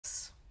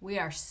We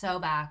are so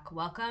back.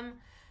 Welcome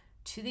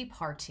to the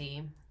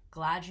party.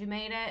 Glad you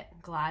made it.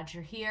 Glad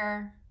you're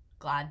here.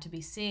 Glad to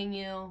be seeing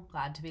you.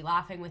 Glad to be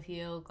laughing with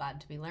you.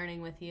 Glad to be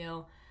learning with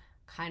you.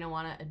 Kind of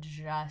want to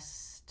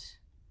adjust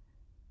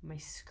my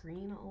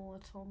screen a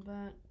little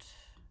bit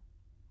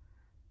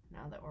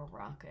now that we're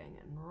rocking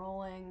and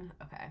rolling.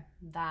 Okay,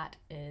 that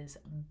is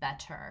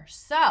better.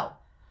 So,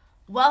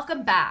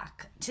 welcome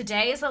back.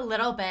 Today is a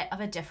little bit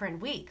of a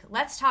different week.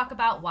 Let's talk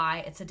about why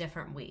it's a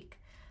different week.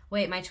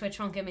 Wait, my Twitch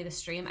won't give me the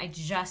stream. I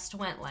just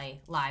went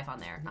live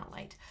on there, not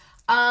light.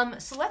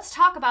 So let's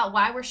talk about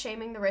why we're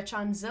shaming the rich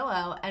on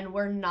Zillow and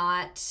we're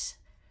not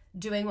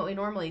doing what we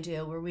normally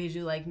do, where we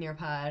do like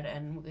Nearpod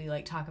and we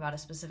like talk about a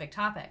specific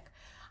topic.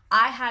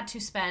 I had to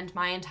spend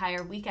my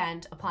entire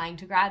weekend applying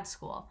to grad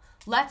school.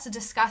 Let's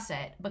discuss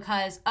it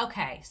because,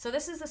 okay, so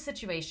this is the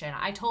situation.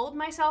 I told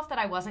myself that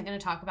I wasn't going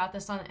to talk about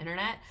this on the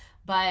internet,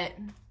 but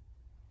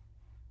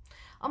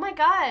oh my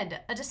God,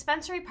 a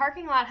dispensary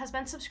parking lot has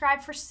been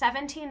subscribed for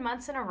 17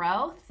 months in a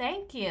row.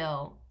 Thank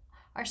you.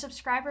 Our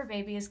subscriber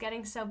baby is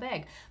getting so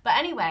big. But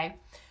anyway,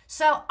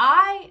 so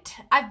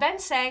I've been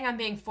saying I'm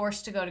being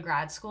forced to go to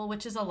grad school,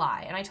 which is a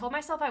lie. And I told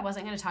myself I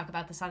wasn't going to talk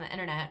about this on the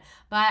internet,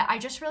 but I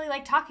just really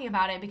like talking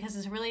about it because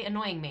it's really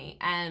annoying me.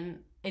 And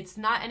it's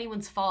not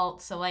anyone's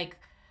fault. So like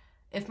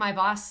if my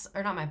boss,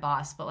 or not my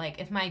boss, but like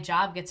if my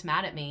job gets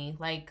mad at me,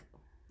 like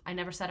I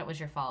never said it was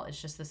your fault.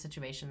 It's just the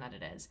situation that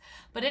it is.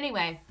 But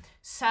anyway,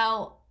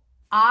 so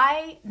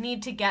I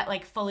need to get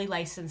like fully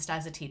licensed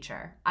as a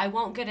teacher. I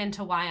won't get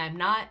into why I'm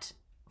not.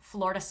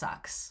 Florida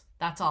sucks.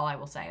 That's all I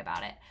will say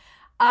about it.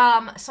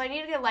 So I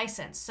need to get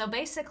licensed. So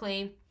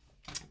basically,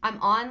 I'm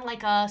on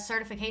like a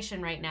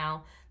certification right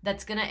now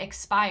that's going to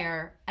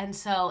expire. And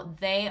so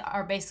they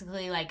are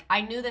basically like,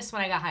 I knew this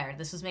when I got hired.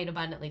 This was made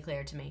abundantly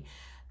clear to me.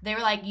 They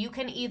were like, you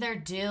can either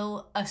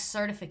do a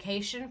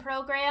certification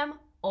program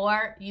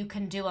or you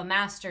can do a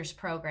master's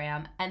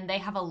program, and they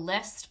have a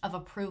list of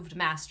approved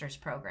master's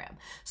program.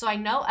 So I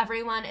know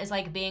everyone is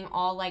like being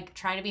all like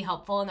trying to be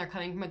helpful and they're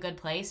coming from a good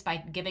place by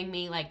giving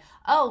me like,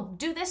 oh,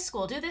 do this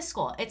school, do this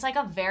school. It's like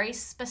a very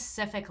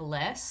specific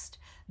list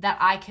that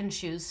I can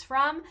choose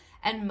from,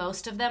 and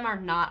most of them are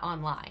not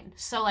online.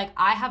 So like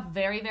I have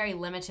very, very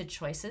limited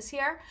choices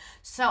here.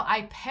 So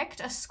I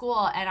picked a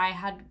school and I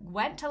had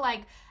went to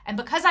like, and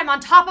because I'm on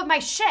top of my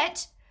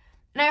shit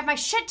and I have my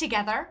shit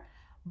together,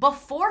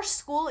 before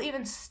school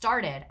even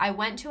started, I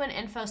went to an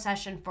info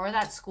session for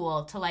that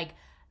school to like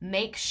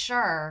make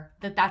sure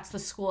that that's the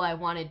school I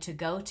wanted to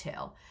go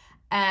to.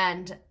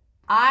 And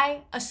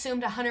I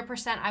assumed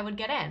 100% I would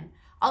get in.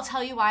 I'll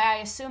tell you why I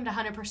assumed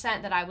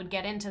 100% that I would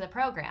get into the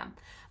program.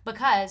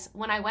 Because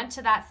when I went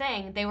to that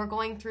thing, they were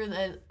going through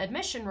the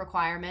admission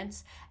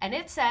requirements, and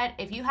it said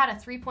if you had a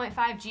 3.5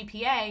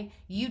 GPA,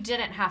 you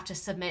didn't have to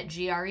submit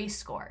GRE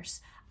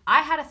scores.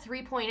 I had a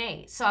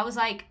 3.8, so I was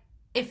like,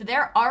 if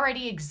they're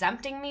already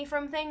exempting me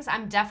from things,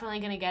 I'm definitely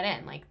going to get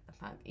in, like,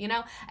 you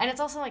know? And it's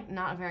also, like,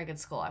 not a very good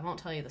school. I won't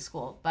tell you the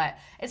school, but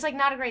it's, like,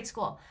 not a great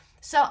school.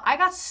 So I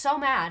got so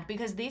mad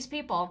because these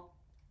people,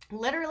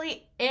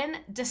 literally in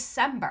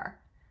December,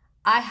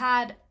 I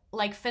had,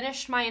 like,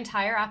 finished my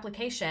entire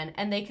application,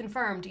 and they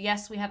confirmed,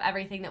 yes, we have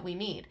everything that we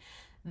need.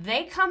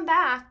 They come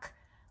back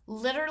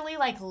literally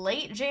like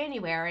late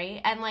January,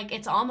 and like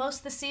it's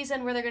almost the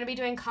season where they're going to be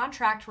doing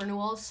contract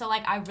renewals, so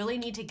like I really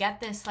need to get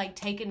this like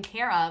taken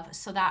care of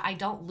so that I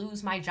don't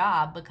lose my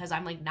job because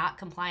I'm like not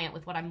compliant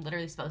with what I'm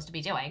literally supposed to be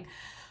doing.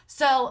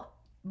 So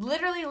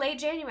literally late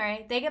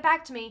January, they get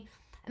back to me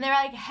and they're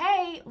like,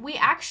 hey, we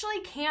actually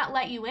can't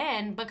let you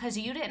in because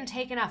you didn't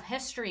take enough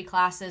history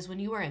classes when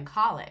you were in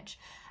college.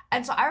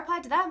 And so I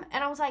replied to them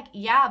and I was like,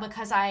 yeah,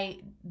 because I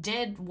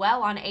did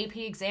well on AP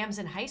exams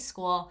in high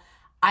school,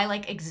 I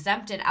like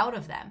exempted out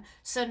of them.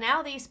 So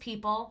now these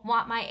people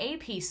want my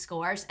AP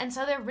scores, and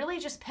so they're really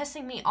just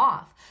pissing me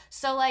off.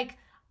 So like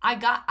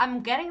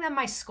I'm getting them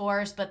my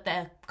scores, but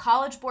the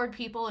College Board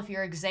people, if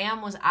your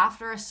exam was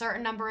after a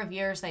certain number of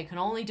years, they can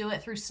only do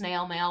it through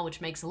snail mail, which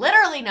makes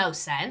literally no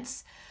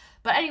sense.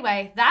 But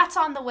anyway, that's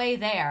on the way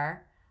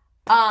there.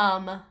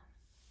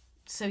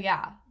 So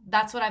yeah,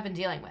 that's what I've been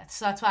dealing with.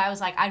 So that's why I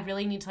was like, I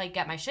really need to like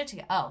get my shit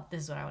together. Oh,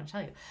 this is what I want to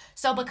tell you.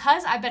 So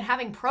because I've been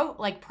having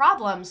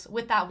problems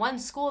with that one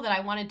school that I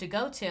wanted to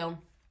go to,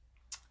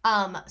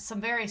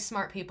 some very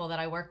smart people that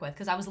I work with,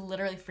 because I was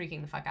literally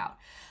freaking the fuck out.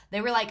 They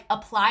were like,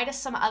 apply to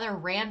some other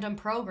random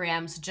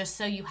programs just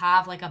so you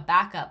have like a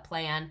backup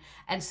plan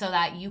and so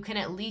that you can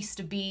at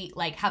least be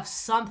like have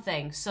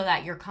something so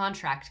that your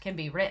contract can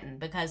be written,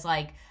 because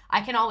like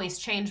I can always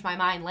change my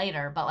mind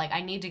later, but like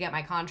I need to get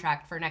my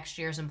contract for next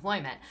year's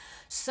employment.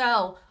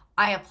 So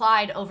I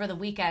applied over the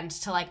weekend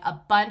to like a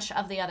bunch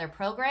of the other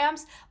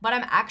programs, but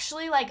I'm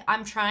actually like,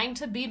 I'm trying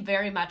to be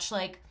very much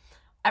like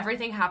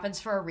everything happens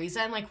for a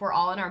reason. Like we're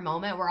all in our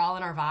moment, we're all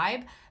in our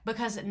vibe.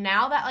 Because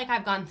now that like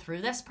I've gone through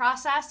this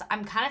process,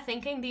 I'm kind of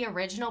thinking the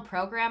original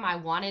program I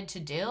wanted to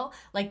do,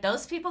 like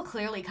those people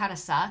clearly kind of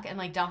suck and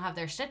like don't have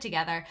their shit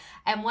together.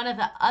 And one of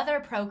the other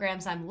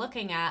programs I'm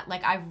looking at,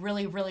 like I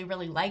really, really,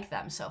 really like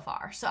them so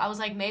far. So I was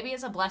like, maybe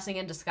it's a blessing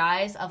in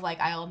disguise of like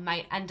I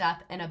might end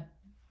up in a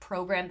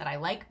program that I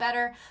like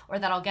better or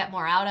that I'll get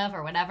more out of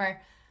or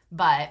whatever.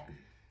 But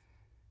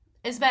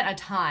it's been a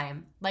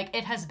time. Like,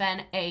 it has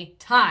been a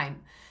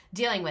time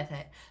dealing with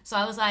it. So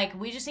I was like,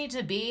 we just need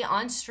to be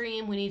on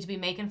stream. We need to be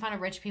making fun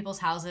of rich people's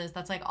houses.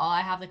 That's like all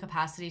I have the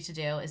capacity to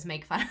do is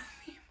make fun of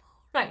people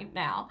right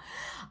now.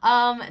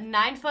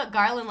 9-foot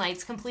garland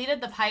lights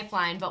completed the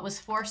pipeline, but was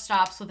 4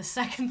 stops with a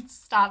second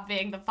stop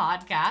being the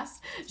podcast.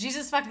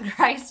 Jesus fucking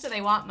Christ, do they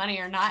want money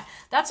or not?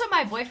 That's what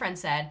my boyfriend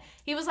said.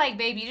 He was like,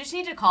 babe, you just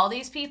need to call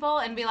these people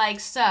and be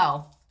like,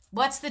 so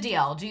what's the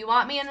deal? Do you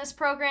want me in this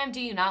program? Do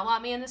you not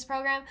want me in this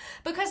program?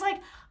 Because, like,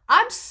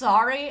 I'm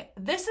sorry,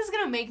 this is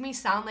going to make me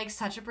sound like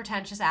such a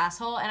pretentious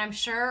asshole, and I'm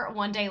sure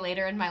one day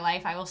later in my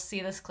life I will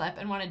see this clip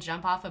and want to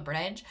jump off a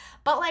bridge.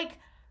 But, like,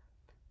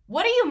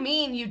 what do you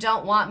mean you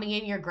don't want me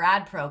in your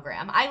grad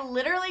program? I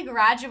literally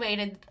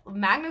graduated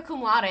magna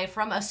cum laude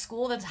from a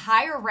school that's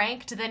higher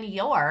ranked than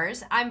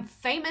yours. I'm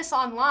famous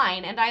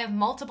online, and I have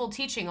multiple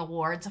teaching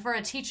awards for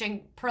a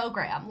teaching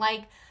program.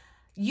 Like,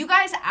 you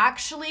guys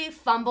actually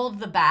fumbled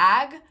the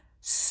bag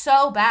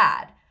so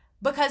bad,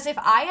 because if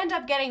I end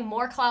up getting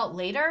more clout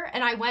later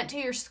and I went to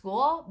your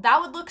school,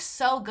 that would look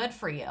so good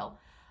for you.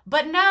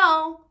 But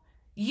no,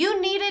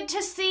 you needed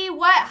to see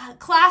what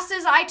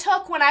classes I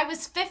took when I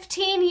was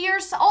 15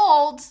 years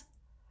old.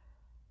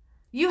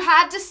 You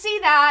had to see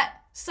that.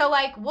 So,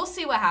 like, we'll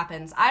see what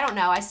happens. I don't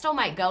know. I still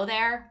might go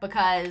there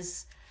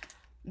because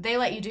they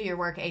let you do your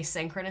work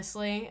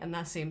asynchronously, and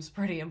that seems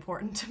pretty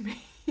important to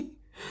me.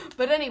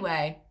 But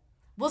anyway,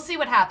 we'll see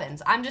what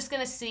happens. I'm just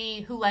going to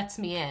see who lets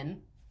me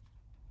in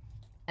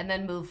and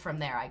then move from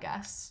there, I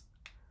guess.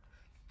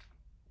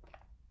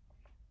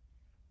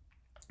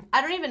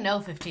 I don't even know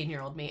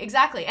 15-year-old me.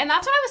 Exactly. And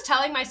that's what I was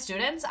telling my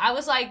students. I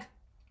was like,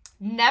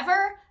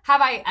 never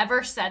have I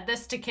ever said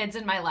this to kids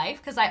in my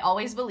life because I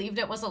always believed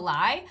it was a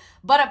lie.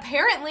 But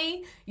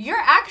apparently, your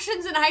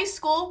actions in high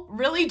school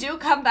really do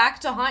come back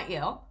to haunt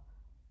you.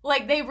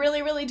 Like, they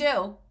really, really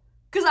do.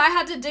 Because I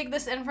had to dig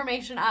this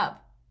information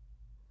up.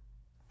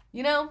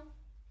 You know?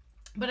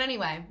 But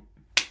anyway,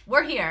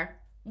 we're here.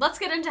 Let's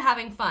get into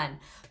having fun.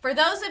 For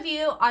those of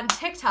you on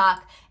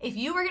TikTok, if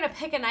you were going to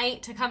pick a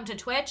night to come to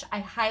Twitch, I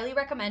highly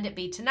recommend it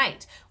be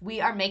tonight.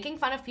 We are making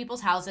fun of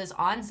people's houses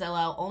on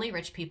Zillow, only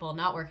rich people,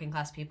 not working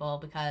class people,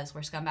 because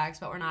we're scumbags,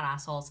 but we're not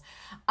assholes.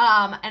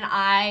 And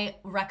I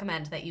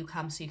recommend that you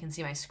come so you can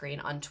see my screen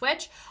on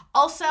Twitch.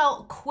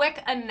 Also,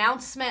 quick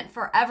announcement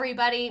for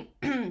everybody.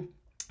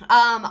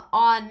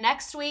 On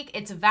next week,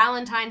 it's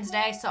Valentine's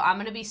Day, so I'm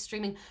going to be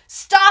streaming.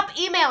 Stop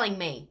emailing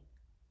me.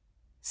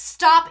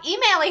 Stop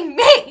emailing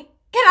me!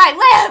 Can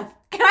I live?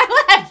 Can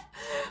I live?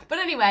 But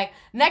anyway,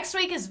 next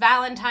week is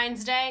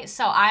Valentine's Day,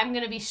 so I'm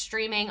going to be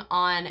streaming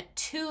on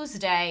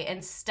Tuesday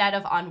instead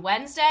of on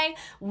Wednesday.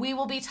 We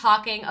will be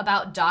talking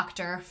about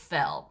Dr.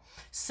 Phil.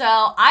 So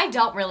I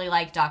don't really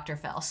like Dr.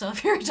 Phil. So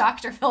if you're a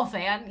Dr. Phil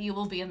fan, you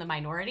will be in the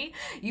minority.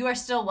 You are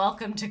still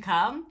welcome to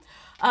come.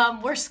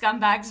 We're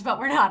scumbags, but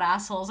we're not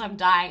assholes. I'm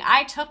dying.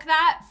 I took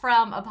that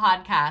from a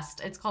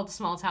podcast. It's called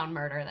Small Town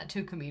Murder that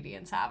 2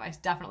 comedians have. I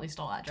definitely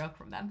stole that joke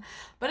from them.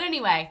 But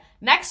anyway,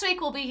 next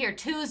week we'll be here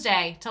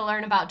Tuesday to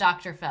learn about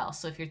Dr. Phil.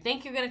 So if you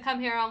think you're going to come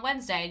here on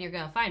Wednesday and you're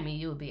going to find me,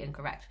 you will be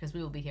incorrect because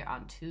we will be here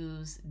on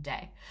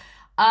Tuesday.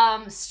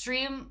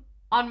 Stream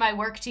on my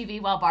work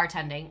TV while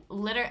bartending.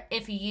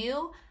 If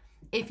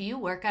you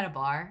work at a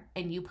bar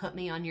and you put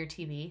me on your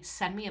TV,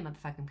 send me a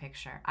motherfucking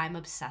picture. I'm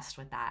obsessed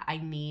with that. I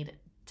need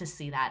to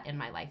see that in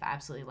my life. I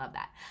absolutely love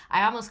that.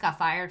 I almost got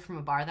fired from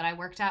a bar that I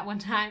worked at one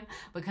time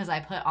because I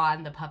put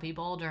on the Puppy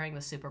Bowl during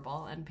the Super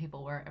Bowl, and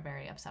people were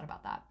very upset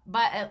about that.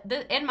 But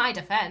in my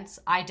defense,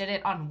 I did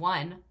it on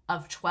one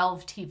of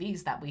 12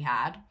 TVs that we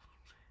had.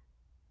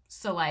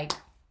 So, like,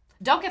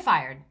 don't get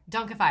fired.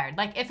 Don't get fired.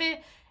 Like, if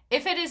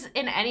it is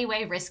in any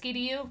way risky to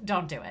you,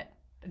 don't do it.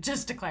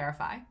 Just to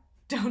clarify,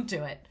 don't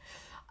do it.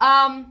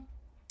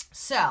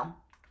 So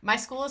my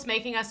school is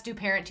making us do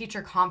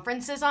parent-teacher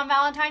conferences on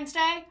Valentine's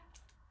Day.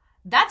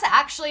 That's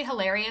actually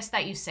hilarious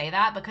that you say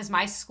that, because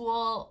my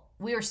school,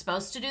 we were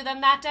supposed to do them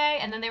that day,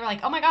 and then they were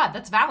like, oh my God,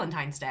 that's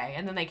Valentine's Day,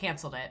 and then they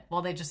canceled it.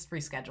 Well, they just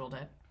rescheduled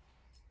it.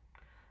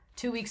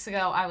 2 weeks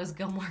ago, I was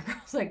Gilmore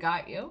Girls, I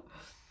Got You.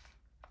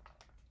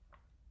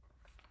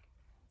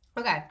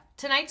 Okay,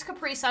 tonight's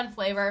Capri Sun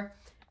flavor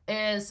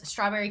is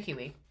strawberry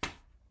kiwi.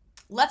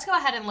 Let's go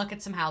ahead and look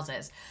at some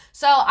houses.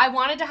 So I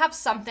wanted to have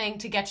something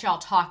to get y'all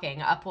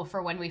talking up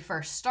for when we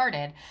first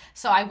started.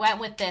 So I went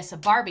with this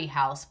Barbie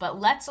house,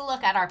 but let's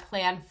look at our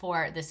plan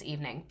for this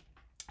evening.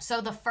 So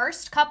the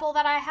first couple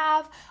that I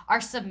have are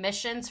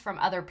submissions from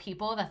other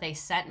people that they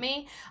sent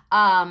me.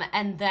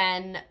 And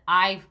then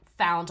I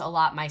found a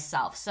lot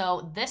myself.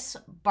 So this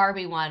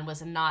Barbie one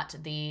was not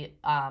the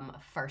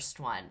first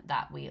one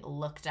that we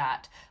looked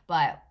at,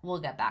 but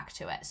we'll get back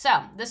to it.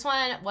 So this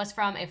one was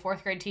from a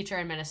 4th grade teacher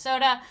in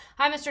Minnesota.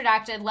 Hi, Mr.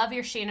 Dacted. Love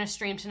your Sheena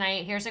stream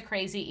tonight. Here's a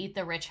crazy Eat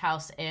the Rich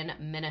house in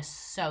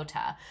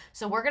Minnesota.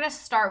 So we're going to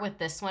start with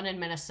this one in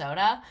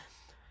Minnesota.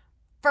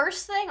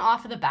 First thing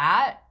off of the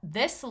bat,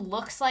 this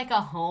looks like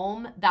a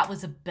home that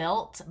was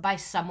built by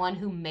someone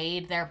who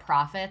made their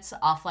profits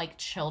off like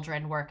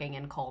children working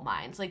in coal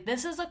mines. Like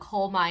this is a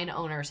coal mine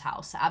owner's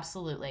house.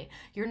 Absolutely.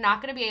 You're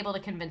not going to be able to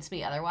convince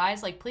me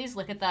otherwise. Like please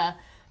look at the,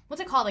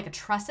 what's it called? Like a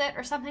trusset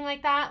or something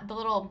like that? The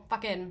little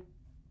fucking,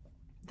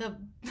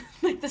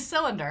 like the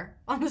cylinder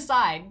on the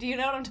side. Do you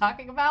know what I'm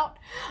talking about?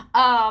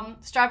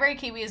 Strawberry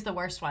kiwi is the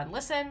worst one.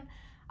 Listen,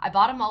 I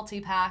bought a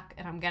multi-pack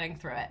and I'm getting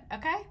through it.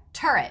 Okay?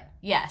 Turret.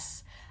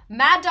 Yes.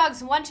 Mad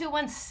Dogs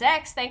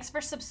 1216, thanks for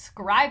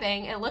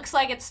subscribing. It looks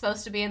like it's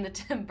supposed to be in the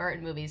Tim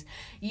Burton movies.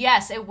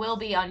 Yes, it will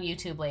be on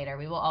YouTube later.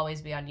 We will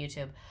always be on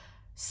YouTube.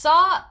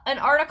 Saw an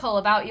article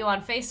about you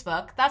on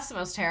Facebook. That's the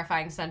most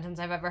terrifying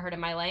sentence I've ever heard in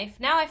my life.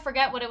 Now I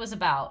forget what it was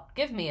about.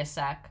 Give me a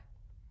sec.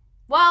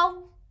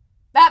 Well,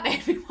 that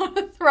made me want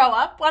to throw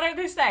up. What are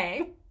they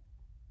saying?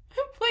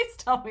 Please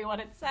tell me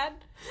what it said.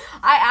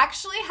 I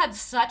actually had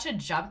such a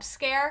jump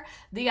scare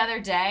the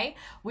other day.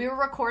 We were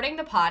recording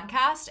the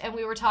podcast and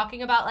we were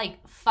talking about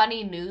like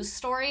funny news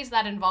stories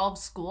that involve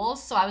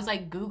schools. So I was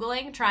like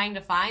Googling, trying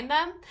to find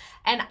them.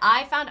 And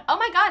I found, oh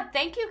my God,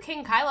 thank you,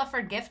 King Kyla,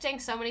 for gifting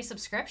so many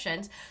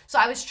subscriptions. So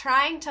I was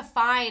trying to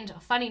find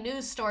funny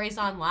news stories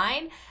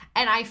online.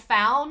 And I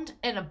found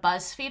in a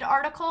BuzzFeed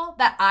article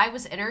that I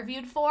was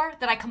interviewed for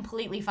that I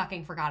completely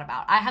fucking forgot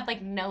about. I had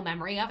like no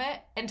memory of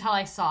it until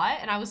I saw it.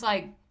 And I was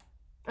like,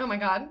 oh my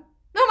God.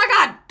 Oh my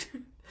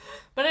God.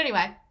 But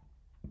anyway,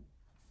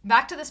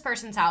 back to this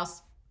person's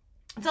house.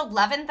 It's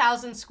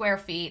 11,000 square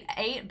feet,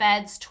 8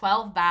 beds,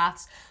 12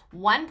 baths,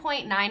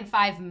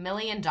 $1.95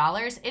 million.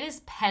 It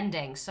is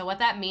pending. So what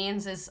that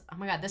means is, oh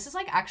my God, this is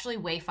like actually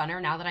way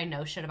funner now that I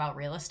know shit about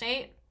real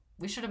estate.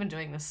 We should have been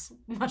doing this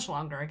much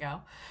longer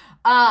ago.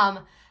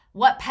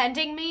 What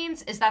pending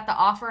means is that the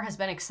offer has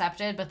been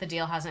accepted, but the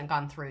deal hasn't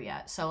gone through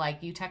yet. So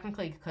like you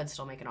technically could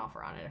still make an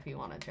offer on it if you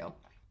wanted to.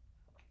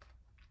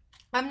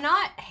 I'm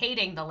not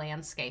hating the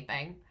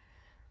landscaping.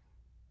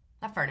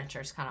 That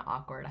furniture is kind of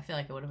awkward. I feel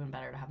like it would have been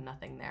better to have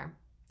nothing there.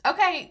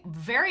 Okay,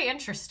 very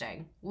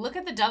interesting. Look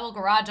at the double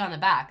garage on the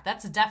back.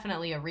 That's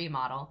definitely a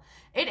remodel.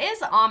 It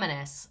is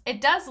ominous.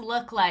 It does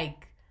look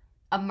like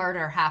a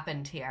murder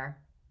happened here.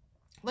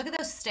 Look at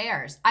those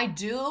stairs. Okay,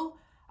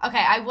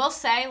 I will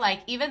say, like,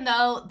 even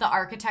though the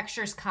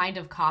architecture is kind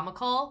of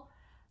comical,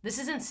 this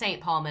is in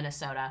St. Paul,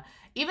 Minnesota.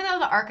 Even though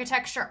the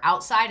architecture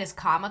outside is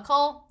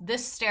comical,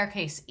 this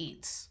staircase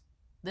eats.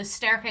 This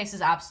staircase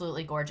is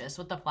absolutely gorgeous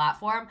with the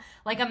platform.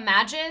 Like,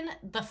 imagine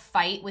the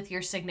fight with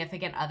your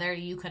significant other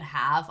you could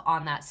have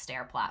on that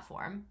stair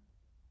platform.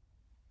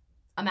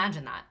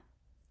 Imagine that.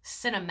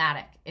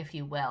 Cinematic, if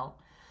you will.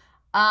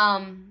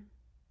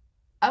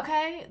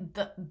 Okay,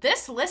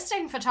 this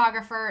listing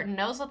photographer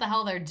knows what the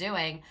hell they're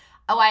doing.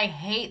 Oh, I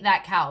hate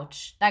that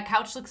couch. That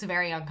couch looks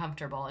very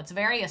uncomfortable. It's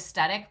very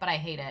aesthetic, but I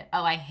hate it.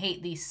 Oh, I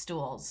hate these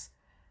stools.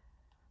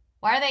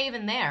 Why are they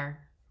even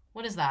there?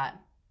 What is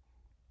that?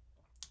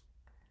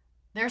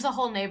 There's a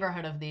whole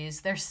neighborhood of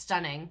these. They're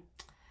stunning.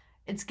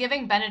 It's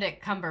giving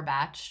Benedict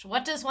Cumberbatch.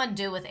 What does one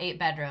do with 8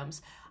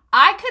 bedrooms?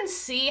 I can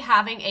see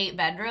having 8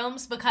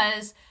 bedrooms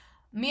because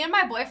me and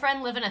my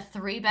boyfriend live in a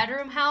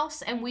 3-bedroom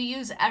house and we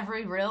use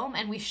every room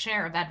and we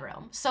share a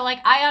bedroom. So like,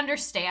 I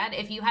understand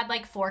if you had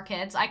like 4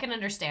 kids, I can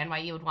understand why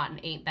you would want an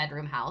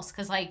 8-bedroom house.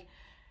 Cause like,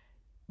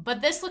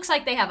 but this looks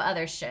like they have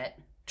other shit.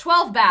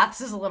 12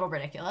 baths is a little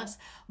ridiculous,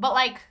 but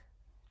like,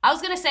 I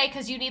was going to say,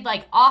 cause you need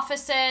like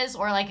offices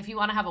or like if you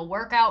want to have a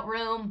workout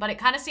room, but it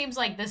kind of seems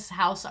like this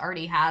house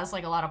already has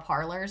like a lot of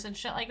parlors and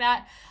shit like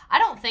that. I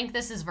don't think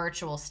this is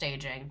virtual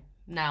staging.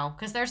 No,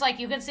 because there's like,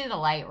 you can see the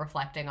light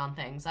reflecting on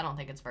things. I don't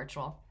think it's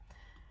virtual.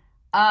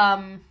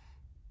 The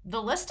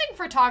listing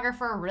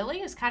photographer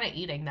really is kind of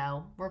eating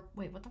though.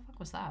 Wait, what the fuck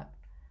was that?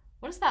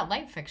 What is that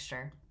light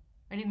fixture?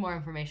 I need more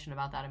information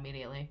about that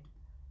immediately.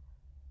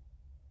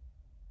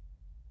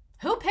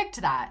 Who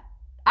picked that?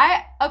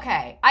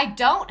 Okay, I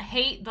don't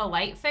hate the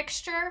light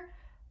fixture,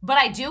 but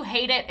I do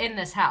hate it in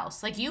this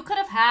house. Like you could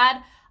have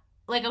had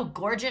like a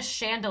gorgeous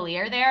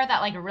chandelier there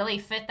that like really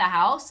fit the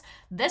house.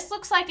 This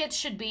looks like it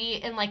should be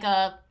in like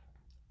a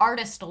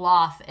artist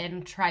loft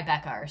in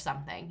Tribeca or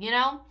something, you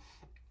know?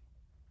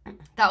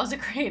 That was a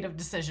creative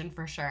decision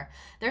for sure.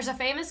 There's a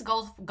famous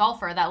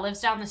golfer that lives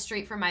down the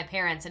street from my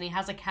parents and he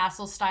has a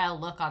castle style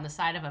look on the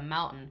side of a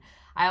mountain.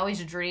 I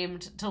always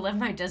dreamed to live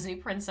my Disney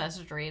princess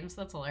dreams.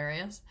 That's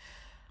hilarious.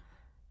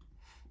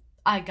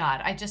 Back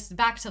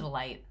to the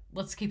light.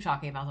 Let's keep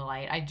talking about the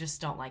light. I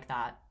just don't like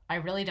that. I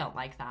really don't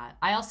like that.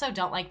 I also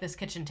don't like this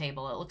kitchen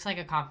table. It looks like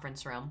a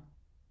conference room.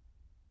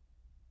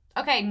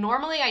 Okay,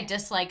 normally I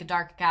dislike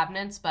dark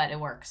cabinets, but it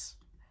works.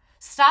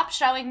 Stop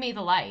showing me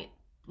the light.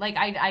 Like,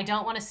 I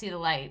don't want to see the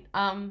light.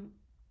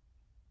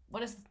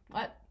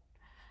 What?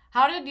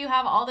 How did you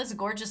have all this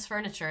gorgeous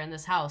furniture in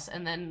this house,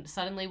 and then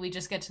suddenly we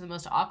just get to the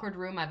most awkward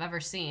room I've ever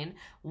seen?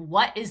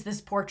 What is this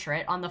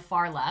portrait on the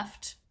far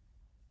left?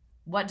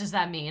 What does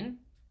that mean?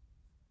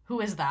 Who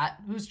is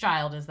that? Whose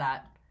child is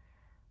that?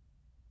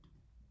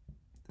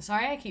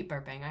 Sorry, I keep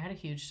burping. I had a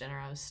huge dinner.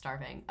 I was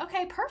starving.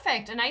 Okay,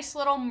 perfect. A nice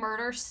little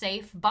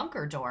murder-safe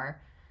bunker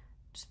door.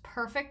 Just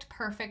perfect,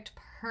 perfect,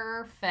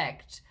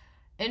 perfect.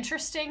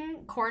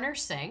 Interesting corner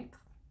sink.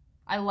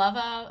 I love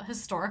a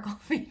historical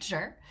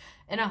feature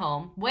in a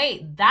home.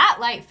 Wait, that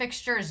light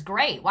fixture is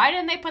great. Why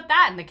didn't they put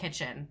that in the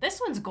kitchen? This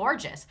one's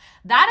gorgeous.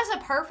 That is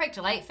a perfect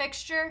light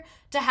fixture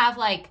to have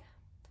like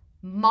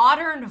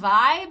modern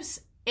vibes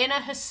in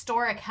a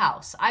historic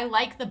house. I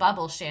like the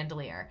bubble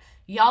chandelier.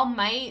 Y'all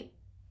might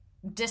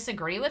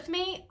disagree with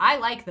me. I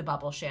like the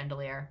bubble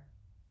chandelier.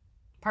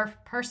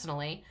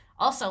 Personally.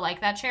 Also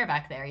like that chair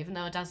back there, even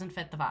though it doesn't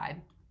fit the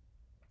vibe.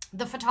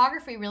 The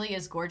photography really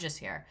is gorgeous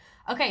here.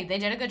 Okay, they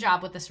did a good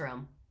job with this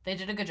room. They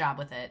did a good job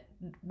with it.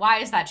 Why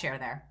is that chair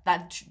there?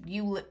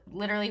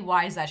 Literally,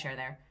 why is that chair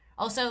there?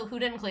 Also, who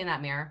didn't clean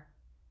that mirror?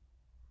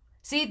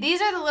 See,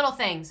 these are the little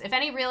things. If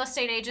any real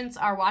estate agents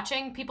are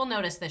watching, people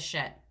notice this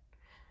shit.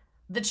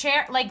 The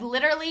chair, like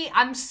literally,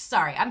 I'm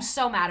sorry. I'm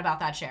so mad about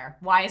that chair.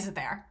 Why is it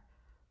there?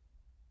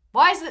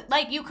 Why is it,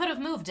 like, you could have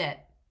moved it.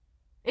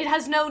 It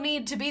has no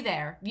need to be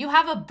there. You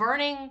have a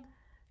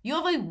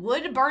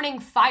wood burning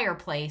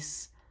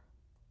fireplace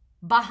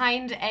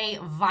behind a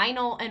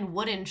vinyl and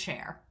wooden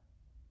chair.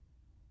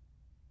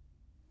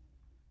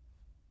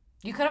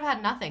 You could have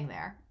had nothing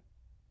there.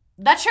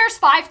 That chair's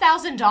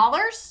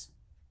 $5,000?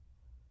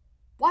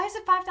 Why is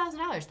it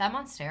 $5,000? That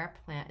Monstera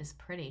plant is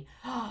pretty.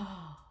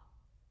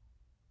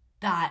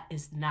 That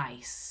is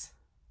nice.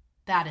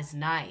 That is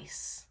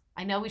nice.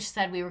 I know we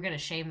said we were going to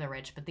shame the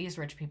rich, but these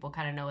rich people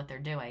kind of know what they're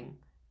doing.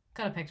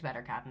 Could have picked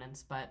better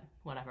cabinets, but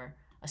whatever.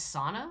 A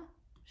sauna?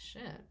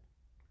 Shit.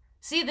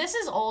 See, this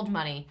is old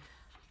money.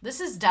 This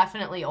is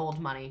definitely old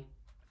money.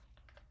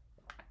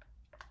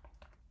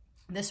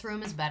 This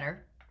room is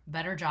better.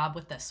 Better job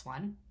with this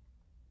one.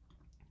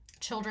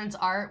 Children's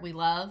art, we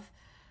love.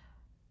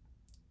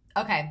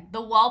 Okay,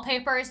 the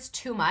wallpaper is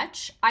too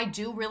much. I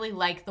do really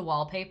like the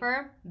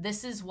wallpaper.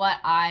 This is what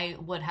I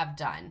would have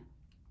done.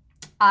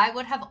 I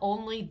would have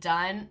only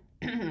done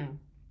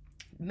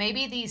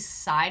maybe these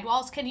side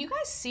walls. Can you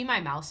guys see my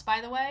mouse,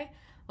 by the way?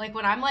 Like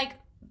when I'm like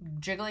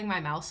jiggling my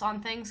mouse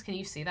on things, can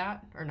you see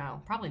that? Or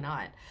no, probably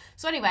not.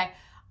 So anyway,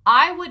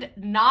 I would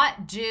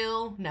not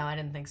do, no, I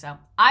didn't think so.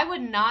 I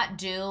would not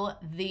do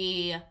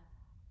the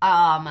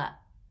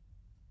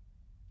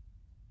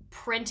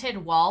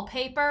printed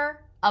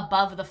wallpaper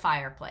above the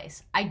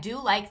fireplace. I do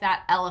like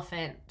that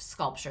elephant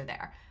sculpture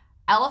there.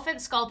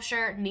 Elephant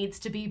sculpture needs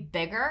to be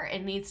bigger.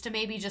 It needs to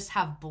maybe just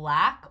have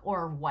black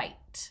or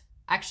white.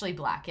 Actually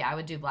black. Yeah, I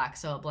would do black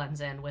so it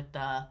blends in with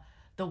the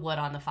wood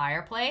on the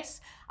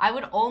fireplace. I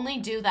would only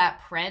do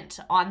that print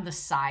on the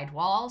side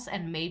walls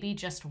and maybe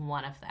just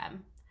one of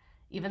them.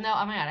 Even though,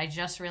 oh my God, I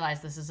just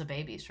realized this is a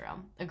baby's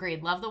room.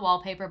 Agreed. Love the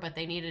wallpaper, but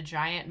they need a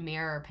giant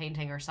mirror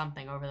painting or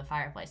something over the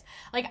fireplace.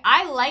 Like,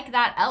 I like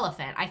that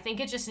elephant. I think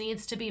it just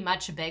needs to be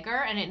much bigger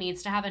and it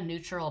needs to have a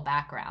neutral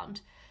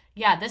background.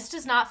 Yeah, this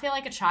does not feel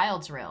like a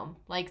child's room.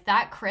 Like,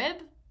 that crib,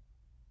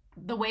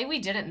 the way we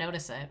didn't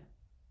notice it.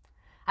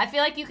 I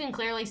feel like you can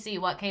clearly see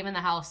what came in the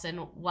house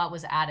and what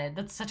was added.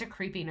 That's such a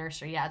creepy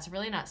nursery. Yeah, it's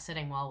really not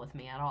sitting well with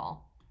me at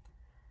all.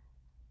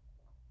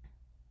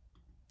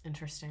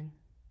 Interesting.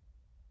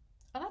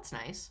 Oh, that's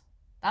nice.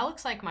 That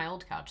looks like my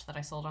old couch that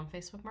I sold on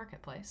Facebook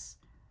Marketplace.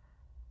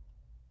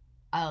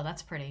 Oh,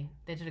 that's pretty.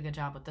 They did a good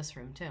job with this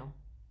room, too.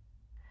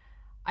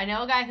 I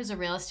know a guy who's a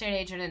real estate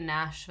agent in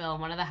Nashville.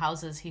 One of the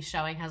houses he's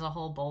showing has a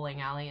whole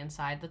bowling alley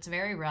inside. That's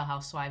very Real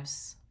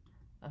Housewives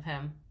of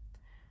him.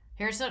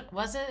 Here's a,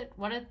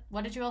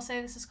 what did you all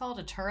say this is called?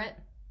 A turret?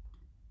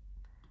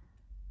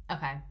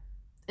 Okay.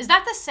 Is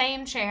that the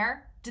same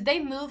chair? Did they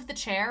move the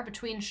chair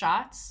between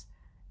shots?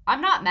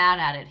 I'm not mad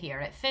at it here.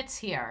 It fits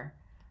here.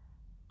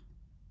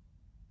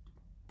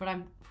 But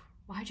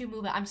why'd you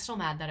move it? I'm still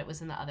mad that it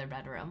was in the other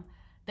bedroom.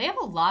 They have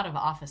a lot of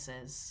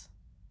offices,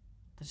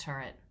 the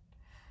turret.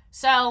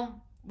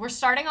 So we're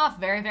starting off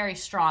very, very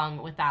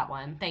strong with that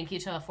one. Thank you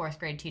to a 4th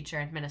grade teacher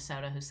in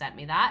Minnesota who sent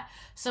me that.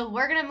 So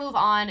we're going to move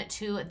on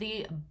to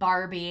the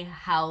Barbie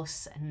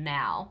house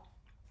now.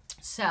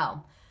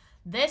 So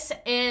this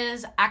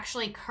is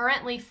actually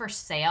currently for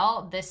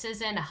sale. This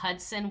is in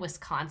Hudson,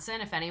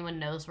 Wisconsin, if anyone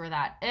knows where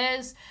that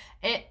is.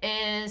 It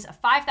is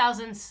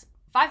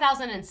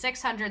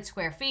 5,600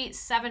 square feet,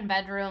 7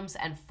 bedrooms,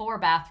 and 4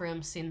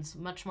 bathrooms. Seems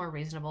much more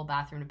reasonable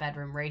bathroom to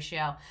bedroom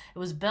ratio. It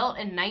was built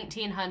in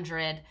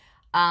 1900.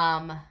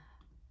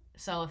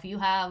 So if you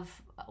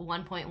have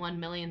 $1.1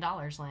 million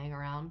laying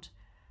around,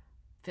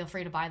 feel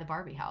free to buy the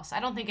Barbie house. I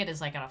don't think it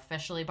is like an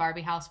officially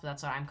Barbie house, but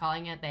that's what I'm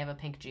calling it. They have a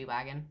pink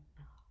G-Wagon.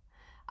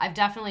 I've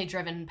definitely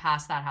driven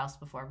past that house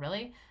before,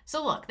 really.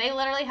 So look, they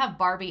literally have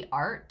Barbie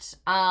art.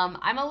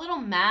 I'm a little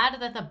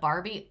mad that the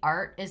Barbie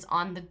art is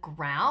on the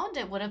ground.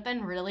 It would have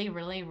been really,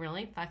 really,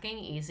 really fucking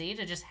easy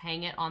to just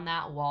hang it on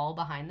that wall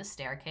behind the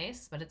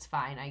staircase, but it's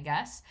fine, I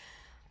guess.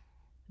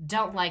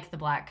 Don't like the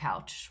black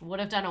couch. Would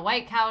have done a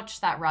white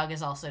couch. That rug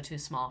is also too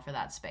small for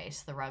that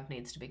space. The rug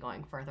needs to be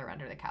going further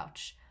under the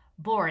couch.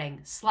 Boring,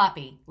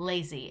 sloppy,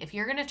 lazy. If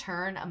you're going to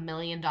turn $1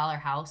 million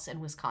house in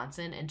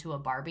Wisconsin into a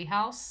Barbie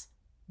house,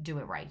 do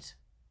it right.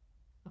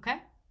 Okay?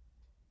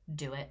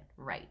 Do it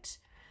right.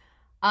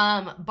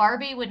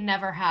 Barbie would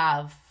never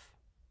have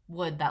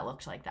wood that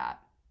looked like that.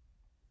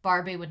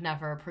 Barbie would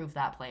never approve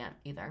that plant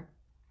either.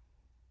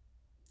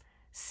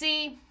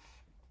 See,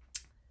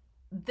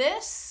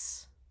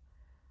 this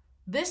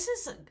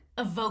is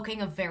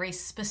evoking a very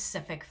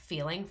specific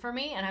feeling for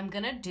me, and I'm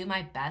going to do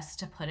my best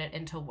to put it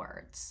into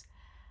words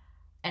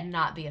and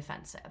not be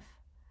offensive.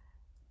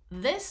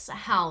 This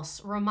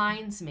house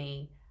reminds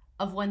me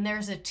of when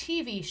there's a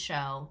TV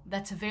show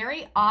that's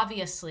very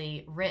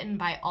obviously written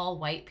by all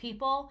white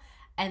people,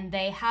 and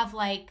they have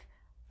like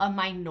a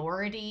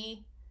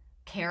minority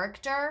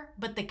character,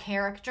 but the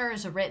character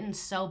is written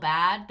so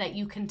bad that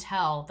you can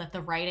tell that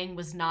the writing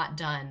was not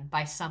done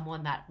by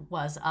someone that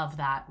was of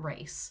that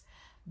race.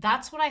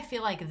 That's what I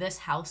feel like this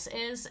house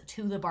is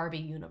to the Barbie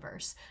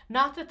universe.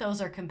 Not that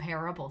those are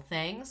comparable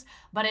things,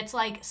 but it's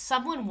like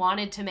someone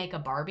wanted to make a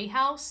Barbie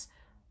house,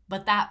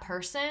 but that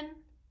person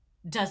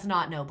does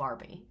not know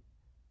Barbie.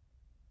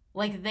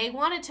 Like, they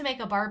wanted to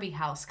make a Barbie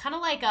house, kind of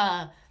like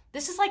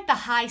this is like the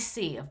high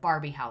C of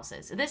Barbie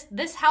houses.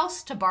 This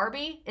house to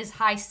Barbie is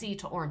high C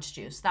to orange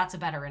juice. That's a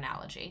better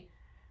analogy.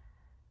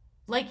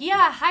 Like,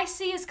 yeah, high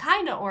C is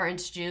kind of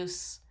orange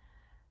juice,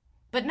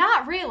 but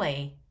not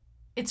really.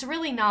 It's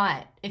really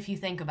not, if you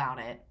think about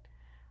it.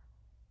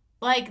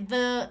 Like,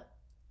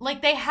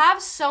 they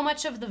have so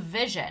much of the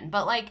vision,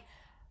 but like,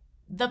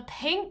 the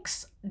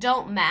pinks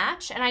don't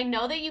match. And I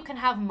know that you can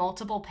have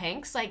multiple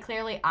pinks. Like,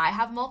 clearly I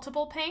have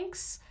multiple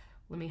pinks.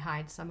 Let me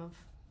hide some of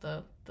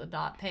the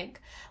not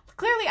pink.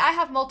 Clearly I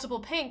have multiple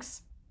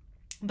pinks,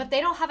 but they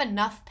don't have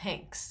enough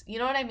pinks. You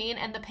know what I mean?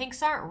 And the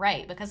pinks aren't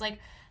right because like,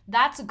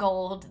 that's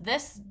gold.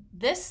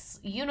 This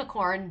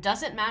unicorn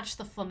doesn't match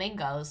the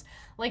flamingos.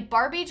 Like,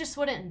 Barbie just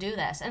wouldn't do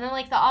this. And then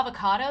like the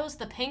avocados,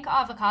 the pink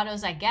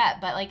avocados I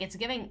get, but like it's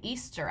giving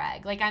Easter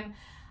egg. Like,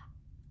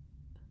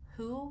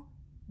 who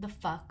the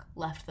fuck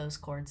left those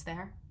cords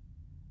there?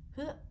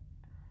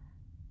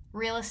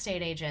 Real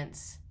estate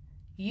agents,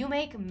 you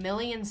make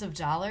millions of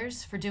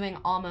dollars for doing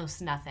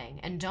almost nothing.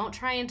 And don't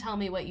try and tell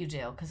me what you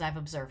do, because I've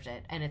observed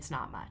it and it's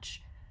not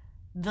much.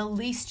 The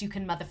least you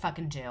can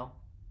motherfucking do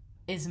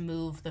is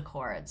move the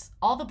cords.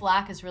 All the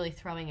black is really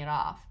throwing it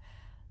off.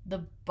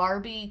 The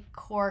Barbie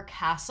core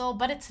castle,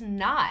 but it's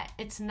not.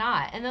 It's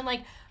not. And then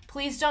like,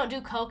 please don't do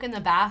coke in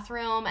the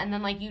bathroom. And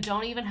then like, you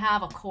don't even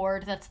have a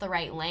cord that's the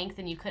right length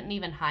and you couldn't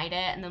even hide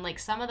it. And then like,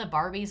 some of the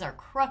Barbies are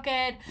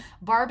crooked.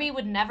 Barbie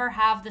would never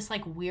have this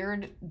like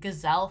weird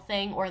gazelle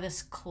thing or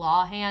this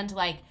claw hand.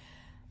 Like,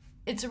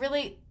 it's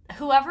really,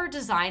 whoever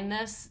designed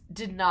this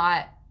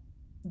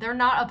they're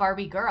not a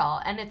Barbie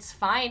girl, and it's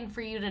fine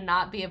for you to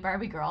not be a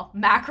Barbie girl.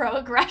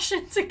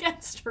 Macroaggressions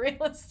against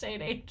real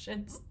estate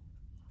agents.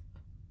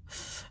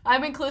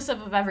 I'm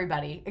inclusive of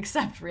everybody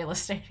except real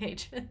estate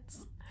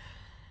agents.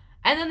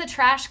 And then the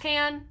trash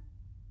can.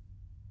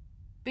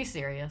 Be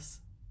serious.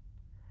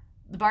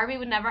 The Barbie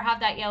would never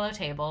have that yellow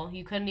table.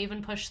 You couldn't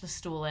even push the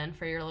stool in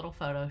for your little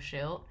photo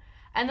shoot.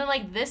 And then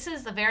like, this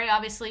is very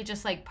obviously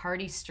just like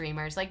party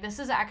streamers. Like, this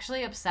is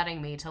actually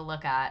upsetting me to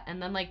look at. And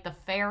then like the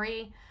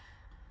fairy.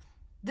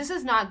 This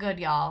is not good,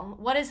 y'all.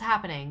 What is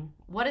happening?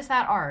 What is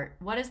that art?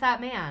 What is that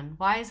man?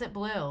 Why is it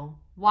blue?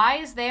 Why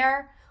is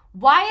there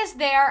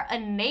a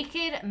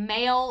naked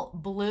male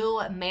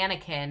blue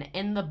mannequin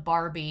in the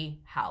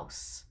Barbie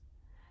house?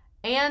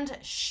 And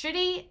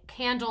shitty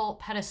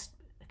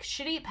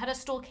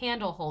pedestal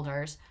candle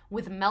holders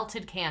with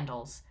melted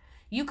candles.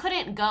 You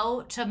couldn't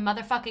go to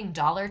motherfucking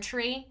Dollar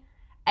Tree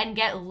and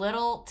get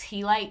little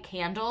tea light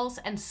candles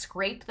and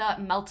scrape the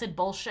melted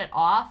bullshit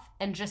off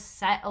and just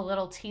set a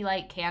little tea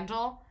light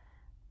candle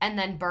and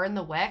then burn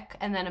the wick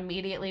and then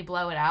immediately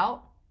blow it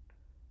out.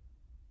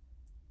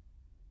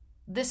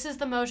 This is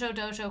the Mojo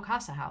Dojo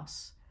Casa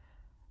House.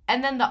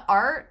 And then the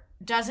art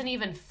doesn't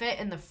even fit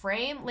in the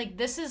frame. Like,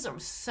 this is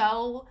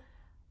so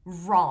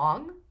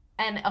wrong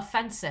and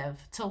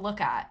offensive to look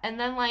at. And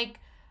then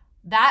like,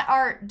 that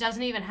art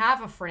doesn't even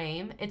have a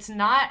frame. It's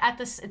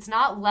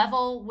not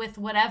level with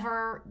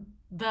whatever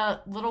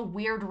the little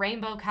weird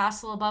rainbow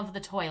castle above the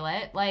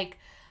toilet. Like,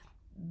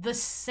 the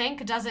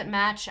sink doesn't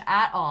match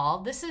at all.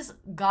 This is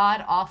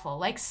god awful.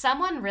 Like,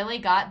 someone really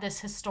got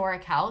this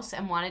historic house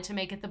and wanted to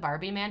make it the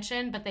Barbie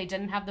mansion, but they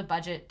didn't have the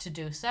budget to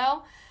do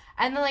so.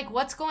 And then like,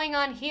 what's going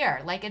on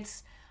here? Like,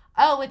 it's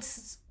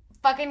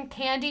fucking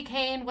Candy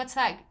Cane. What's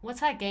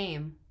that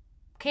game?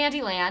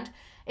 Candyland.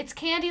 It's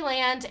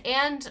Candyland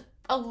and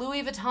a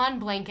Louis Vuitton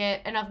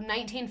blanket and a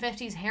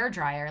 1950s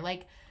hairdryer.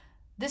 Like,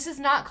 this is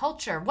not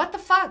culture. What the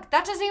fuck?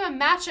 That doesn't even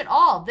match at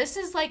all. This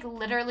is like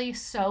literally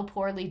so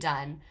poorly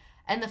done.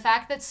 And the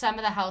fact that some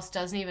of the house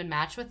doesn't even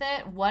match with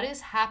it, what is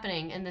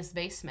happening in this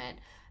basement?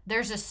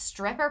 There's a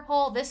stripper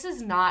pole. This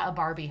is not a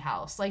Barbie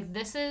house. Like,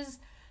 this is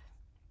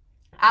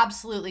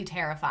absolutely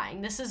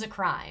terrifying. This is a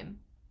crime.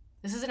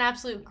 This is an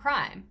absolute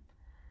crime.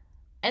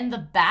 And the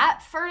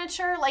bat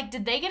furniture, like,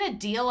 did they get a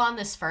deal on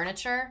this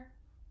furniture?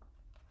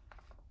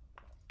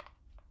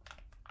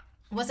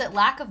 Was it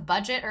lack of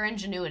budget or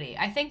ingenuity?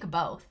 I think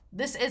both.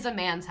 This is a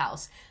man's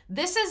house.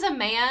 This is a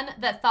man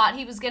that thought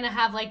he was going to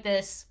have like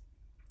this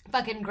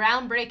fucking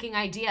groundbreaking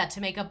idea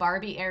to make a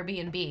Barbie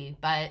Airbnb,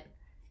 but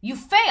you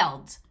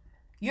failed.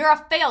 You're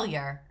a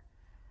failure.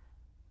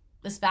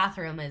 This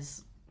bathroom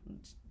is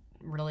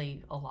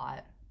really a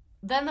lot.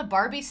 Then the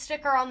Barbie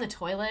sticker on the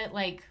toilet,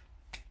 like,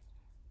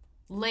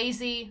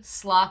 lazy,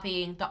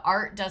 sloppy. The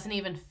art doesn't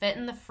even fit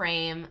in the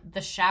frame.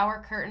 The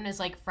shower curtain is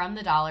like from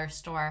the dollar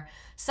store.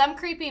 Some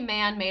creepy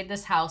man made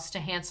this house to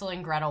Hansel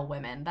and Gretel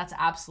women. That's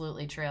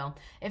absolutely true.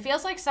 It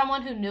feels like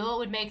someone who knew it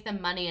would make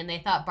them money and they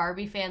thought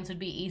Barbie fans would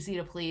be easy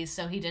to please,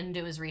 so he didn't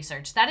do his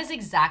research. That is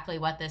exactly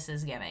what this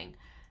is giving.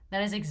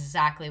 That is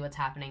exactly what's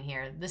happening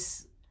here.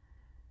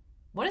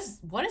 What is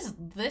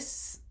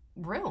this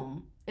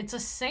room? It's a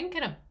sink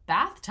and a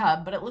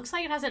bathtub, but it looks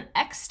like it has an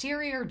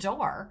exterior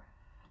door.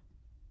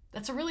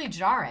 That's really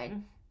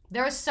jarring.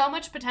 There was so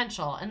much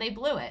potential, and they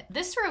blew it.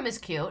 This room is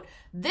cute.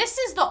 This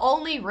is the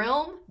only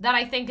room that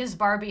I think is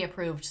Barbie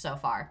approved so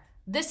far.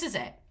 This is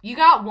it. You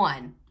got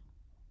one.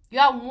 You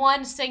got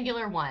one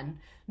singular one.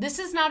 This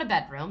is not a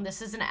bedroom.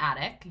 This is an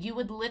attic. You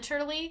would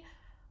literally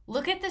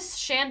look at this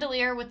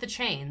chandelier with the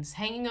chains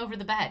hanging over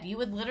the bed. You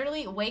would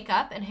literally wake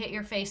up and hit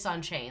your face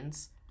on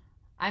chains.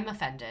 I'm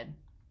offended.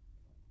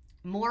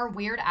 More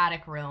weird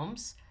attic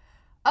rooms.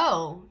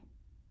 Oh,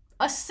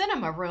 a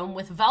cinema room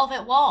with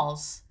velvet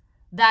walls.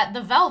 That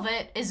the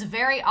velvet is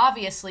very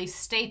obviously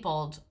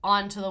stapled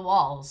onto the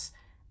walls,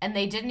 and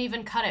they didn't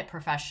even cut it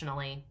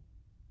professionally.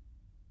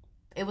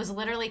 It was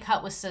literally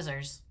cut with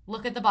scissors.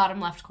 Look at the bottom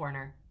left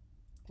corner.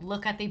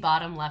 Look at the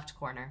bottom left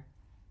corner.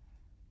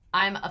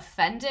 I'm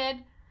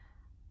offended.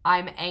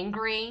 I'm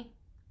angry.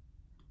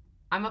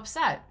 I'm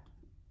upset.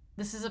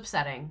 This is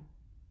upsetting.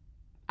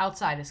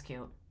 Outside is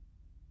cute.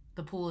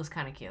 The pool is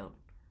kind of cute.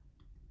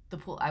 The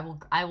pool,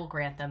 I will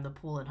grant them the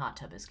pool and hot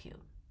tub is cute.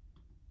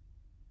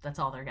 That's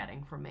all they're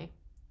getting from me.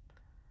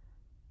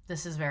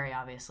 This is very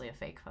obviously a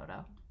fake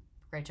photo.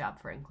 Great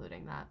job for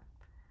including that.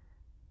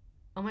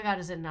 Oh my God,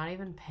 is it not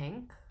even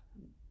pink?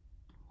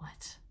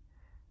 What?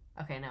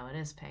 Okay, no, it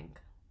is pink.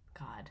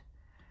 God.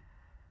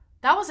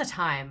 That was a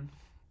time.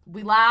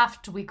 We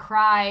laughed, we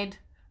cried.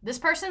 This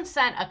person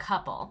sent a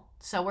couple,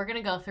 so we're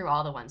gonna go through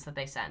all the ones that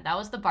they sent. That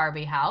was the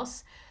Barbie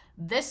house.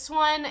 This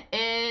one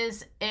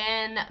is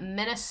in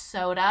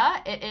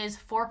Minnesota. It is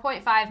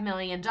 $4.5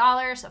 million,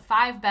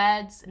 5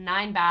 beds,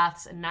 9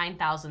 baths,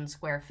 9,000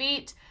 square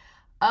feet.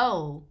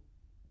 Oh,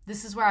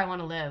 this is where I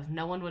want to live.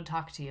 No one would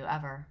talk to you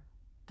ever.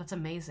 That's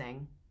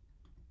amazing.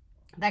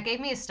 That gave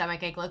me a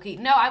stomach ache, Loki.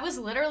 No, I was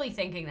literally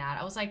thinking that.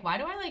 I was like, why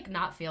do I like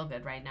not feel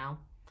good right now?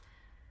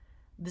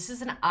 This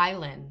is an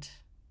island.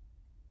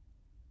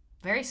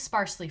 Very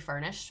sparsely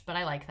furnished, but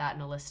I like that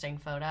in a listing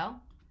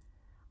photo.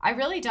 I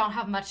really don't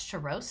have much to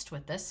roast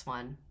with this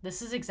one.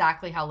 This is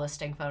exactly how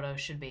listing photos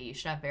should be. You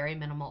should have very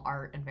minimal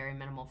art and very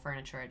minimal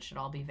furniture. It should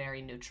all be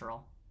very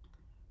neutral.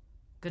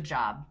 Good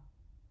job.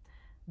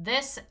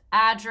 This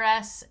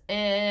address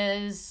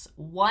is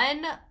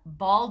One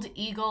Bald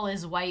Eagle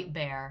is White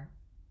Bear.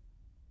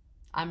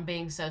 I'm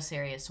being so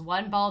serious.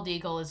 One Bald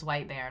Eagle is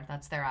White Bear.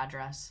 That's their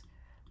address.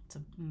 It's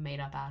a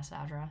made-up ass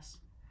address.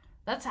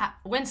 That's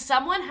when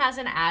someone has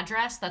an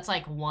address that's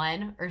like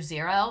 1 or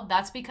 0,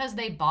 that's because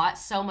they bought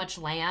so much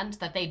land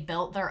that they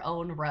built their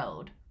own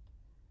road.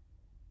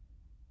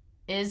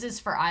 Is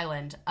for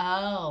island.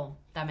 Oh,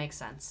 that makes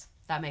sense.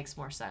 That makes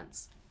more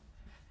sense.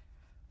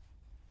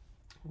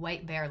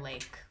 White Bear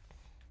Lake.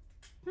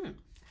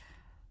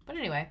 But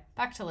anyway,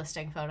 back to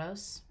listing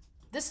photos.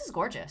 This is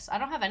gorgeous. I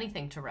don't have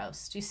anything to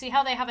roast. You see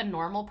how they have a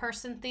normal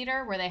person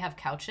theater where they have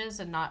couches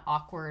and not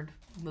awkward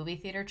movie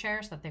theater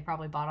chairs that they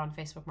probably bought on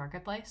Facebook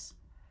Marketplace?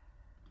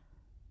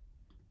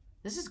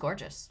 This is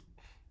gorgeous.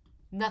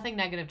 Nothing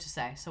negative to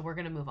say, so we're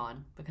going to move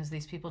on because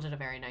these people did a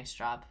very nice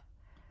job.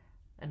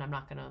 And I'm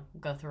not going to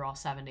go through all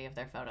 70 of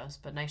their photos,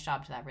 but nice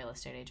job to that real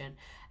estate agent.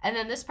 And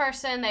then this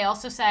person, they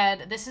also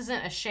said, this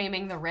isn't a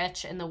shaming the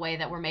rich in the way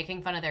that we're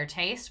making fun of their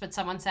taste, but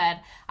someone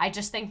said, I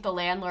just think the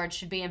landlord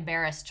should be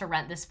embarrassed to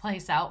rent this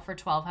place out for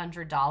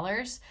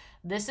 $1,200.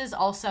 This is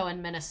also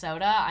in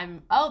Minnesota.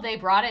 Oh, they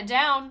brought it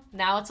down.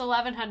 Now it's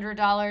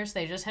 $1,100.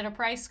 They just hit a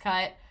price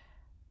cut.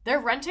 They're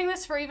renting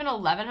this for even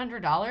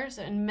 $1,100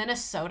 in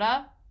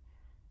Minnesota.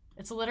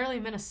 It's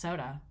literally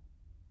Minnesota.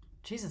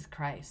 Jesus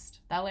Christ.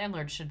 That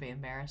landlord should be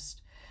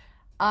embarrassed.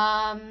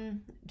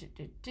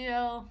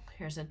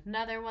 Here's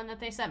another one that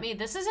they sent me.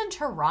 This is in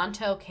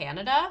Toronto,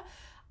 Canada.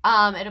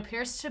 It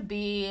appears to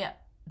be,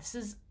 this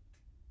is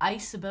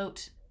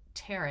Iceboat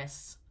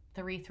Terrace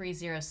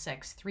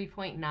 3306,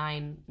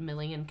 3.9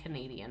 million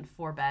Canadian,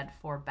 4 bed,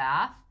 4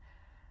 bath.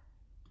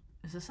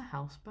 Is this a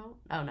houseboat?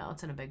 Oh no,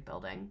 it's in a big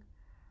building.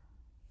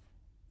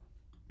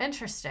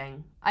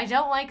 Interesting. I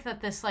don't like that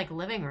this like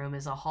living room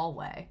is a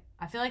hallway.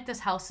 I feel like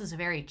this house is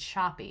very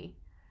choppy.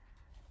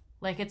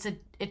 Like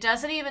it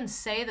doesn't even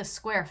say the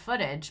square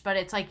footage, but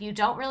it's like you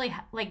don't really,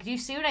 like, do you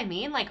see what I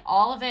mean? Like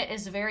all of it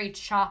is very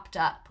chopped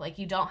up. Like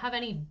you don't have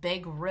any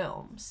big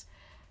rooms.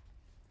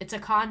 It's a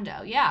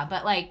condo, yeah,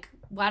 but like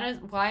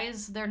why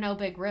is there no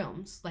big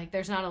rooms? Like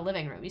there's not a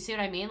living room. You see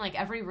what I mean? Like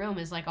every room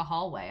is like a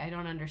hallway. I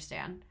don't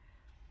understand.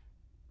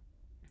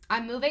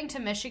 I'm moving to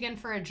Michigan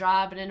for a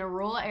job, and in a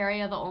rural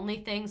area, the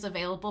only things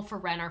available for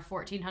rent are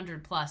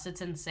 $1,400 plus.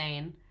 It's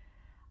insane.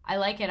 I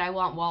like it. I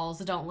want walls.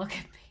 Don't look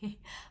at me.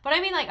 But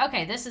I mean, like,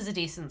 okay, this is a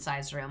decent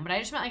sized room, but I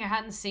just meant like I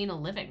hadn't seen a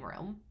living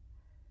room.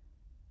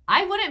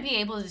 I wouldn't be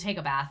able to take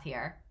a bath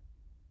here.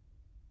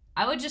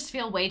 I would just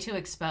feel way too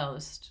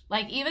exposed.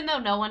 Like, even though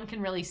no one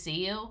can really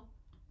see you,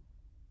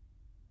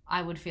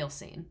 I would feel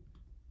seen.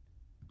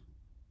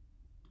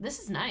 This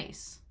is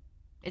nice.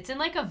 It's in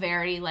like a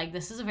very, like,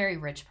 this is a very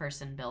rich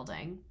person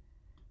building.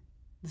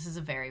 This is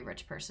a very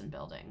rich person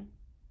building.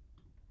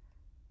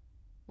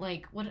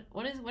 Like, what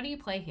do you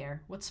play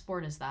here? What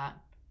sport is that?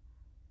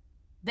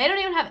 They don't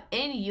even have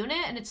in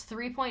unit and it's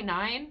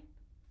 3.9.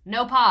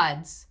 No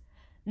pods.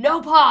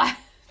 No pods.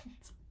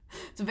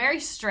 It's very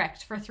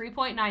strict. For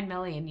 3.9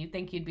 million, you'd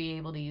think you'd be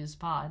able to use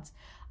pods.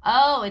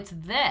 Oh, it's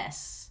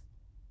this.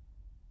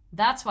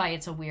 That's why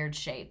it's a weird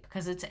shape,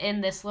 because it's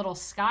in this little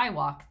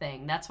skywalk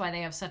thing. That's why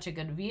they have such a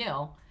good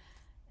view.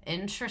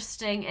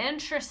 Interesting,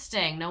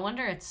 interesting. No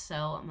wonder it's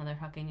so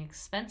motherfucking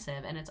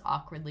expensive, and it's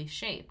awkwardly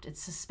shaped.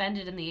 It's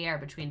suspended in the air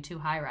between two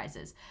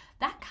high-rises.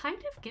 That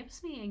kind of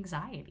gives me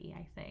anxiety,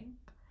 I think.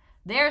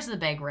 There's the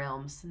big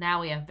rooms.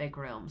 Now we have big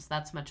rooms.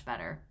 That's much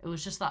better. It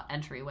was just the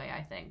entryway,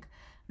 I think.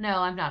 No,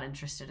 I'm not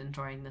interested in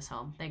touring this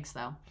home. Thanks,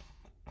 though.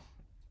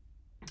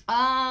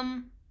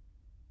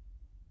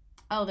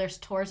 Oh, there's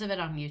tours of it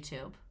on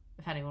YouTube,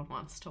 if anyone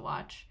wants to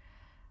watch.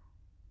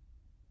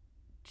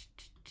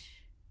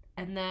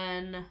 And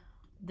then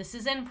this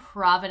is in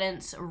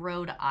Providence,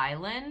 Rhode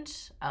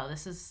Island. Oh,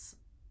 this is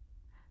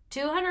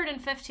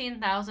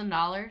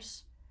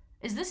 $215,000.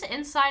 Is this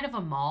inside of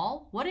a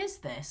mall? What is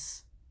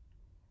this?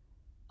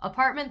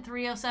 Apartment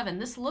 307.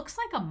 This looks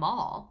like a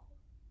mall.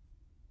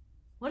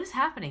 What is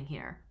happening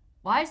here?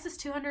 Why is this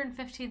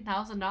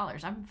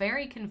 $215,000? I'm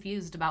very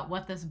confused about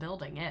what this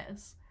building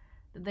is.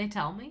 Did they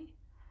tell me?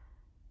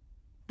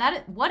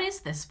 What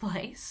is this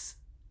place?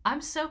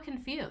 I'm so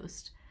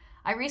confused.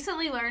 I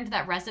recently learned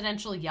that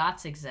residential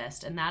yachts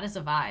exist, and that is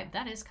a vibe.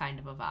 That is kind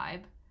of a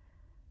vibe.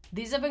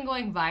 These have been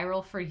going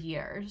viral for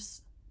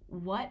years.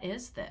 What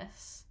is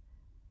this?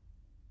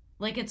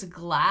 Like, it's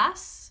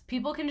glass?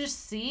 People can just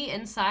see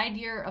inside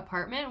your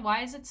apartment?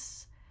 Why is it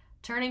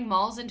turning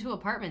malls into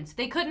apartments?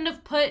 They couldn't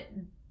have put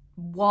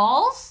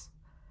walls?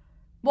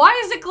 Why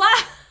is it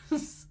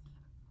glass?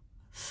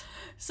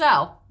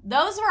 So,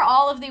 those were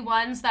all of the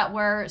ones that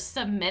were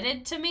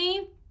submitted to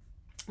me.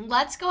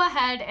 Let's go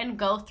ahead and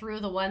go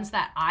through the ones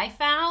that I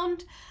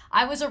found.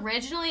 I was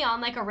originally on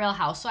like a Real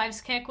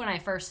Housewives kick when I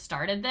first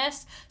started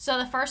this. So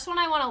the first one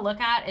I want to look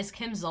at is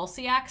Kim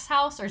Zolciak's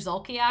house, or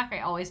Zolciak.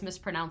 I always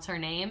mispronounce her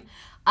name.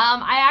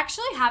 I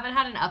actually haven't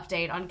had an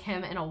update on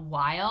Kim in a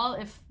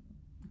while.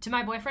 To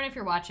my boyfriend, if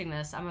you're watching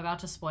this, I'm about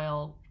to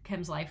spoil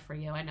Kim's life for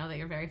you. I know that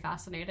you're very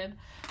fascinated.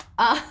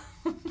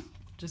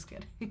 Just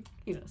kidding.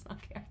 He does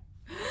not care.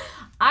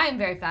 I am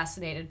very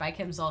fascinated by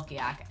Kim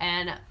Zolciak,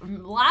 and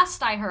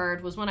last I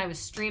heard was when I was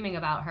streaming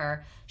about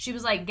her, she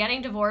was like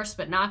getting divorced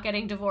but not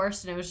getting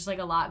divorced, and it was just like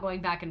a lot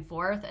going back and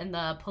forth, and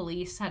the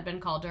police had been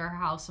called to her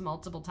house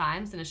multiple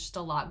times, and it's just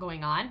a lot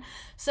going on.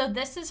 So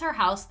this is her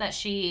house that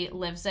she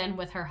lives in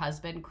with her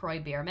husband,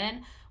 Croy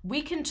Bierman.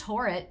 We can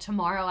tour it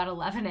tomorrow at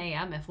 11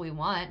 a.m. if we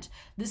want.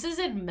 This is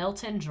in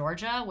Milton,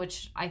 Georgia,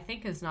 which I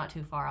think is not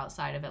too far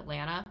outside of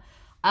Atlanta.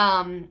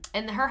 And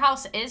her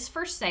house is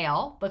for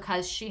sale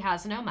because she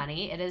has no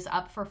money. It is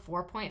up for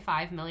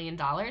 $4.5 million.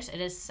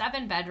 It is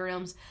 7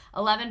 bedrooms,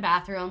 11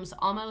 bathrooms,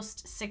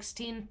 almost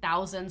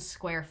 16,000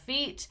 square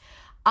feet.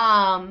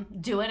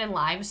 Do it and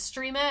live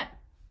stream it.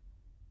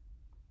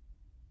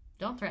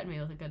 Don't threaten me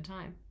with a good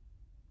time.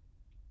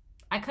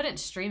 I couldn't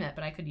stream it,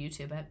 but I could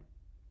YouTube it,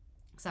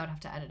 because I would have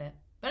to edit it.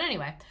 But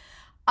anyway,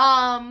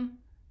 y'all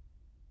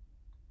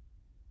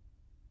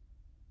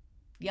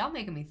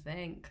making me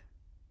think.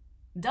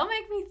 Don't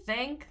make me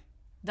think.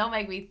 Don't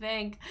make me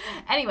think.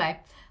 Anyway,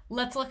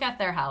 let's look at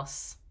their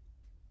house.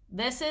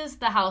 This is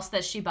the house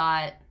that she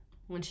bought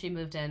when she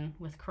moved in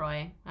with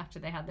Croy after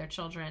they had their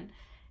children.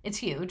 It's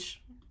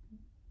huge.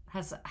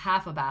 Has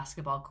half a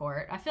basketball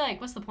court. I feel like,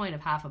 what's the point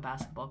of half a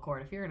basketball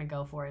court? If you're going to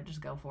go for it,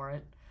 just go for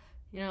it.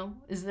 You know,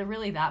 is it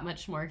really that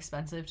much more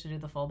expensive to do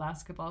the full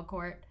basketball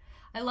court?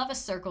 I love a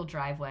circle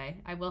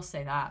driveway. I will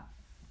say that.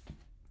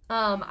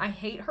 I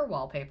hate her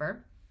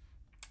wallpaper.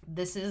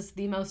 This is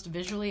the most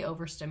visually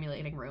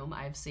overstimulating room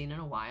I've seen in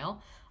a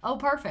while. Oh,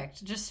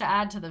 perfect. Just to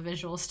add to the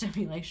visual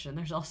stimulation,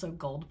 there's also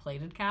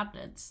gold-plated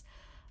cabinets.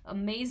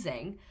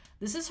 Amazing.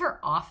 This is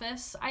her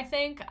office, I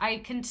think. I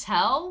can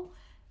tell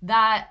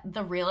that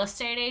the real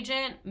estate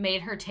agent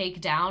made her take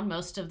down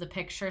most of the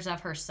pictures of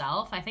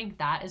herself. I think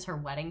that is her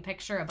wedding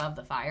picture above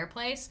the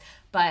fireplace,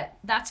 but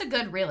that's a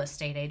good real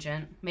estate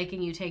agent,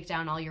 making you take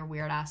down all your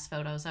weird-ass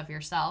photos of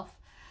yourself.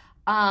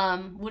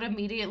 Would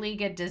immediately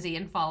get dizzy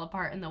and fall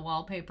apart in the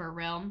wallpaper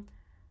room.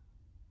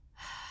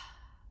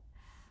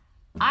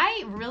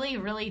 I really,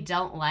 really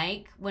don't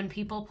like when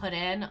people put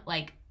in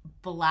like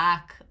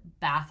black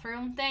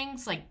bathroom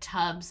things, like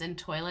tubs and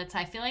toilets.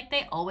 I feel like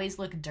they always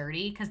look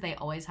dirty because they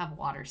always have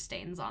water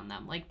stains on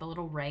them, like the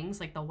little rings,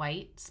 like the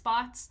white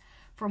spots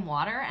from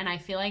water. And I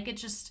feel like it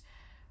just,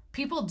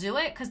 people do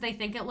it because they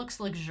think it looks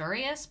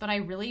luxurious, but I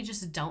really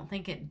just don't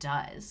think it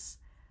does.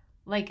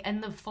 Like,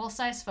 and the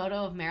full-size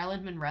photo of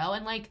Marilyn Monroe.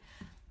 And like,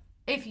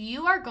 if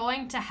you are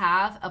going to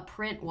have a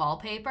print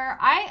wallpaper,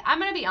 I'm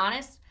going to be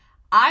honest,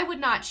 I would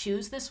not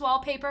choose this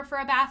wallpaper for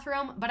a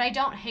bathroom, but I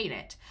don't hate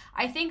it.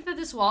 I think that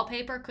this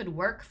wallpaper could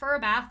work for a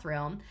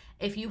bathroom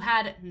if you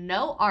had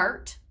no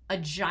art, a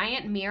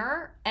giant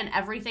mirror, and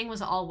everything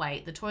was all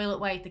white. The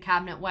toilet white, the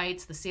cabinet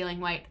whites, the ceiling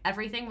white,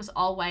 everything was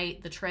all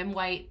white, the trim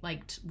white,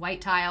 like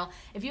white tile.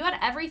 If you had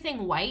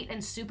everything white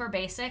and super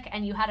basic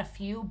and you had a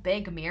few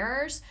big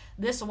mirrors,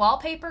 this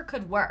wallpaper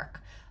could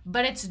work,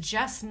 but it's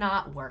just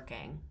not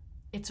working.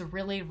 It's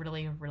really,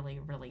 really, really,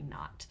 really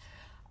not.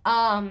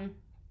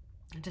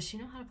 Does she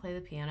know how to play the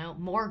piano?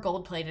 More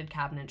gold-plated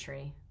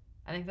cabinetry.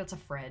 I think that's a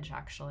fridge,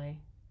 actually.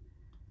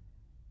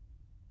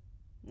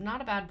 Not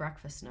a bad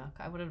breakfast nook.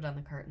 I would have done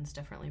the curtains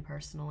differently,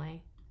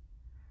 personally.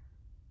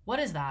 What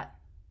is that?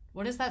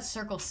 What is that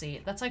circle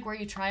seat? That's like where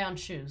you try on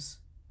shoes.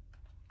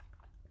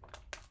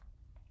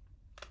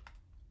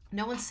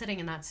 No one's sitting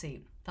in that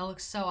seat. That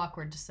looks so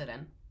awkward to sit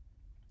in.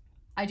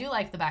 I do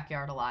like the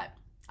backyard a lot.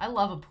 I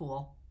love a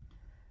pool.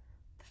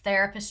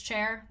 Therapist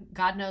chair.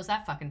 God knows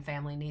that fucking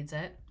family needs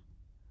it.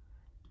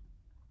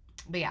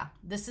 But yeah,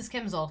 this is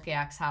Kim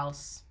Zolciak's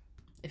house.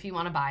 If you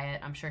want to buy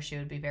it, I'm sure she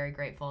would be very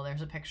grateful.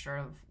 There's a picture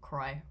of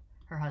Croy,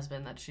 her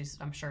husband, that she's,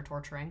 I'm sure,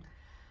 torturing.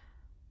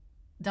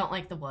 Don't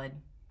like the wood.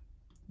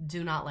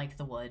 Do not like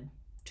the wood.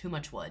 Too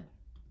much wood.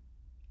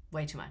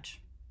 Way too much.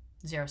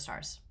 0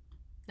 stars.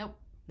 Nope.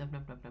 Nope,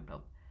 nope, nope, nope,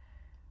 nope.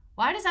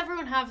 Why does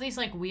everyone have these,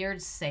 like,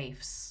 weird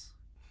safes?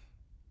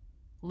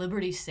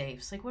 Liberty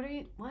safes. Like, what are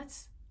you,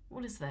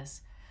 what is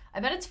this? I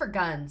bet it's for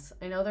guns.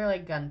 I know they're,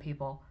 like, gun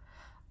people.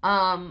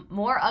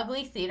 More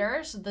ugly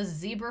theaters. The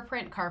zebra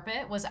print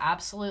carpet was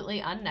absolutely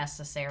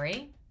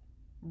unnecessary.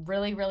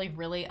 Really, really,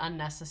 really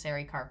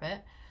unnecessary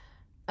carpet.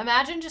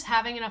 Imagine just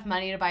having enough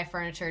money to buy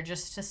furniture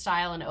just to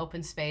style an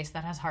open space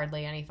that has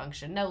hardly any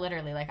function. No,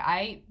 literally, like,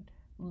 I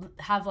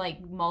have,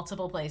 like,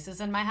 multiple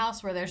places in my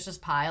house where there's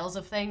just piles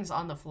of things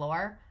on the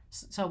floor.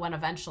 So when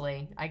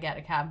eventually I get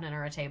a cabinet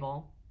or a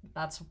table,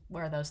 that's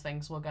where those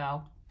things will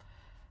go.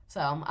 So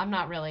I'm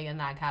not really in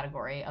that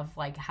category of,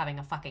 like, having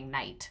a fucking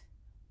night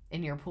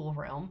in your pool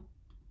room.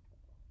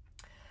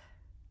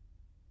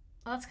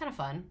 Well, that's kind of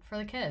fun for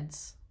the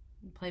kids.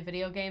 Play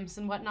video games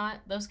and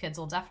whatnot. Those kids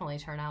will definitely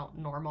turn out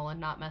normal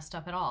and not messed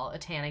up at all. A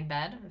tanning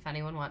bed, if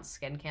anyone wants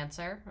skin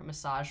cancer. A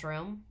massage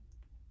room.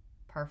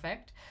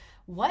 Perfect.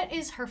 What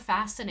is her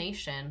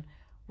fascination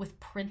with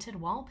printed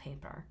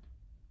wallpaper?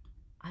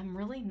 I'm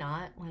really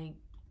not, like,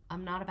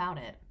 I'm not about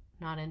it.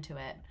 Not into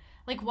it.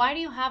 Like, why do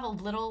you have a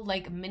little,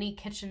 like, mini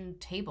kitchen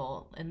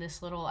table in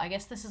this little, I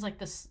guess this is, like,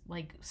 this,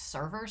 like,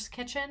 server's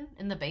kitchen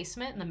in the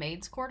basement, in the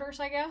maid's quarters,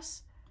 I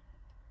guess?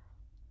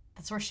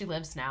 That's where she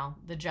lives now.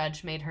 The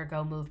judge made her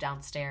go move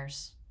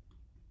downstairs.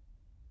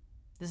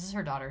 This is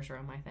her daughter's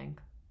room, I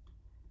think.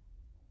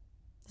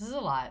 This is a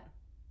lot.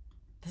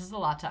 This is a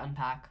lot to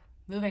unpack.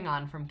 Moving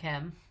on from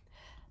Kim.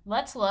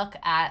 Let's look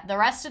at, the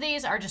rest of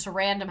these are just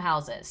random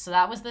houses. So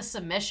that was the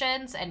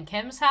submissions and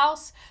Kim's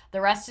house. The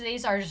rest of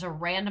these are just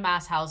random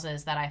ass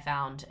houses that I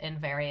found in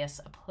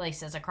various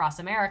places across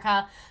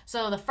America.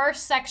 So the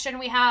first section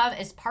we have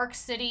is Park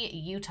City,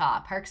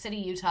 Utah. Park City,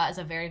 Utah is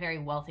a very, very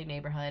wealthy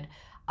neighborhood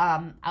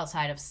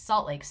outside of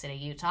Salt Lake City,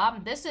 Utah.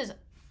 This is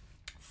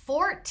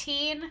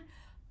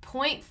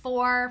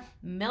 $14.4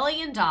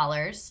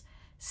 million,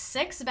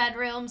 6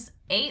 bedrooms,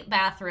 8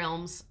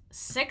 bathrooms,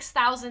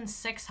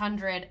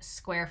 6,600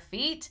 square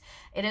feet.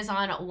 It is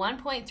on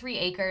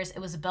 1.3 acres. It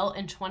was built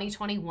in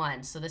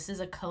 2021. So this is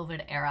a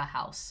COVID era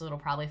house. So it'll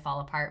probably fall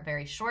apart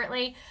very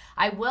shortly.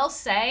 I will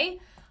say,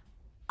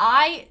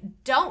 I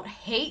don't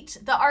hate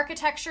the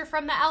architecture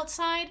from the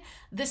outside.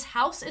 This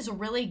house is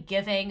really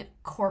giving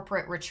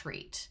corporate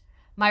retreat.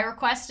 My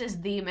request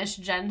is the Miss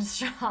Jen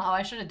Straw. Oh,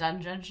 I should have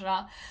done Jen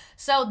Straw.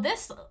 So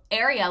this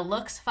area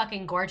looks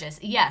fucking gorgeous.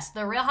 Yes,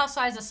 the Real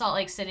Housewives of Salt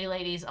Lake City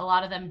ladies, a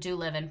lot of them do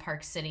live in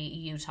Park City,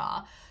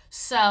 Utah.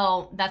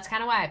 So that's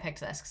kind of why I picked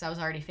this, because I was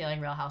already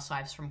feeling Real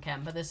Housewives from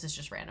Kim, but this is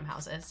just random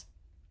houses.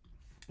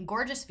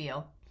 Gorgeous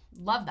view.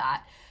 Love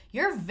that.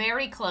 You're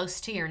very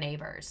close to your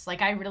neighbors.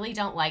 Like, I really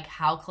don't like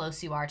how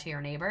close you are to your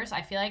neighbors.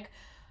 I feel like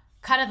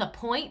kind of the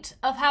point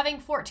of having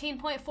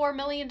 $14.4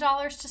 million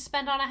to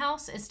spend on a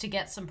house is to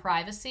get some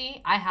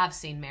privacy. I have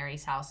seen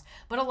Mary's house,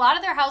 but a lot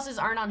of their houses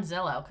aren't on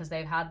Zillow because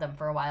they've had them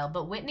for a while.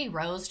 But Whitney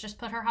Rose just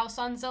put her house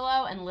on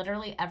Zillow, and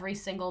literally every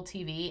single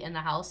TV in the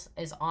house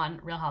is on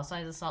Real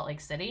Housewives of Salt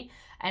Lake City.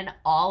 And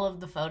all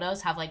of the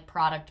photos have, like,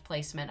 product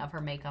placement of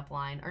her makeup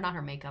line, or not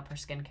her makeup, her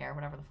skincare,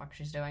 whatever the fuck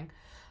she's doing.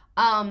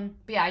 But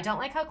yeah, I don't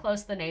like how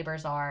close the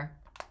neighbors are.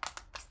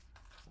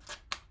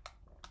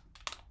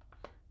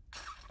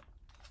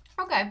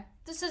 Okay,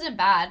 this isn't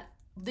bad.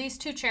 These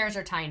 2 chairs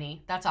are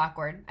tiny. That's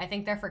awkward. I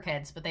think they're for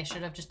kids, but they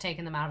should have just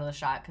taken them out of the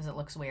shot because it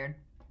looks weird.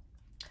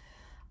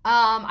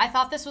 I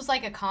thought this was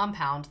like a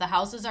compound. The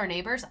houses are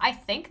neighbors. I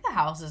think the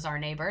houses are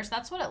neighbors.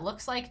 That's what it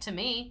looks like to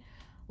me.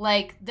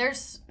 Like,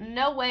 there's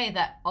no way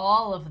that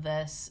all of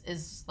this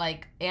is,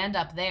 like, and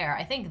up there.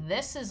 I think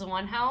this is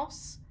one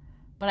house.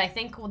 But I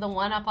think the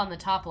one up on the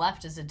top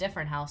left is a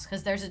different house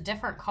because there's a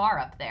different car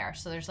up there.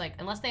 So there's like,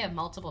 unless they have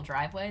multiple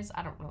driveways,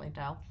 I don't really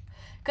know.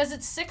 Because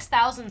it's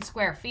 6,000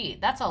 square feet.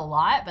 That's a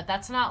lot, but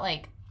that's not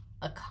like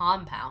a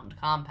compound.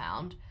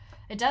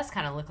 It does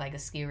kind of look like a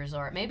ski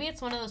resort. Maybe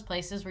it's one of those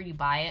places where you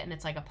buy it and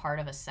it's like a part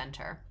of a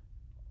center.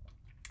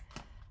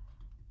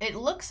 It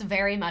looks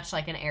very much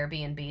like an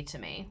Airbnb to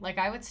me. Like,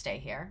 I would stay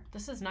here.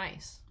 This is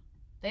nice.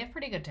 They have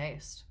pretty good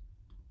taste.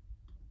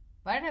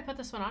 Why did I put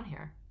this one on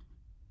here?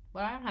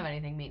 Well, I don't have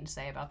anything mean to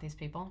say about these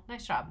people.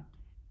 Nice job.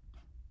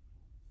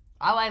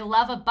 Oh, I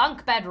love a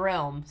bunk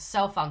bedroom.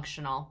 So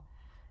functional.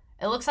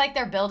 It looks like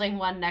they're building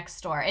one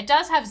next door. It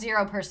does have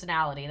zero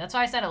personality. That's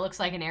why I said it looks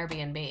like an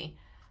Airbnb.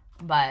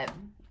 But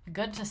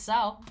good to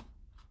sell.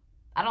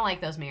 I don't like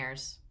those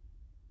mirrors.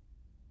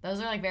 Those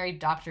are like very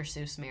Dr.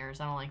 Seuss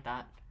mirrors. I don't like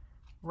that.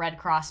 Red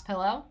Cross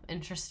pillow.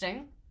 Interesting.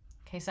 In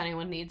case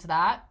anyone needs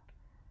that.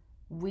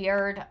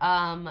 Weird,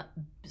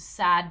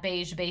 sad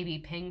beige baby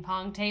ping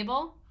pong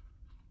table.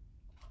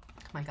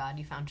 Oh my God,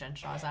 you found Jen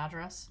Shaw's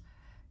address.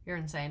 You're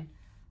insane.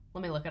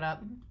 Let me look it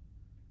up.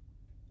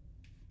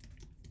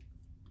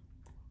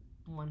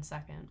 1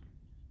 second.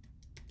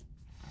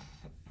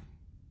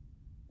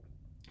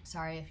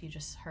 Sorry if you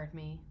just heard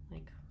me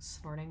like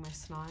snorting my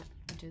snot.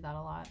 I do that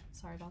a lot.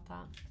 Sorry about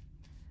that.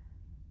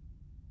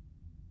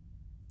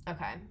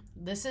 Okay,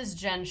 this is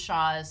Jen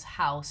Shaw's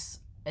house.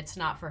 It's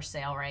not for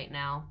sale right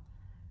now.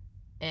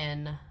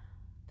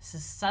 This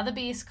is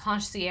Sotheby's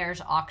Concierge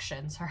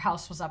Auctions. Her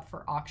house was up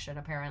for auction,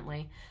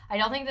 apparently. I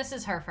don't think this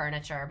is her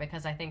furniture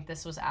because I think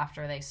this was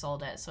after they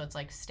sold it, so it's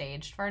like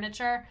staged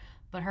furniture,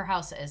 but her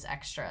house is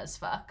extra as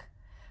fuck.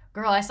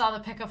 Girl, I saw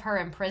the pic of her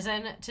in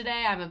prison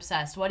today. I'm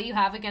obsessed. What do you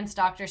have against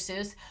Dr.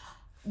 Seuss?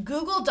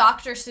 Google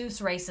Dr.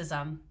 Seuss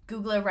racism.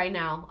 Google it right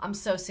now. I'm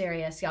so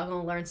serious. Y'all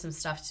gonna learn some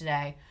stuff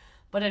today.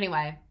 But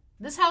anyway,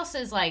 this house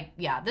is like,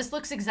 yeah, this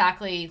looks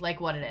exactly like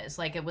what it is.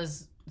 Like, it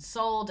was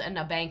sold and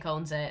a bank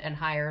owns it and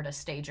hired a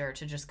stager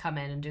to just come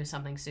in and do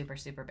something super,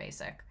 super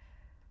basic.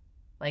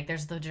 Like,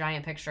 there's the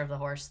giant picture of the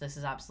horse. This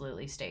is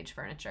absolutely stage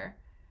furniture.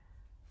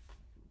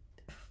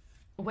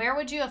 Where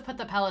would you have put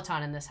the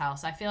Peloton in this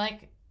house? I feel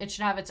like it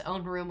should have its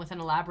own room with an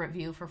elaborate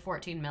view for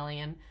 $14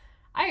 million.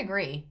 I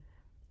agree.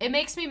 It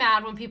makes me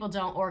mad when people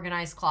don't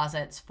organize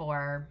closets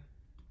for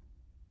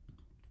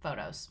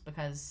photos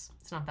because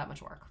it's not that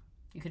much work.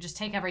 You could just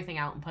take everything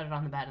out and put it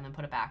on the bed and then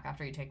put it back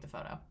after you take the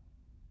photo.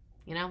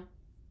 You know?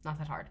 Not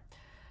that hard.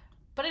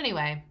 But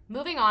anyway,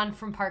 moving on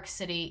from Park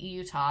City,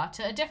 Utah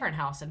to a different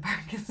house in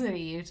Park City,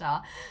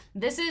 Utah.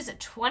 This is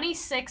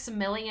 $26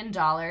 million,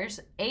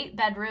 8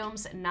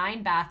 bedrooms,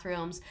 9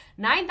 bathrooms,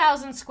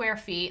 9,000 square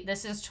feet.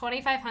 This is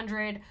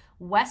 2500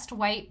 West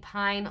White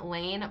Pine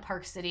Lane,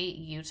 Park City,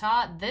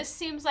 Utah. This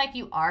seems like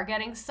you are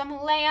getting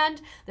some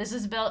land. This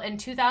was built in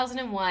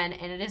 2001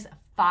 and it is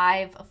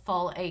 5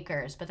 full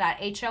acres. But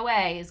that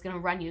HOA is going to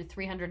run you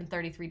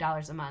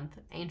 $333 a month.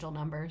 Angel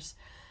numbers.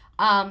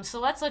 So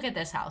let's look at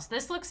this house.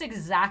 This looks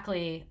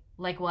exactly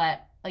like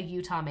what a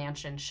Utah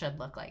mansion should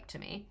look like to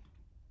me.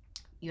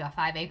 You have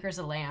 5 acres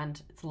of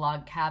land. It's a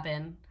log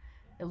cabin.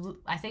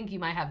 I think you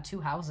might have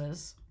 2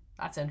 houses.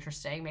 That's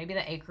interesting. Maybe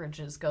the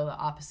acreages go the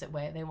opposite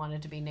way. They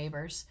wanted to be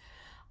neighbors.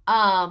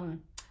 Yeah.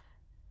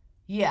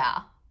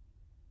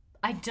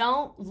 I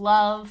don't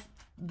love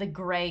the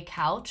gray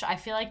couch. I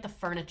feel like the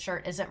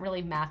furniture isn't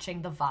really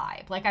matching the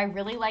vibe. Like, I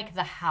really like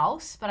the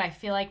house, but I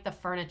feel like the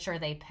furniture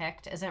they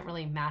picked isn't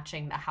really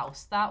matching the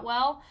house that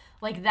well.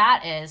 Like,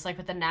 that is, like,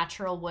 with the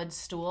natural wood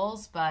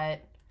stools,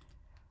 but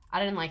I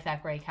didn't like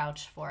that gray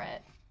couch for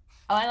it.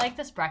 Oh, I like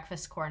this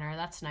breakfast corner.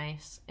 That's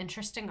nice.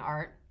 Interesting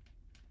art.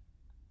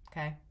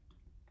 Okay.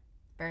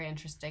 Very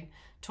interesting.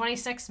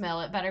 26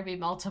 mil. It better be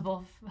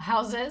multiple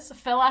houses.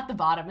 Phil at the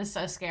bottom is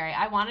so scary.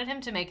 I wanted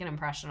him to make an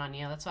impression on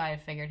you. That's why I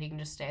figured he can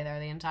just stay there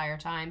the entire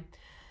time.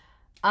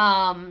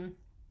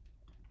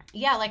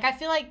 Yeah, like, I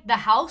feel like the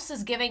house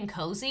is giving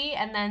cozy,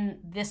 and then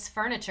this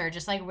furniture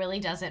just, like, really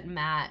doesn't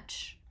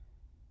match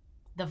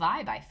the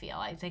vibe, I feel.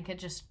 I think it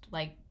just,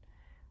 like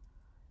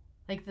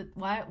the,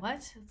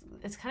 what?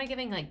 It's kind of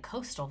giving, like,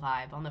 coastal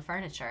vibe on the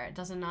furniture. It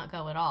does not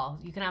go at all.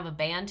 You can have a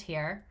band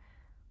here.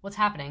 What's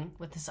happening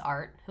with this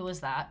art? Who is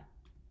that?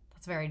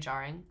 That's very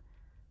jarring.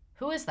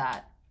 Who is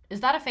that? Is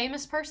that a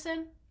famous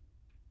person?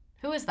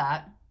 Who is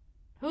that?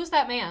 Who's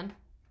that man?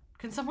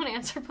 Can someone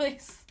answer,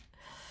 please?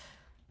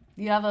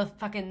 You have a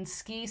fucking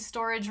ski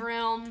storage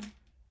room.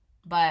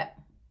 But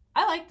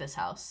I like this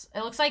house.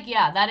 It looks like,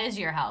 yeah, that is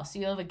your house.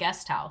 You have a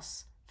guest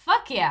house.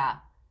 Fuck yeah.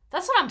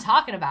 That's what I'm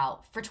talking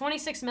about. For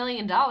 $26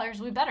 million,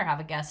 we better have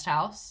a guest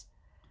house.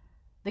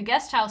 The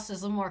guest house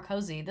is a little more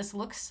cozy. This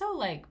looks so,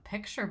 like,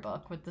 picture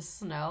book with the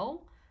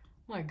snow. Oh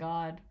my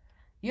God.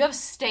 You have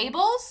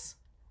stables?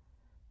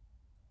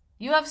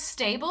 You have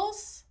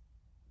stables?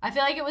 I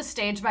feel like it was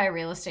staged by a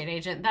real estate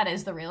agent. That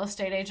is the real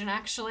estate agent,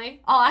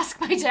 actually. I'll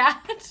ask my dad.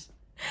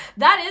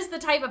 That is the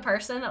type of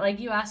person that, like,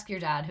 you ask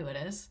your dad who it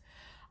is.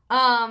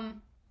 Sorry,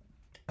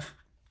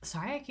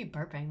 I keep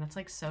burping. That's,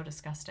 like, so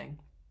disgusting.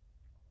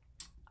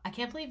 I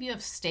can't believe you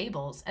have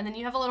stables. And then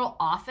you have a little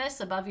office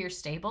above your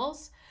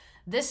stables.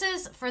 This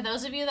is, for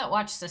those of you that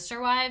watch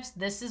Sister Wives,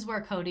 this is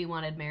where Cody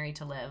wanted Mary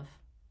to live,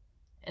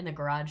 in the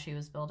garage he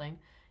was building.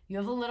 You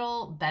have a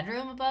little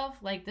bedroom above.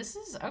 Like, this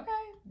is, okay.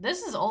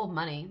 This is old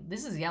money.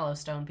 This is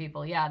Yellowstone,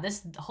 people. Yeah,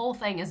 this whole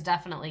thing is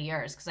definitely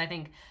yours, because I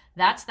think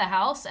that's the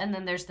house, and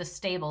then there's the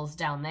stables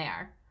down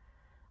there.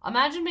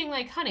 Imagine being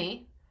like,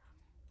 honey,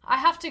 I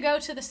have to go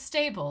to the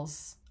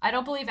stables. I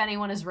don't believe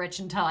anyone is rich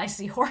until I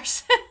see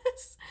horses.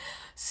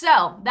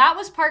 So that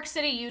was Park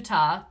City,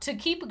 Utah. To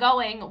keep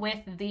going with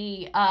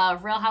the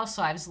Real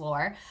Housewives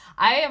lore,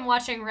 I am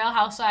watching Real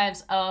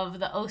Housewives of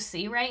the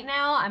OC right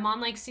now. I'm on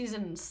like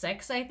season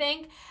 6, I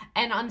think.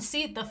 And on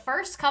the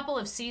first couple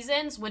of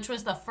seasons, which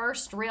was the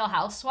first Real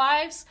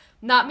Housewives,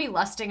 not me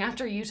lusting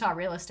after Utah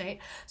real estate.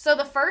 So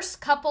the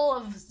first couple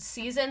of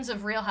seasons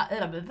of Real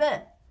Housewives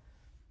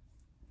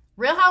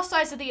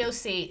of the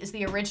OC is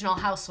the original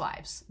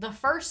Housewives. The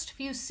first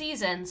few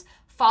seasons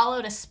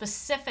followed a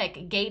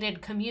specific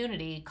gated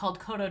community called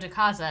Coto de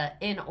Caza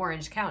in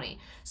Orange County.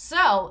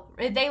 So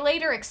they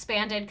later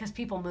expanded because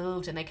people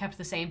moved and they kept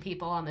the same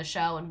people on the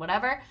show and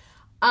whatever.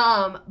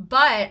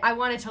 But I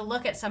wanted to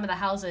look at some of the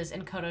houses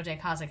in Coto de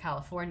Caza,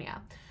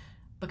 California,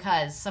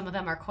 because some of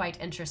them are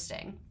quite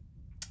interesting.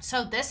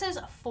 So this is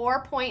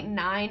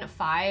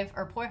 4.95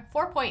 or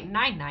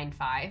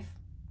 4.995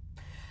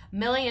 $1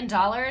 million.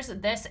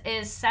 This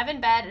is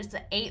 7 beds,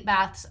 8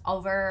 baths,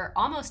 over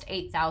almost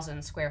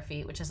 8,000 square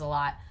feet, which is a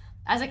lot.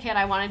 As a kid,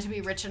 I wanted to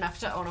be rich enough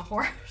to own a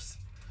horse.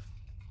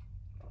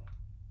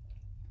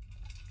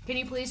 Can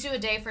you please do a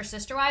day for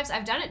Sister Wives?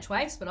 I've done it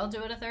twice, but I'll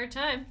do it a third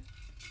time.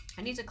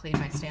 I need to clean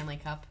my Stanley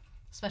Cup,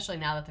 especially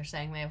now that they're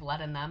saying they have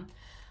lead in them.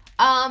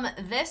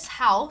 This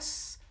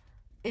house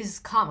is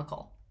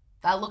comical.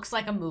 That looks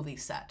like a movie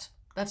set.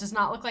 That does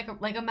not look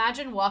like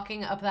imagine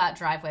walking up that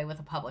driveway with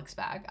a Publix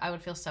bag. I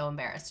would feel so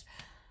embarrassed.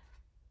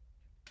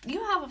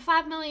 You have a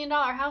 $5 million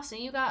house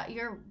and you got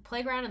your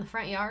playground in the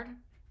front yard?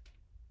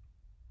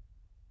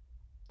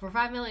 For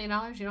 $5 million,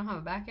 you don't have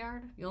a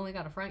backyard? You only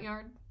got a front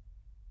yard?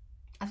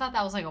 I thought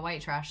that was like a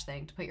white trash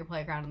thing, to put your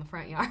playground in the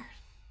front yard.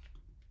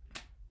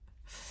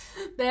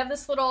 They have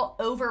this little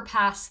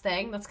overpass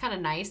thing that's kind of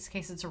nice in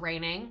case it's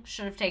raining.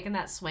 Should have taken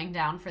that swing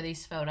down for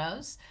these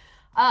photos.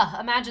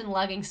 Imagine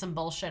lugging some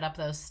bullshit up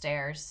those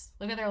stairs.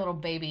 Look at their little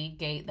baby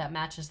gate that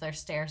matches their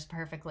stairs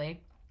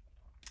perfectly.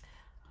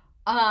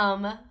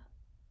 I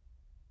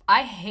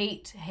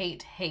hate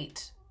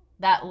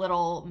that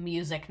little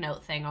music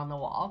note thing on the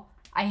wall.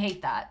 I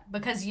hate that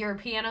because your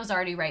piano's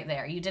already right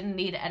there. You didn't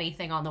need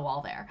anything on the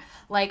wall there.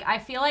 Like, I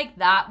feel like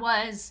that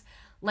was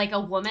like a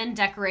woman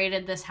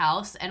decorated this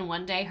house and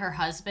one day her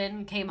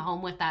husband came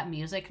home with that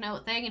music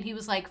note thing and he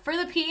was like, for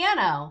the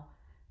piano.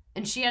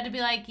 And she had to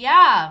be like,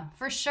 yeah,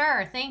 for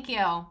sure. Thank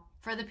you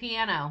for the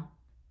piano.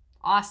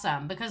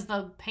 Awesome. Because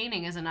the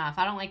painting is enough.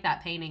 I don't like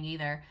that painting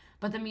either.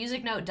 But the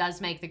music note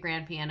does make the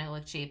grand piano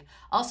look cheap.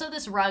 Also,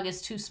 this rug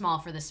is too small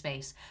for the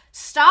space.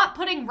 Stop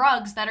putting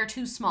rugs that are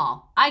too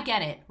small. I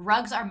get it.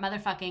 Rugs are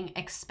motherfucking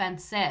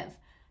expensive.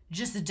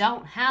 Just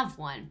don't have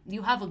one.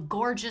 You have a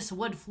gorgeous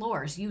wood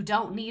floors. You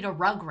don't need a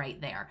rug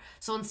right there.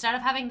 So instead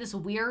of having this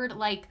weird,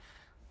 like,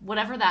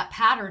 whatever that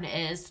pattern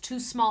is, too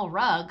small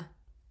rug,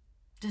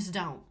 just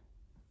don't.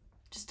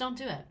 Just don't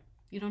do it.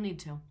 You don't need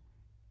to.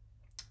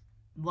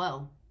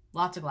 Whoa.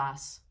 Lots of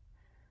glass.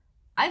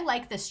 I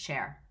like this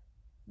chair.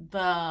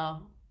 I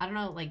don't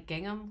know, like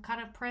gingham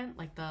kind of print,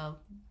 like the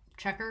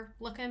checker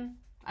looking.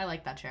 I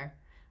like that chair.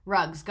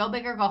 Rugs. Go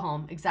big or go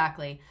home.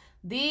 Exactly.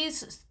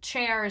 These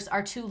chairs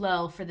are too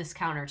low for this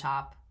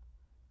countertop.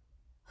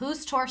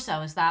 Whose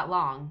torso is that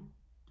long?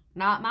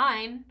 Not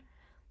mine.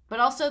 But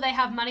also they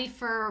have money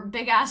for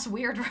big-ass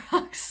weird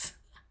rugs.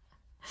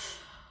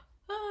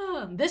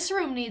 This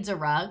room needs a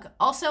rug.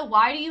 Also,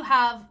 why do you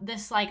have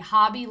this like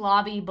Hobby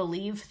Lobby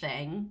Believe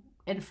thing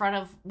in front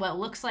of what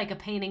looks like a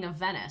painting of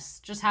Venice?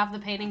 Just have the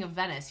painting of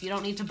Venice. You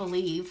don't need to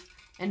believe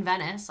in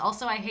Venice.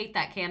 Also, I hate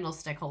that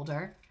candlestick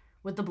holder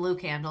with the blue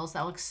candles.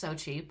 That looks so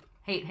cheap.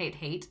 Hate, hate,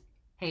 hate,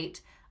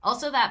 hate.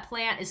 Also, that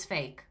plant is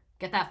fake.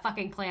 Get that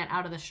fucking plant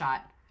out of the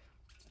shot.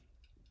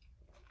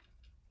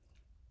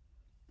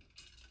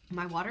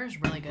 My water is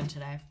really good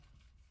today.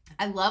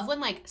 I love when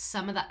like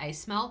some of the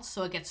ice melts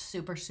so it gets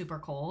super, super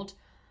cold.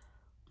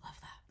 Love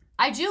that.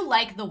 I do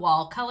like the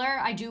wall color.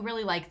 I do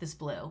really like this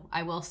blue.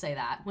 I will say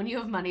that. When you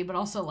have money, but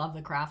also love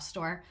the craft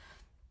store.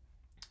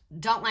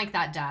 Don't like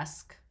that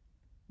desk.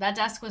 That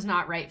desk was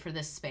not right for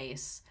this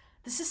space.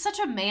 This is such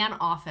a man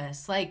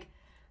office. Like,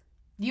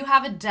 you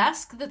have a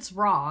desk that's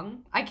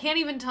wrong. I can't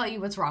even tell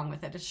you what's wrong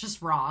with it. It's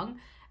just wrong.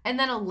 And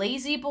then a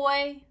lazy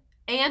boy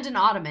and an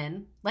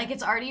ottoman. Like,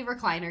 it's already a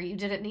recliner. You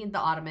didn't need the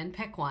ottoman.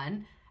 Pick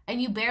one. And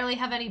you barely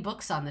have any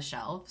books on the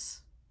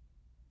shelves.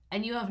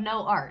 And you have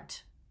no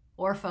art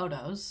or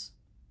photos.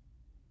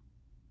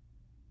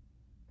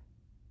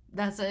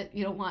 That's it.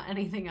 You don't want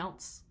anything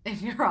else in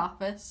your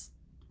office.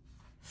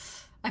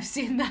 I've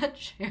seen that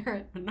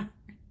chair at Menards.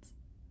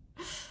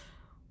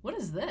 What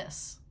is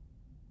this?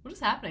 What is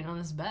happening on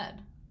this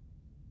bed?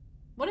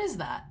 What is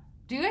that?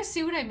 Do you guys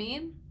see what I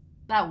mean?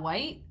 That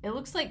white? It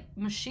looks like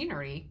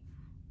machinery.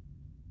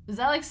 Is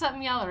that like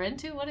something y'all are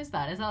into? What is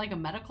that? Is that like a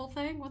medical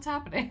thing? What's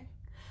happening?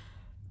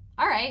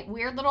 All right,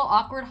 weird little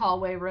awkward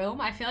hallway room.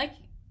 I feel like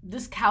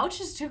this couch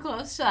is too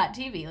close to that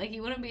TV. Like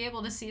you wouldn't be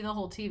able to see the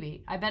whole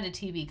TV. I bet a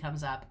TV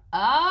comes up.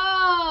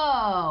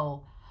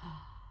 Oh,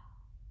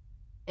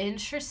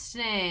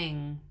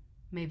 interesting.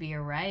 Maybe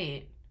you're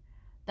right.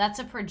 That's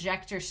a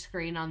projector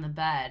screen on the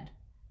bed.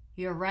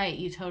 You're right.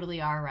 You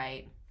totally are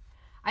right.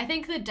 I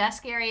think the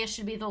desk area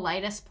should be the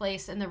lightest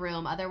place in the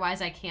room.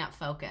 Otherwise, I can't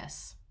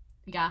focus.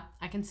 Yeah,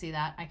 I can see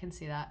that. I can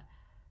see that.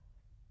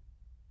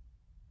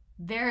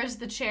 There's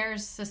the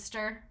chair's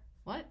sister.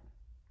 What?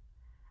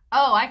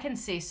 Oh, I can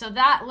see. So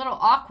that little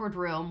awkward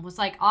room was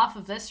like off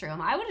of this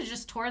room. I would have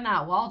just torn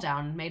that wall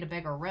down and made a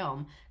bigger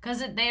room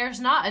because there's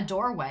not a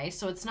doorway,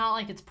 so it's not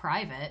like it's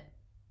private.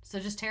 So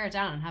just tear it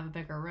down and have a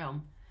bigger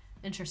room.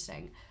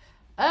 Interesting.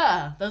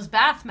 Ugh, those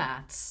bath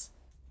mats.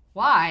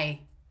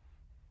 Why?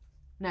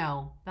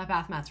 No, that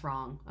bath mat's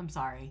wrong. I'm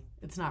sorry.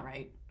 It's not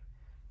right.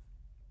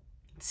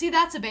 See,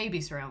 that's a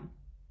baby's room.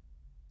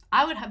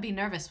 I would be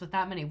nervous with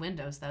that many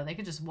windows, though. They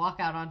could just walk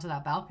out onto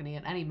that balcony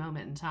at any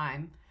moment in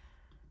time.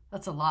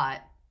 That's a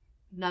lot.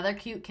 Another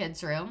cute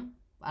kid's room.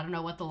 I don't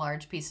know what the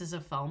large pieces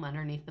of foam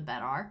underneath the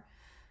bed are.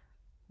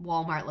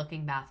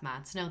 Walmart-looking bath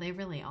mats. No, they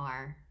really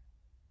are.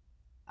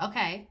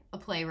 Okay, a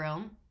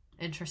playroom.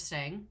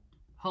 Interesting.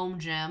 Home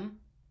gym.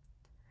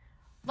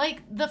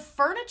 Like, the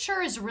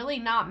furniture is really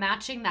not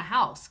matching the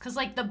house. Because,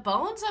 like, the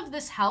bones of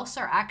this house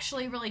are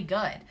actually really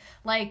good.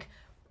 Like,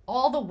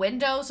 all the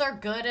windows are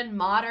good and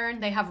modern.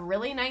 They have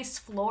really nice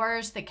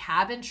floors. The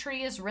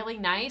cabinetry is really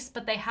nice.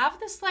 But they have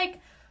this, like,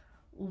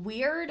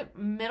 weird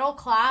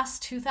middle-class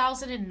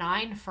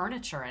 2009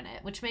 furniture in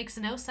it, which makes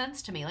no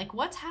sense to me. Like,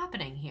 what's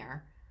happening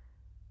here?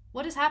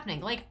 What is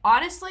happening? Like,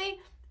 honestly,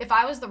 if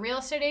I was the real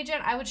estate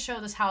agent, I would show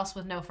this house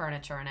with no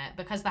furniture in it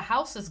because the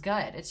house is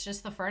good. It's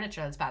just the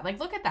furniture that's bad. Like,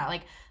 look at that.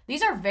 Like,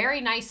 these are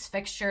very nice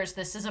fixtures.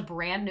 This is a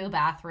brand new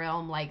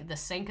bathroom. Like, the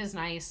sink is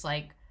nice.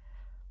 Like,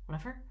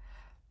 whatever.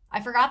 I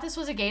forgot this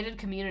was a gated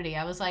community.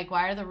 I was like,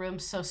 why are the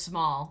rooms so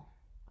small?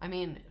 I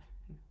mean,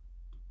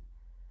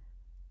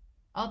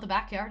 oh, the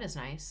backyard is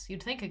nice.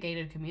 You'd think a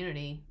gated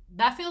community.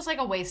 That feels like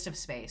a waste of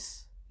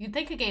space. You'd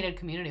think a gated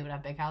community would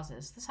have big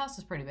houses. This house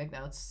is pretty big,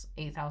 though. It's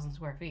 8,000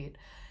 square feet.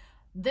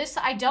 This,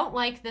 I don't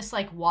like this,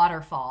 like,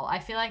 waterfall. I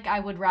feel like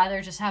I would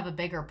rather just have a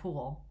bigger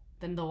pool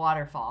than the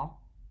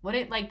waterfall.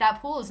 Like,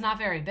 that pool is not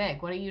very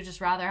big. Wouldn't you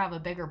just rather have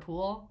a bigger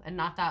pool and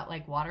not that,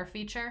 like, water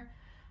feature?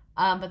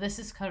 But this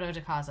is Coto de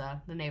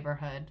Casa, the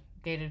neighborhood,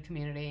 gated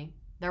community.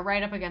 They're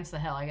right up against the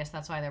hill. I guess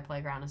that's why their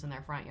playground is in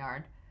their front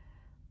yard.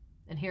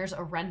 And here's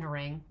a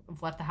rendering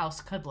of what the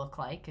house could look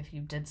like if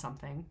you did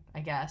something,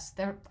 I guess.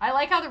 I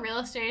like how the real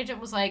estate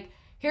agent was like,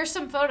 here's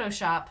some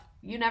Photoshop.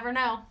 You never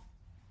know.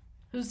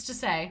 Who's to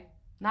say?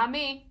 Not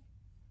me.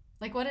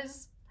 Like, what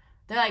is...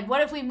 They're like,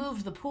 what if we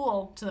moved the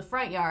pool to the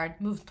front yard,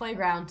 moved the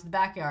playground to the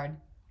backyard?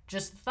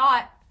 Just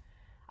thought.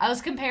 I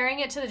was comparing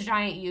it to the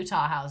giant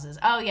Utah houses.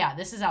 Oh, yeah,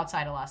 this is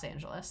outside of Los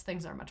Angeles.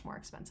 Things are much more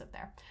expensive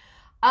there.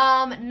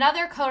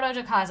 Another Coto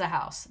de Casa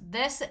house.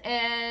 This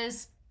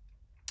is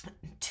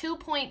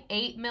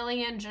 2.8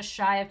 million, just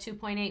shy of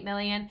 2.8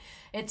 million.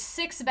 It's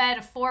 6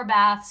 bed, 4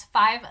 baths,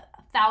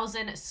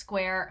 5,000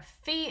 square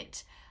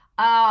feet.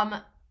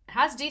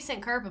 Has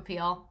decent curb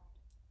appeal.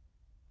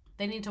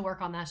 They need to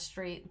work on that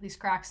street. These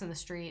cracks in the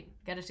street.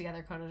 Get it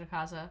together, Coto de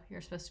Casa.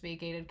 You're supposed to be a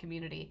gated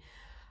community.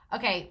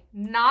 Okay,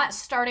 not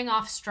starting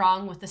off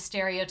strong with the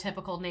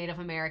stereotypical Native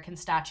American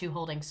statue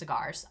holding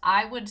cigars.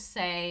 I would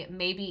say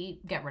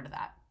maybe get rid of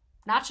that.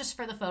 Not just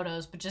for the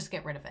photos, but just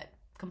get rid of it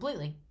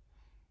completely.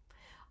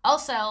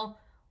 Also,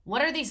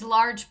 what are these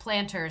large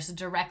planters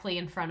directly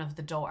in front of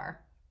the door?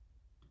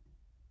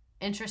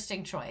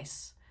 Interesting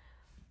choice.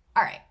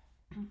 All right.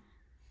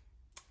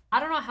 I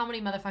don't know how many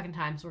motherfucking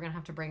times we're going to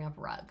have to bring up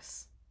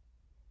rugs.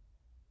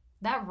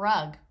 That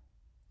rug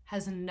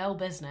has no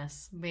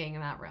business being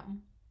in that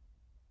room.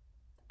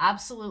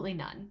 Absolutely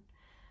none.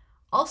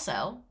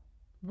 Also,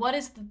 what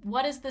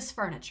is this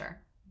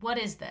furniture? What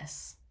is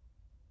this?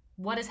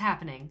 What is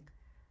happening?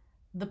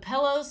 The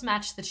pillows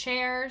match the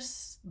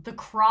chairs, the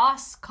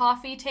cross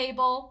coffee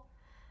table,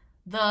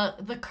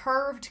 the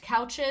curved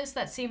couches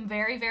that seem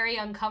very, very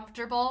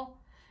uncomfortable.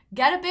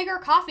 Get a bigger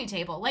coffee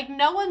table. Like,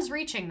 no one's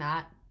reaching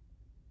that.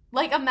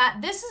 Like,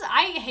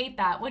 I hate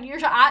that when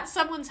you're at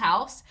someone's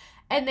house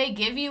and they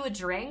give you a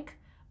drink,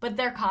 but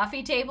their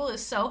coffee table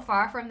is so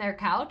far from their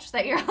couch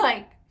that you're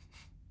like,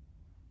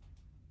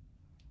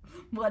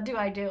 what do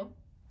I do?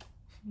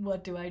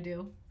 What do I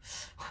do?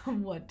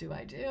 What do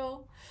I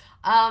do?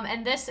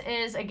 And this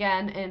is,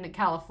 again, in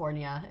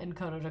California, in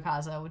Coto de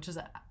Casa, which is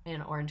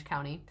in Orange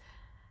County.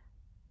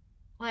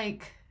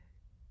 Like,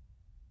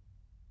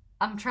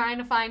 I'm trying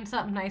to find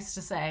something nice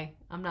to say.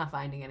 I'm not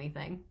finding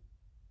anything.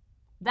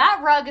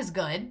 That rug is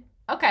good.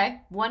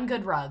 Okay, one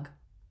good rug.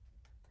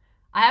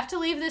 I have to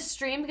leave this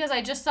stream because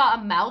I just saw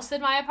a mouse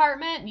in my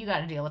apartment. You got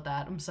to deal with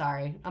that. I'm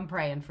sorry. I'm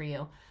praying for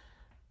you.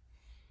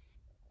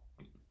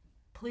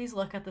 Please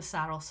look at the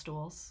saddle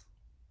stools.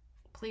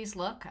 Please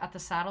look at the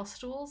saddle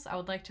stools. I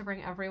would like to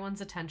bring everyone's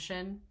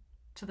attention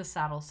to the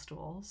saddle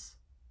stools.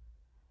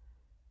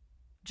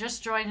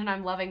 Just joined and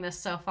I'm loving this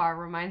so far.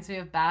 Reminds me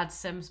of bad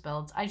Sims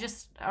builds.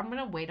 I'm going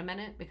to wait a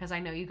minute because I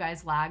know you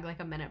guys lag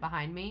like a minute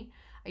behind me.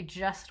 I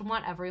just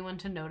want everyone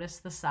to notice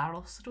the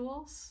saddle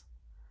stools.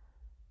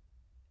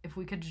 If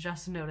we could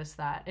just notice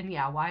that. And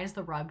yeah, why is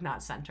the rug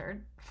not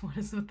centered? What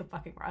is with the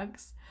fucking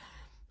rugs?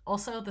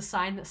 Also, the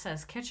sign that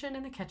says kitchen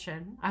in the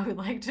kitchen. I would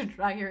like to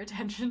draw your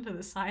attention to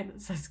the sign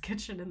that says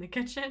kitchen in the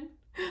kitchen.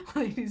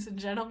 Ladies and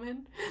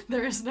gentlemen,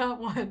 there is not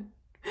one,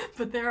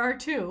 but there are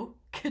two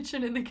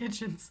kitchen in the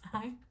kitchen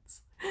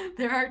signs.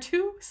 There are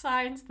two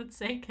signs that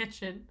say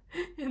kitchen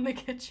in the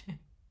kitchen.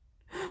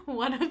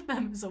 One of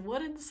them is a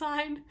wooden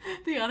sign.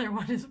 The other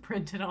one is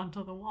printed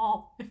onto the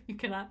wall, if you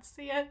cannot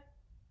see it.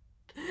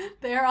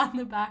 They're on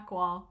the back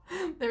wall.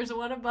 There's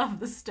one above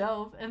the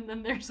stove, and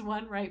then there's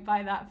one right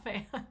by that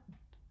fan.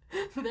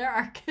 There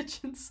are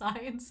kitchen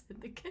signs in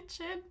the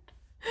kitchen.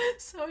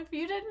 So if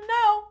you didn't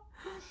know,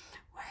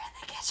 we're in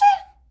the kitchen.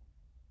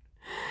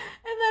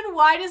 And then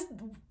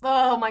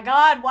oh my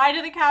God, why do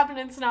the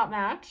cabinets not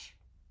match?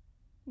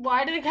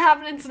 Why do the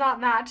cabinets not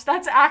match?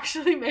 That's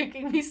actually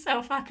making me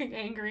so fucking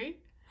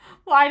angry.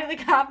 Why do the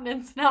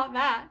cabinets not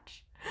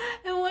match?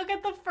 And look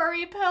at the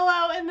furry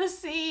pillow in the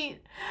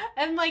seat.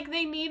 And like,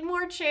 they need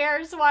more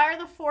chairs. Why are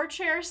the 4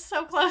 chairs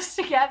so close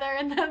together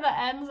and then the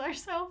ends are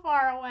so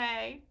far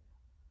away?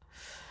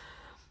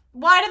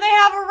 Why do they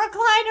have a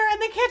recliner in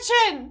the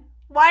kitchen?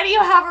 Why do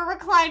you have a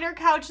recliner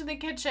couch in the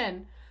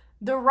kitchen?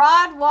 The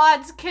Rod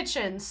Wad's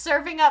Kitchen,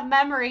 serving up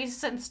memories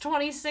since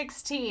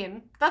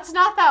 2016. That's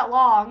not that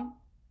long.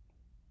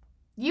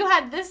 You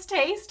had this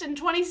taste in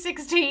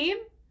 2016?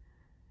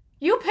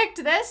 You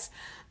picked this?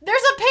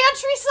 There's a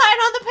pantry sign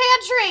on the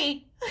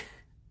pantry!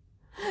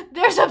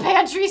 There's a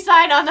pantry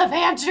sign on the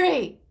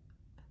pantry!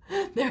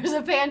 There's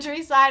a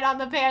pantry sign on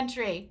the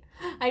pantry.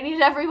 I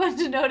need everyone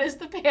to notice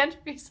the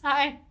pantry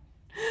sign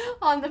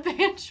on the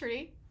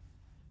pantry.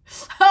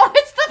 Oh,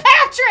 it's the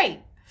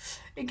pantry!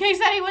 In case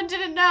anyone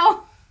didn't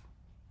know.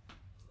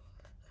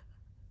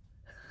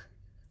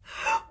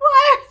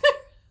 Why are there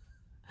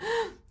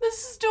the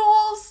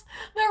stools,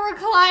 the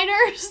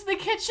recliners, the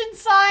kitchen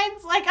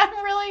signs? Like,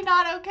 I'm really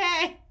not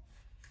okay.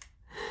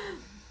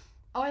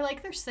 Oh, I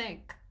like their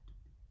sink.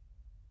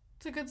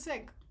 It's a good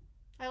sink.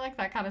 I like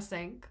that kind of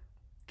sink.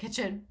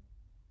 Kitchen.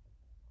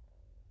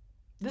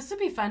 This would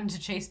be fun to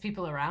chase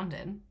people around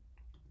in.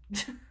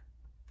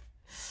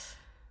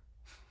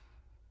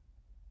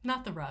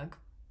 Not the rug.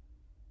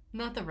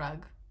 Not the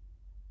rug.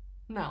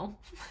 No.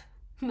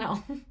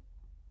 No.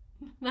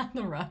 Not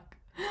the rug.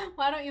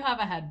 Why don't you have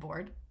a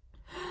headboard?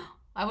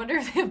 I wonder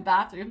if they have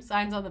bathroom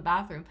signs on the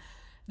bathroom.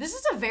 This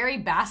is a very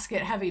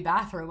basket-heavy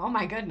bathroom. Oh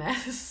my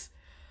goodness.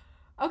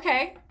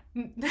 Okay.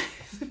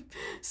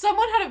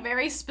 Someone had a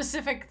very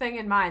specific thing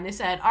in mind. They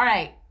said, all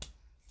right,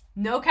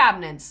 no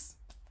cabinets.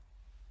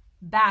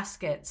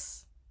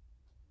 Baskets.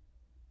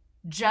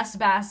 Just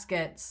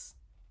baskets.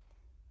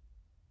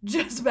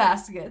 Just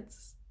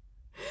baskets.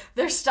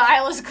 Their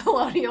style is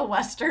colonial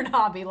Western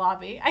Hobby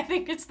Lobby. I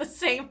think it's the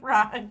same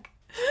rug.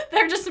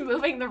 They're just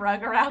moving the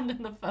rug around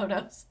in the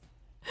photos.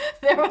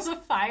 There was a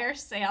fire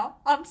sale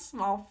on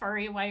small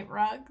furry white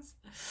rugs.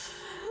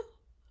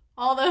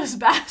 All those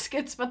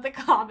baskets, but the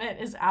comment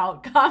is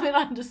out. Comment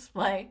on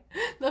display.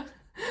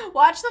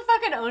 Watch the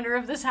fucking owner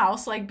of this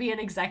house like be an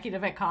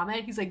executive at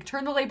Comment. He's like,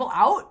 turn the label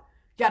out?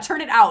 Yeah,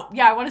 turn it out.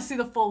 Yeah, I want to see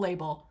the full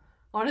label.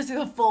 I want to see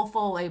the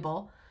full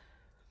label.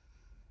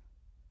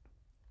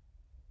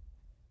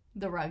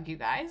 The rug, you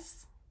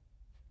guys.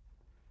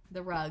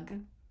 The rug.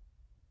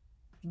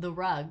 The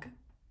rug.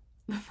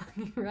 The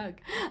fucking rug.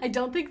 I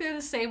don't think they're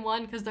the same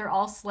one because they're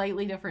all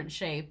slightly different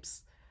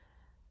shapes.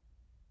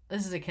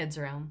 This is a kid's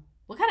room.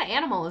 What kind of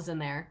animal is in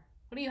there?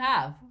 What do you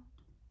have?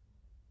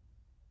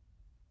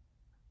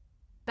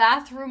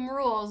 Bathroom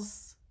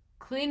rules.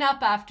 Clean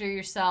up after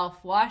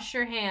yourself. Wash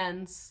your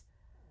hands.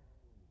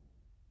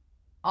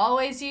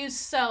 Always use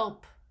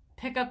soap.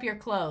 Pick up your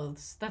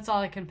clothes. That's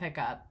all I can pick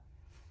up.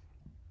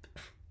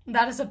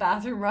 That is a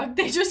bathroom rug.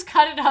 They just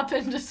cut it up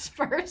and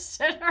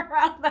dispersed it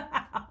around the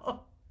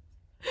house.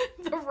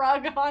 The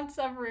rug haunts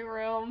every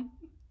room.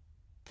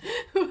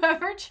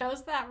 Whoever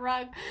chose that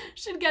rug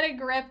should get a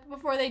grip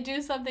before they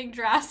do something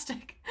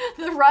drastic.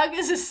 The rug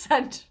is a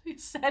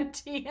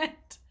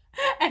sentient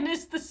and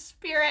is the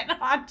spirit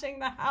haunting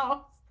the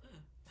house.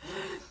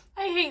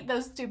 I hate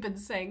those stupid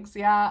sinks.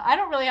 Yeah, I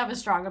don't really have a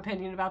strong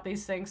opinion about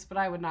these sinks, but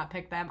I would not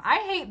pick them. I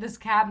hate this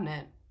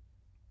cabinet.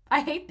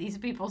 I hate these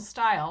people's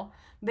style.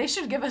 They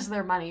should give us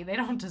their money. They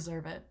don't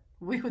deserve it.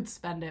 We would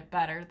spend it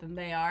better than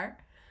they are.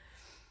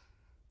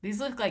 These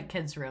look like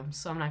kids' rooms,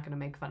 so I'm not going to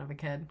make fun of a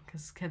kid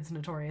because kids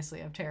notoriously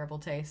have terrible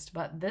taste.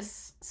 But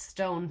this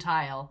stone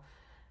tile,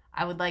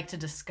 I would like to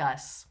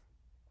discuss.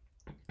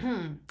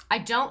 I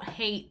don't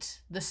hate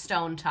the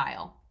stone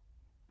tile.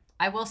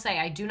 I will say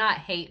I do not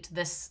hate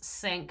this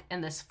sink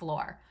and this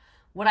floor.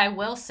 What I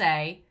will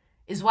say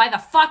is why the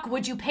fuck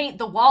would you paint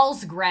the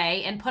walls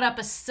gray and put up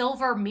a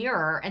silver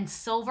mirror and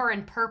silver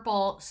and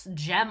purple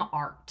gem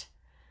art?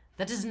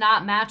 That does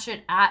not match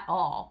it at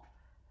all.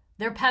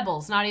 They're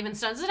pebbles, not even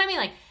stones. That's what I mean.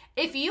 Like,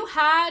 if you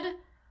had,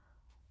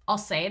 I'll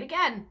say it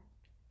again,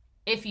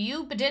 if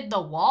you did the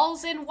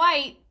walls in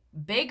white,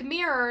 big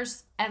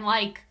mirrors, and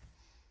like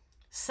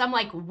some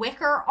like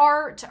wicker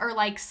art or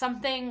like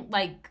something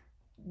like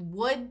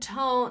wood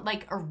tone,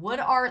 like, or wood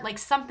art, like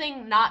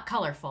something not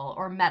colorful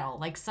or metal,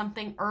 like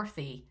something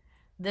earthy,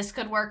 this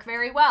could work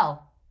very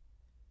well.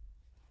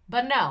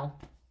 But no,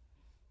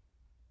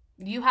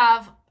 you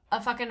have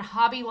a fucking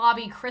Hobby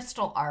Lobby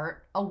crystal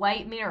art, a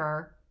white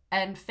mirror,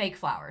 and fake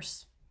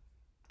flowers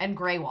and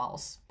gray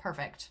walls.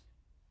 Perfect.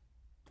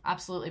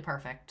 Absolutely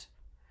perfect.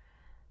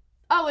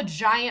 Oh, a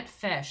giant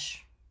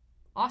fish.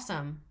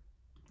 Awesome.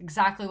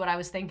 Exactly what I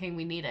was thinking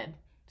we needed.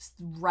 Just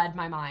read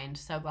my mind.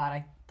 So glad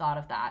I thought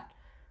of that.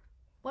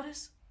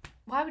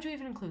 Why would you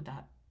even include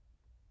that?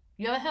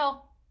 You have a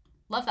hill.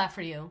 Love that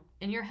for you.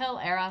 In your hill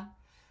era.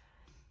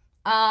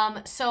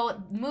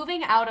 So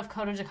moving out of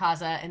Coto de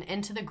Caza and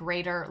into the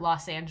greater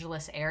Los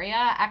Angeles area,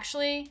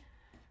 actually,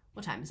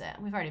 what time is it?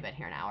 We've already been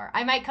here an hour.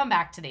 I might come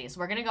back to these.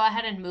 We're going to go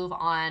ahead and move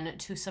on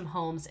to some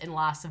homes in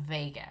Las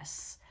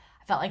Vegas.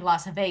 I felt like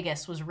Las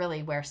Vegas was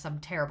really where some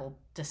terrible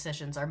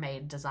decisions are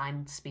made,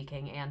 design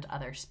speaking and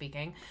other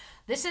speaking.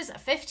 This is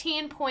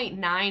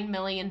 $15.9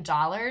 million,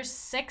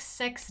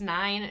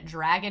 669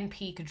 Dragon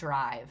Peak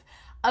Drive.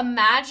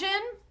 Imagine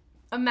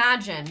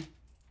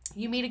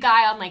you meet a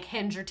guy on like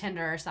Hinge or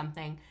Tinder or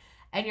something,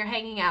 and you're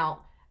hanging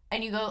out,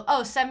 and you go,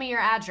 oh, send me your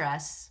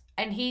address.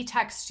 And he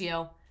texts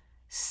you,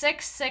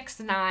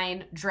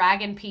 669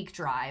 Dragon Peak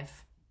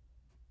Drive.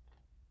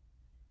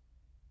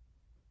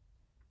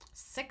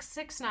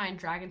 669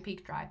 Dragon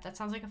Peak Drive. That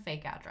sounds like a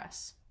fake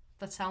address.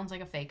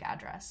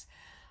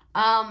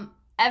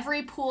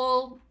 Every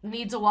pool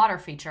needs a water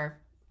feature,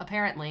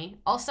 apparently.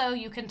 Also,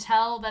 you can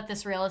tell that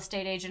this real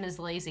estate agent is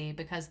lazy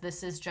because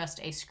this is just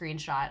a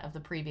screenshot of the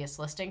previous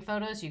listing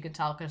photos. You can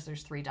tell because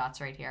there's 3 dots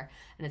right here.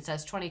 And it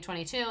says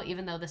 2022,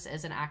 even though this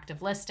is an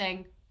active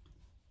listing.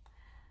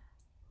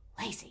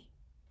 Lazy.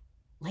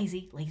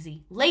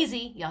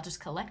 Y'all just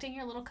collecting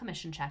your little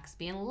commission checks.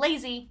 Being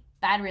lazy.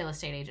 Bad real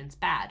estate agents.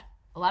 Bad.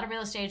 A lot of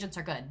real estate agents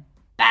are good.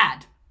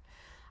 Bad.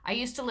 I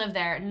used to live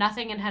there.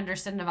 Nothing in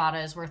Henderson, Nevada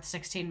is worth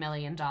 $16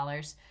 million.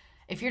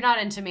 If you're not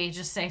into me,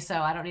 just say so.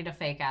 I don't need a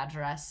fake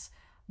address.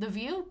 The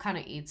view kind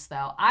of eats,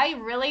 though. I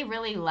really,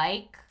 really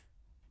like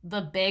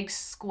the big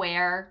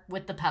square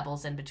with the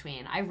pebbles in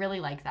between. I really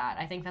like that.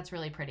 I think that's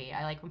really pretty.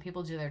 I like when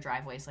people do their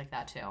driveways like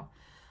that, too.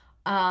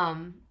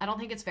 I don't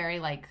think it's very,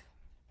 like,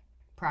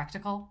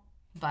 practical,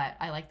 but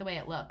I like the way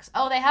it looks.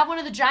 Oh, they have one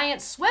of the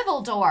giant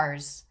swivel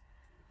doors.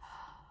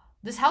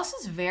 This house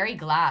is very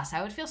glass.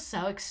 I would feel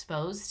so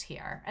exposed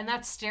here. And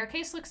that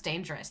staircase looks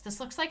dangerous. This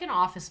looks like an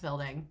office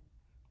building.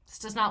 This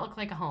does not look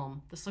like a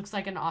home. This looks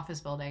like an office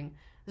building.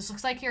 This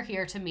looks like you're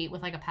here to meet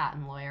with like a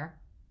patent lawyer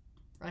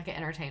or like an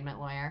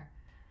entertainment lawyer.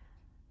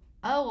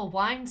 Oh, a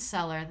wine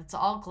cellar that's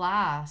all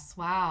glass.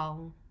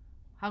 Wow.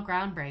 How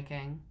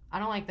groundbreaking. I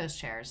don't like those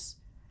chairs.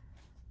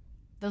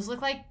 Those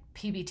look like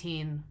PB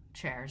teen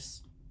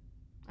chairs.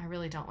 I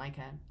really don't like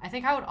it. I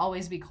think I would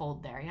always be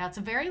cold there. Yeah, it's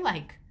a very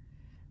like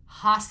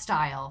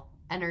hostile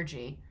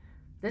energy.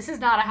 This is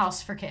not a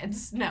house for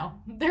kids. No,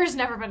 there's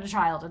never been a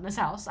child in this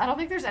house. I don't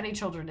think there's any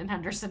children in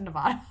Henderson,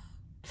 Nevada.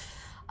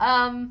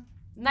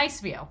 Nice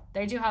view.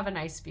 They do have a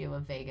nice view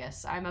of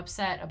Vegas. I'm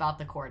upset about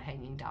the cord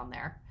hanging down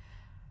there.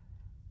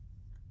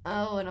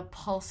 Oh, an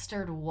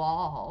upholstered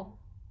wall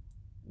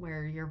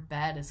where your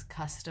bed is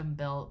custom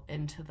built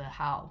into the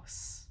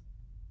house.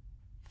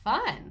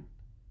 Fun.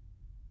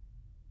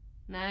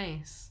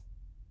 Nice.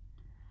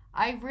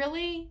 I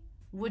really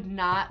would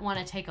not want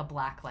to take a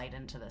black light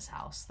into this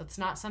house. That's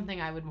not something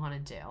I would want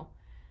to do.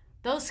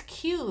 Those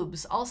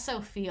cubes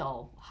also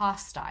feel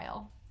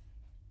hostile.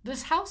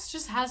 This house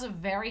just has a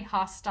very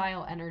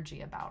hostile energy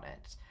about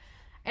it.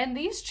 And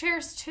these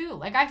chairs too.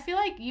 Like, I feel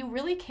like you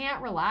really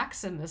can't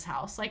relax in this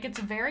house. Like, it's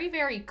very,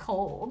 very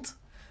cold.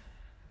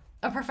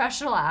 A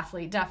professional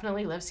athlete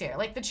definitely lives here.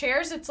 Like, the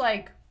chairs, it's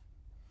like...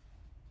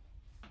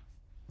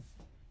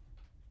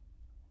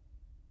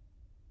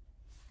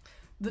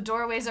 The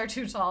doorways are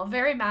too tall.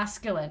 Very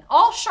masculine.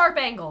 All sharp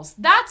angles.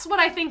 That's what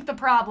I think the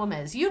problem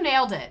is. You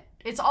nailed it.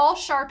 It's all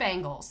sharp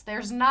angles.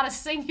 There's not a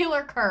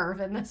singular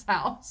curve in this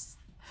house.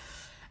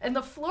 And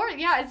the floor,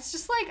 yeah, it's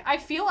just like, I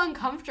feel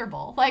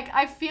uncomfortable. Like,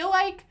 I feel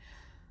like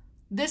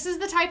this is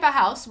the type of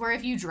house where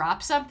if you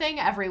drop something,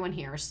 everyone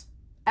hears.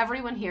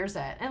 Everyone hears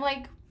it. And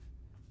like,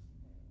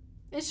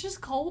 it's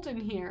just cold in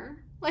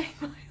here. Like,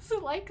 why is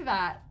it like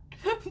that?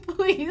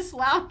 Please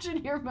lounge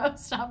in your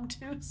most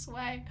obtuse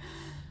way.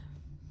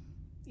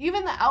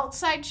 Even the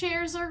outside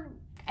chairs are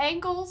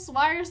angles.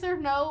 Why is there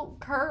no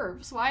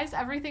curves? Why is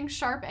everything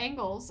sharp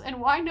angles? And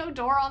why no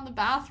door on the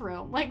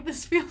bathroom? Like,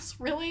 this feels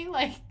really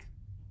like...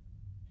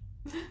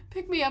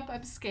 Pick me up,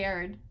 I'm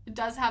scared. It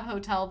does have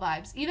hotel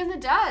vibes. Even the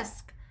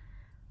desk.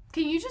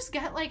 Can you just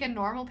get, like, a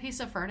normal piece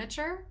of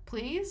furniture,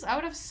 please? I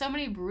would have so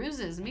many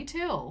bruises. Me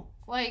too.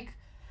 Like,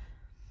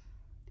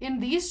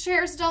 and these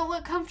chairs don't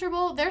look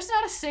comfortable. There's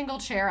not a single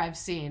chair I've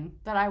seen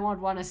that I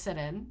would want to sit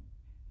in.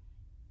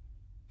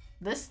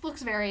 This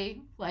looks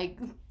very, like,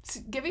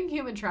 giving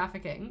human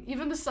trafficking.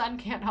 Even the sun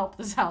can't help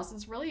this house.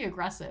 It's really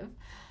aggressive.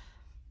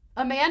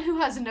 A man who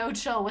has no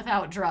chill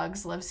without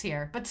drugs lives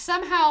here. But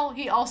somehow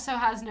he also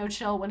has no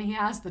chill when he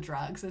has the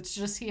drugs. It's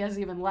just he has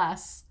even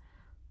less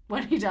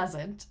when he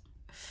doesn't.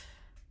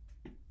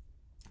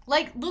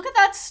 Like, look at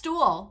that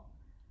stool.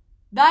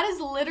 That is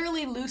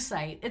literally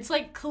lucite. It's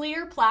like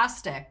clear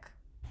plastic.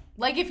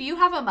 Like, if you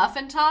have a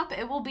muffin top,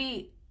 it will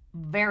be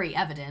very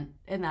evident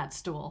in that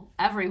stool.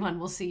 Everyone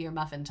will see your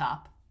muffin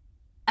top.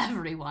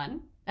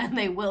 Everyone. And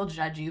they will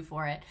judge you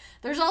for it.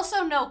 There's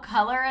also no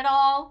color at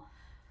all.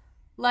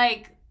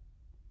 Like,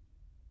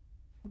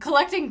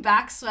 collecting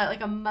back sweat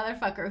like a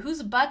motherfucker.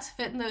 Whose butts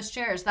fit in those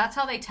chairs? That's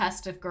how they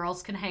test if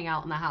girls can hang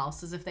out in the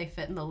house, is if they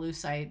fit in the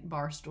lucite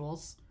bar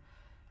stools.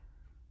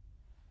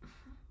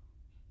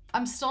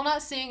 I'm still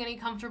not seeing any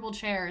comfortable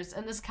chairs,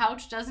 and this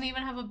couch doesn't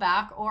even have a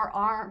back or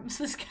arms.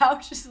 This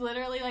couch is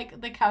literally like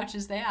the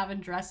couches they have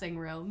in dressing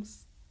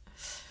rooms.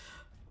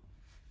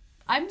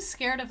 I'm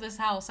scared of this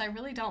house. I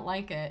really don't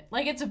like it.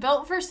 Like, it's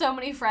built for so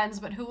many friends,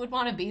 but who would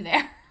want to be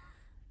there?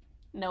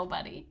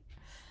 Nobody.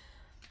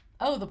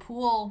 Oh, the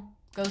pool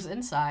goes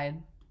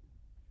inside.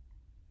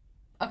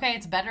 Okay,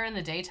 it's better in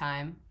the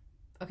daytime.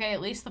 Okay,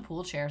 at least the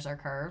pool chairs are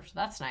curved.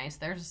 That's nice.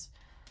 There's...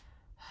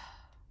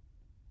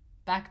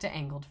 Back to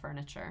angled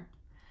furniture.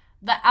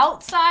 The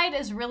outside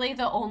is really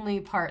the only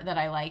part that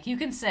I like. You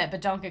can sit,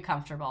 but don't get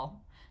comfortable.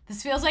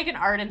 This feels like an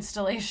art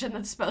installation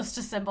that's supposed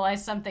to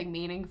symbolize something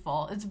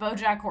meaningful. It's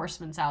BoJack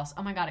Horseman's house.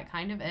 Oh my god, it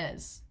kind of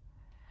is.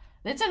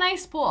 It's a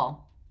nice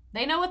pool.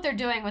 They know what they're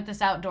doing with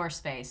this outdoor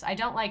space. I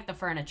don't like the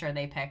furniture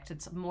they picked.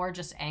 It's more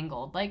just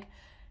angled. Like,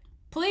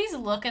 please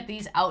look at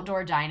these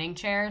outdoor dining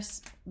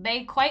chairs.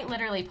 They quite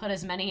literally put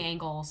as many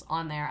angles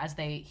on there as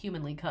they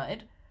humanly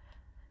could.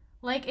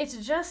 Like, it's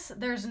just,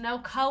 there's no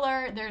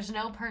color, there's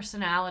no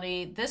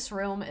personality. This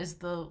room is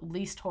the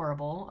least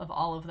horrible of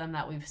all of them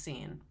that we've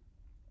seen.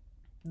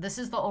 This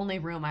is the only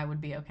room I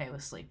would be okay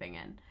with sleeping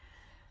in.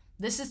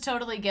 This is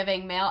totally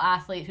giving male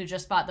athlete who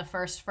just bought the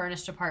first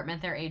furnished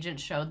apartment their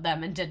agent showed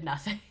them and did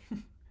nothing.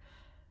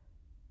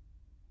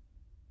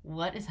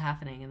 What is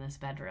happening in this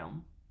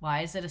bedroom?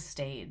 Why is it a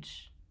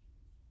stage?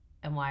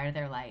 And why are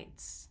there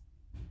lights?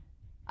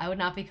 I would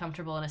not be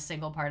comfortable in a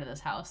single part of this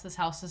house. This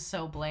house is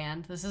so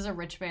bland. This is a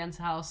rich man's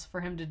house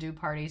for him to do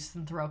parties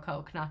and throw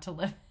coke, not to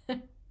live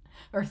in.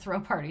 Or throw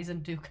parties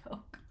and do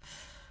coke.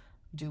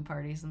 Do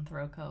parties and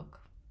throw coke.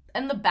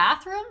 And the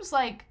bathrooms,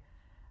 like,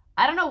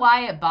 I don't know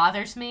why it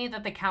bothers me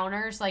that the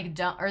counters, like,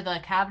 don't, or the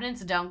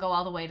cabinets don't go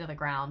all the way to the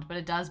ground, but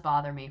it does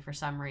bother me for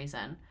some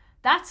reason.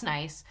 That's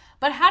nice.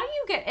 But how do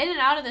you get in and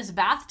out of this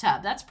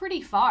bathtub? That's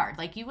pretty far.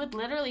 Like, you would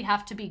literally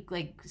have to be,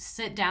 like,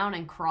 sit down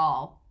and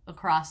crawl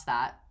across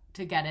that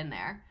to get in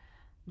there.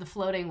 The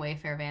floating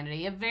Wayfair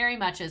vanity. It very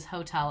much is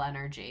hotel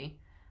energy.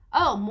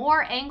 Oh,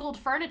 more angled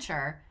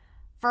furniture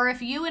for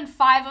if you and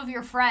 5 of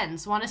your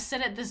friends want to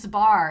sit at this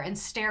bar and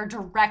stare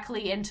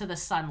directly into the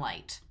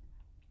sunlight.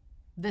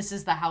 This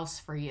is the house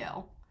for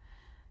you.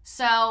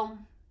 So,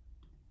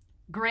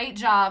 great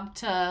job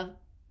to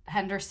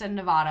Henderson,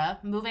 Nevada.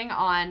 Moving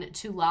on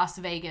to Las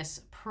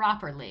Vegas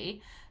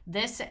properly.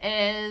 This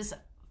is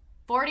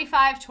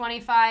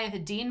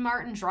 4525 Dean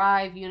Martin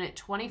Drive, Unit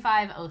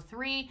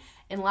 2503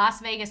 in Las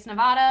Vegas,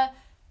 Nevada.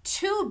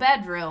 2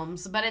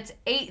 bedrooms, but it's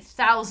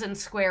 8,000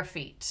 square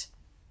feet.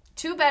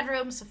 2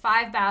 bedrooms,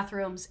 5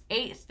 bathrooms,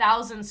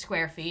 8,000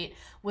 square feet.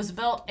 Was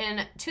built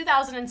in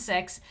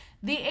 2006.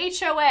 The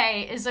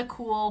HOA is a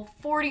cool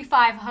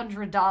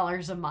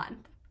 $4,500 a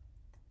month.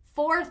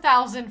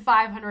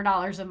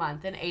 $4,500 a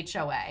month in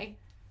HOA.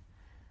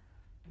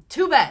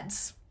 2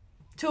 beds.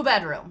 2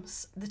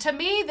 bedrooms. To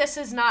me, this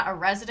is not a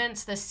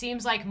residence. This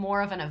seems like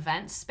more of an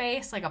event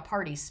space, like a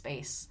party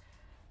space,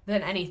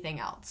 than anything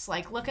else.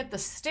 Like, look at the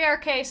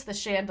staircase, the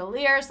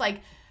chandeliers.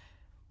 Like,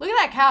 look at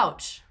that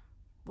couch.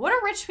 What do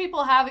rich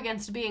people have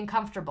against being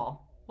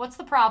comfortable? What's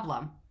the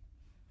problem?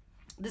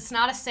 This is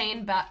not a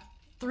sane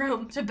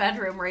bathroom to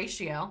bedroom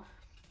ratio.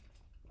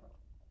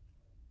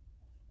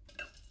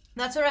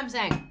 That's what I'm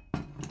saying.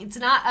 It's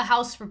not a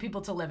house for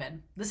people to live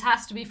in. This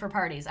has to be for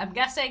parties. I'm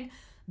guessing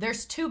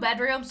there's 2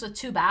 bedrooms with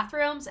 2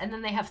 bathrooms, and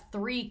then they have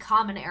 3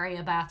 common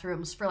area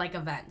bathrooms for, like,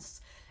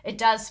 events. It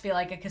does feel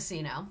like a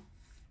casino.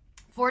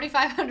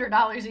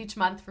 $4,500 each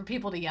month for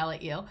people to yell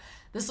at you.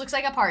 This looks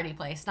like a party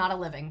place, not a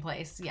living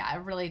place. Yeah,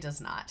 it really does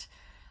not.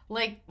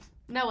 Like,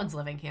 no one's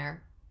living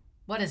here.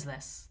 What is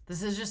this?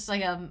 This is just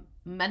like a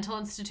mental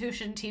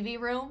institution TV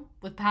room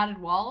with padded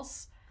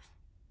walls?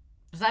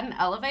 Is that an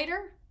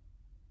elevator?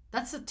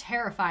 That's a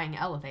terrifying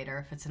elevator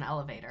if it's an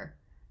elevator.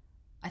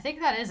 I think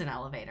that is an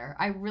elevator.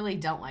 I really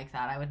don't like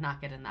that. I would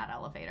not get in that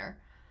elevator.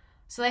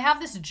 So they have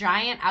this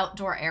giant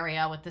outdoor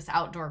area with this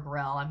outdoor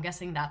grill. I'm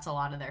guessing that's a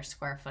lot of their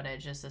square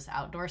footage is this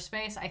outdoor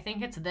space. I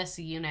think it's this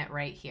unit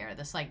right here.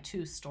 This, like,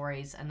 2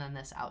 stories, and then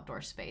this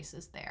outdoor space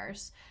is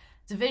theirs.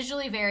 It's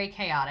visually very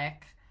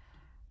chaotic.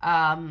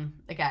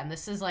 Again,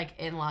 this is, like,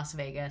 in Las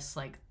Vegas,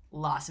 like,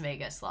 Las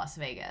Vegas, Las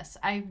Vegas.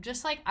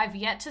 I've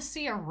yet to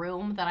see a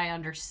room that I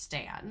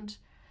understand.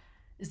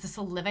 Is this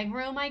a living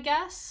room, I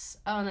guess?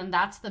 Oh, and then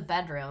that's the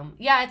bedroom.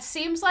 Yeah, it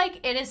seems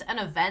like it is an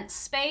event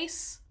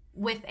space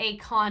with a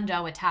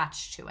condo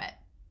attached to it.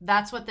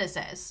 That's what this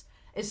is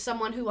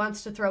someone who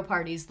wants to throw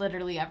parties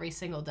literally every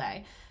single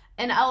day.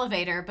 An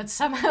elevator, but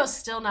somehow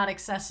still not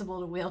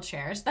accessible to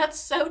wheelchairs. That's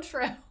so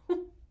true.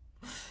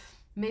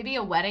 Maybe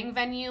a wedding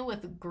venue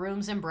with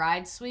grooms and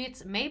bride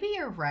suites. Maybe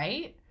you're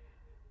right.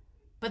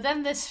 But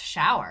then this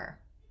shower.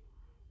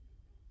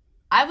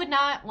 I would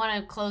not want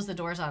to close the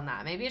doors on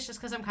that. Maybe it's just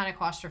because I'm kind of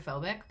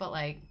claustrophobic, but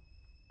like...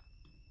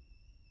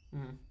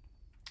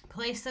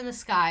 Placed in the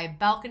sky,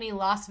 balcony,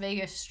 Las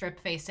Vegas Strip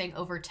facing,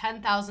 over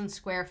 10,000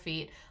 square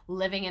feet,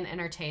 living and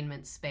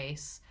entertainment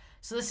space.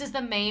 So this is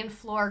the main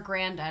floor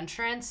grand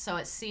entrance, so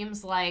it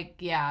seems like,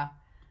 yeah,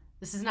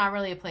 this is not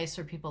really a place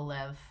where people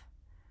live.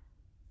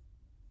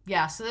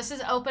 Yeah, so this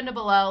is open to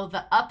below.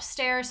 The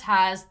upstairs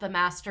has the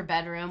master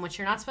bedroom, which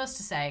you're not supposed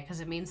to say because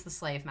it means the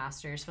slave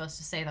master. You're supposed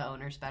to say the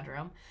owner's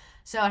bedroom.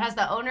 So it has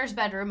the owner's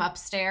bedroom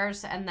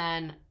upstairs, and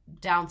then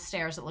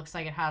downstairs it looks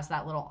like it has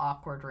that little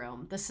awkward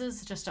room. This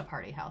is just a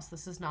party house.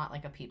 This is not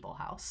like a people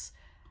house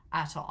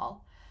at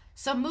all.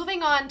 So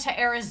moving on to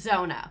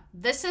Arizona.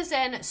 This is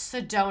in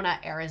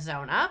Sedona,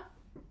 Arizona.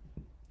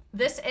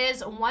 This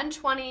is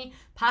 120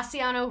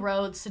 Paciano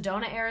Road,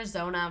 Sedona,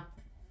 Arizona.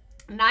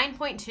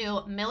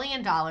 $9.2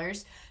 million,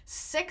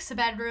 6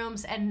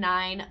 bedrooms and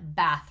 9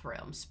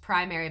 bathrooms.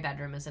 Primary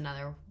bedroom is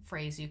another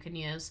phrase you can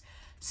use.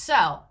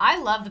 So I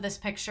loved this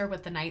picture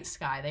with the night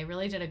sky. They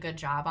really did a good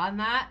job on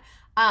that.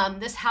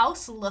 This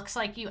house looks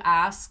like you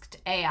asked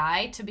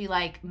AI to be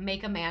like,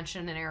 make a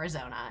mansion in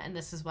Arizona, and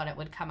this is what it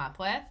would come up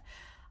with.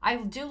 I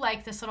do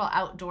like this little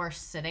outdoor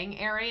sitting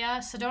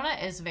area.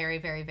 Sedona is very,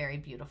 very, very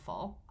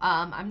beautiful.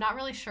 I'm not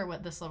really sure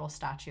what this little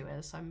statue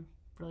is. I'm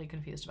really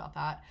confused about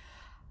that.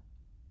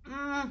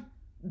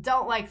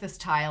 Don't like this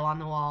tile on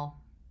the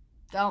wall.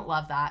 Don't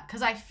love that.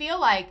 Because I feel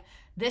like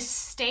this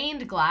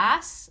stained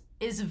glass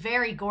is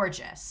very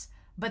gorgeous,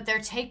 but they're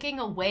taking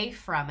away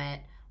from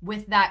it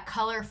with that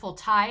colorful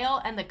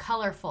tile and the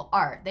colorful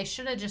art. They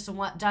should have just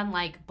done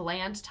like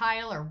bland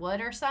tile or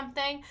wood or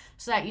something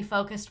so that you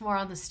focused more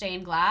on the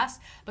stained glass.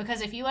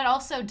 Because if you had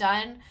also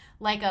done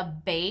like a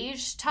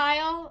beige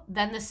tile,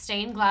 then the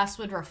stained glass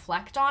would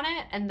reflect on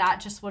it, and that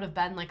just would have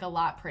been like a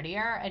lot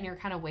prettier, and you're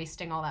kind of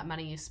wasting all that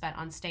money you spent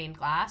on stained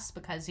glass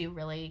because you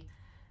really,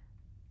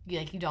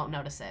 you don't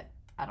notice it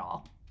at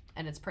all.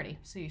 And it's pretty,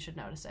 so you should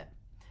notice it.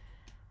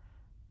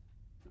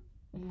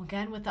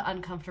 Again, with the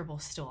uncomfortable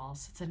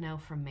stools, it's a no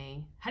from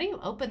me. How do you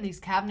open these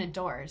cabinet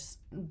doors?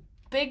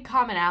 Big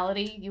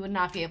commonality, you would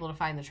not be able to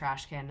find the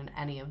trash can in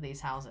any of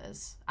these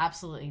houses.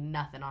 Absolutely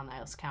nothing on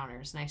those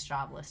counters. Nice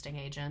job, listing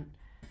agent.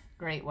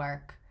 Great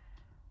work.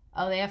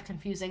 Oh, they have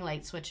confusing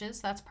light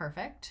switches. That's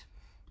perfect.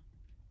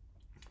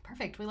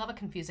 Perfect. We love a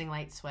confusing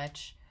light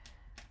switch.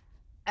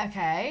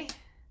 Okay.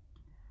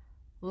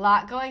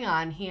 Lot going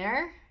on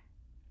here.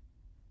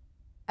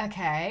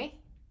 Okay.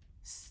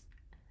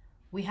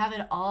 We have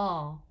it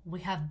all.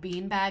 We have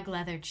beanbag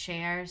leather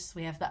chairs.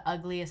 We have the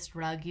ugliest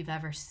rug you've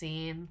ever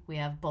seen. We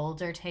have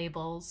boulder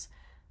tables.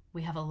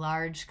 We have a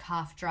large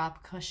cough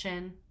drop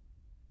cushion.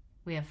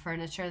 We have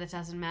furniture that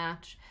doesn't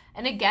match.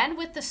 And again,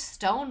 with the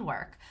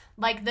stonework,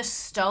 like the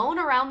stone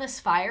around this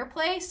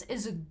fireplace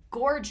is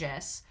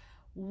gorgeous.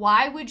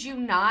 Why would you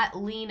not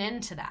lean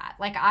into that?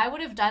 Like, I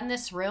would have done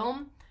this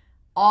room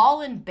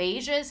all in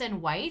beiges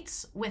and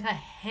whites with a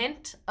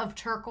hint of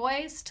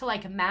turquoise to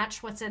like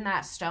match what's in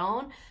that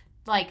stone.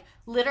 Like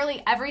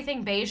literally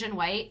everything beige and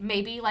white,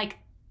 maybe like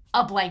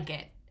a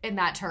blanket in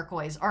that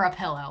turquoise or a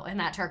pillow in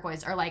that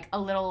turquoise or like a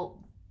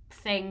little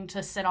thing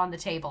to sit on the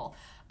table.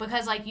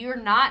 Because like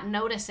you're not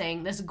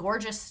noticing this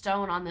gorgeous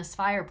stone on this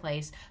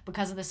fireplace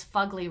because of this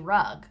fugly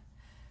rug.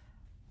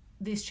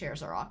 These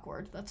chairs are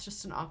awkward. That's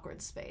just an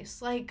awkward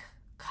space. Like,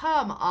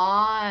 come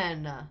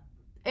on.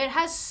 It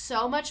has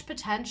so much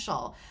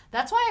potential.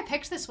 That's why I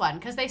picked this one,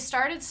 because they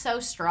started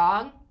so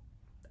strong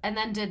and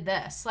then did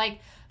this. Like,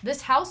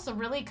 this house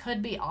really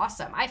could be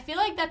awesome. I feel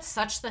like that's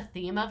such the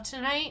theme of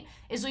tonight,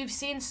 is we've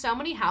seen so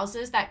many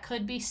houses that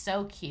could be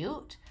so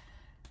cute,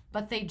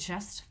 but they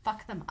just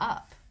fuck them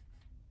up.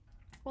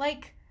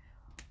 Like,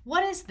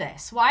 what is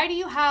this? Why do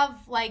you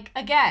have, like,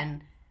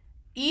 again,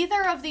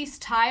 either of these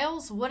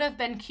tiles would have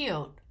been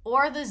cute,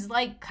 or this,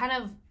 like, kind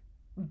of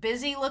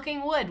busy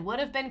looking wood would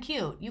have been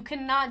cute. You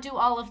cannot do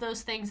all of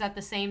those things at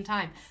the same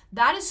time.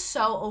 That is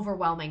so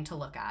overwhelming to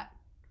look at.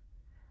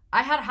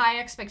 I had high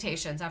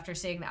expectations after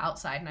seeing the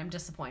outside, and I'm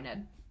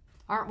disappointed.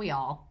 Aren't we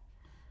all?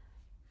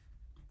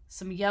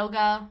 Some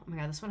yoga. Oh my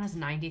god, this one has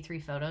 93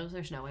 photos.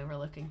 There's no way we're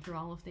looking through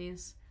all of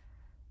these.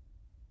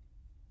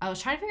 I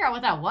was trying to figure out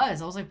what that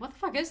was. I was like, what the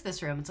fuck is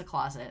this room? It's a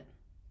closet.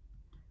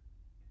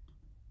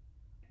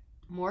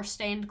 More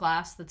stained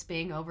glass that's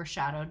being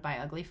overshadowed by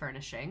ugly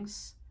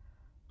furnishings.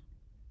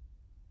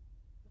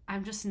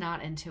 I'm just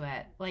not into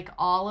it. Like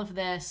all of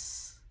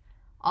this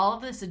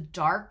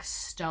dark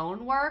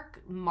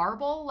stonework,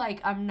 marble, like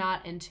I'm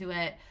not into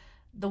it.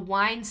 The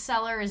wine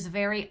cellar is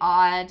very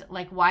odd.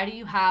 Like, why do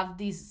you have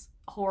these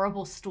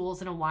horrible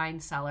stools in a wine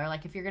cellar.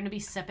 Like if you're going to be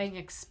sipping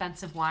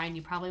expensive wine,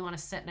 you probably want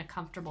to sit in a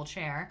comfortable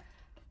chair.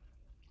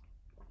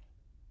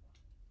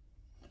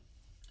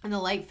 And the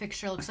light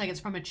fixture looks like it's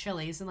from a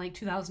Chili's in like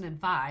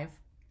 2005.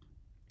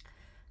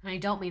 And I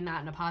don't mean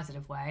that in a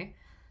positive way.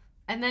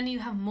 And then you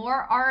have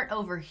more art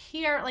over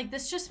here. Like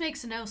this just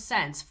makes no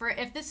sense. For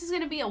if this is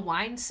going to be a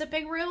wine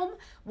sipping room,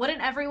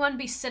 wouldn't everyone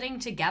be sitting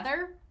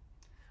together?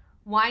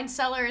 Wine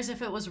cellar as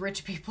if it was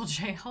rich people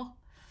jail.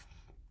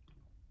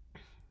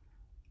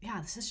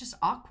 Yeah, this is just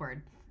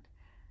awkward.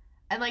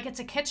 And like it's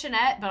a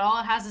kitchenette, but all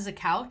it has is a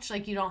couch.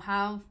 Like you don't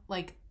have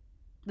like,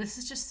 this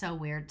is just so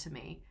weird to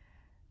me.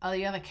 Oh,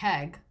 you have a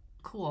keg.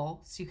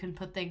 Cool. So you can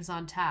put things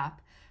on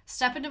tap.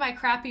 Step into my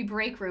crappy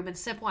break room and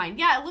sip wine.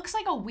 Yeah, it looks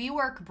like a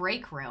WeWork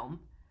break room.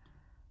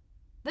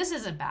 This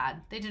isn't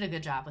bad. They did a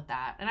good job with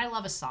that. And I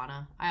love a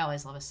sauna. I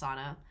always love a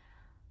sauna.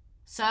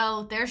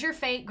 So there's your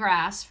fake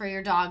grass for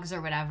your dogs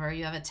or whatever.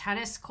 You have a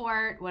tennis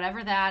court,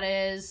 whatever that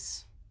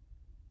is.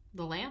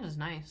 The land is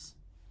nice.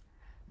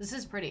 This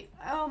is pretty.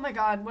 Oh my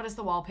God, what is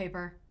the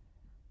wallpaper?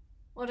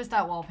 What is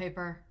that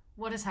wallpaper?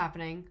 What is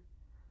happening?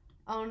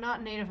 Oh,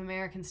 not Native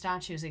American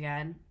statues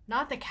again.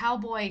 Not the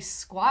cowboy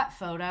squat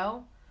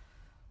photo.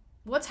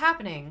 What's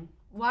happening?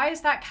 Why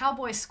is that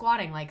cowboy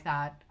squatting like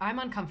that? I'm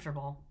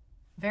uncomfortable.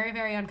 Very,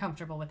 very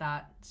uncomfortable with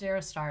that.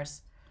 0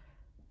 stars.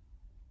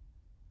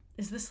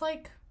 Is this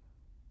like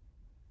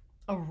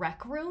a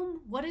rec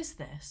room? What is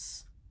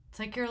this? It's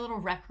like your little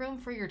rec room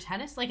for your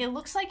tennis? Like it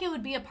looks like it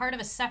would be a part of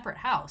a separate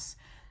house.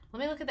 Let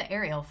me look at the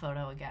aerial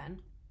photo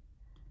again.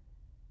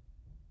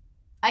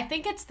 I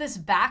think it's this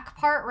back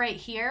part right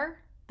here.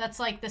 That's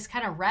like this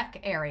kind of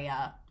rec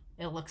area,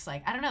 it looks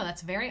like. I don't know.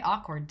 That's very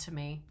awkward to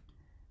me.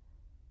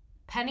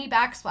 Penny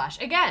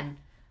backsplash. Again,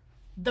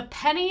 the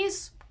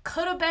pennies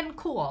could have been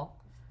cool,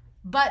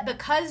 but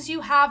because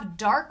you have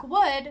dark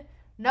wood,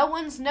 no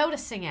one's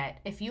noticing it.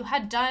 If you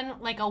had done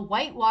like a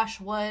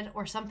whitewash wood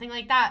or something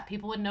like that,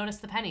 people would notice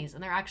the pennies,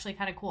 and they're actually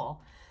kind of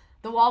cool.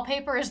 The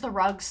wallpaper is the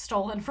rug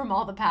stolen from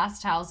all the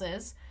past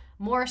houses.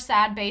 More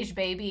sad beige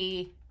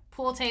baby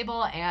pool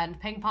table and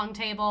ping pong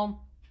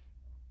table.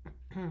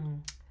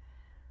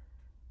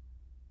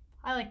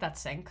 I like that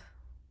sink.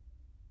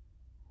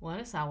 What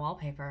is that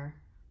wallpaper?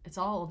 It's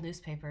all old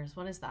newspapers.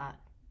 What is that?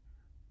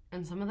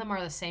 And some of them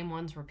are the same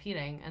ones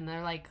repeating, and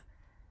they're like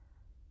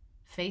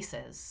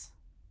faces.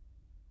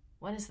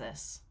 What is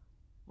this?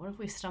 What have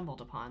we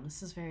stumbled upon?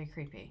 This is very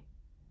creepy.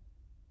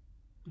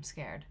 I'm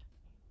scared.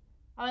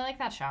 Oh, I like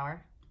that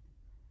shower.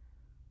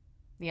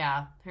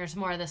 Yeah, there's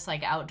more of this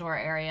like outdoor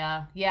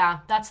area. Yeah,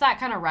 that's that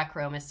kind of rec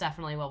room. It's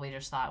definitely what we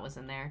just thought was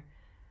in there.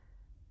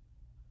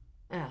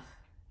 Ugh,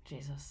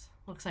 Jesus.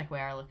 Looks like we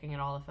are looking at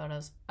all the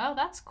photos. Oh,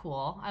 that's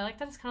cool. I like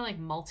that it's kind of like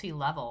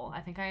multi-level. I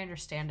think I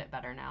understand it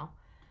better now.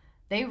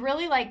 They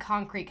really like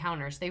concrete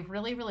counters. They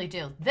really, really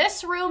do.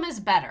 This room is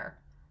better.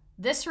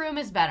 This room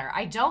is better.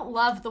 I don't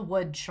love the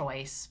wood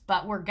choice,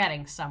 but we're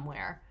getting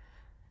somewhere.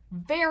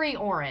 Very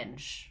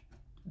orange.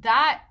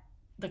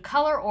 The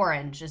color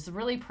orange is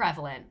really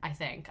prevalent, I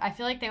think. I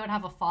feel like they would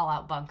have a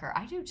fallout bunker.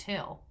 I do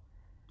too.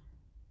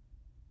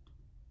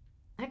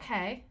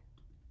 Okay.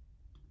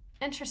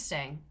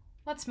 Interesting.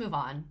 Let's move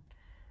on.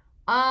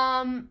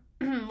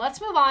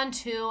 Let's move on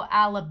to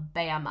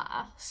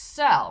Alabama.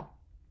 So,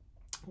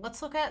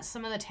 let's look at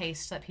some of the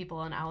tastes that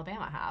people in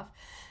Alabama have.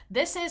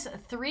 This is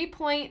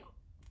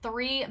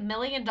 $3.3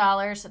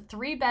 million,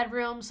 3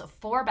 bedrooms,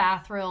 4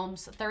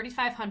 bathrooms,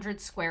 3,500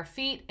 square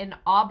feet in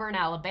Auburn,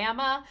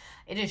 Alabama.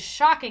 It is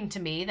shocking to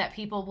me that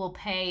people will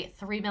pay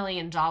 $3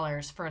 million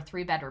for a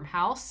 3-bedroom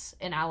house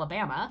in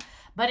Alabama,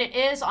 but it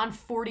is on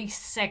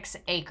 46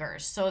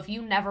 acres. So if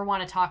you never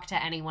want to talk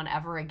to anyone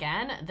ever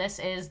again, this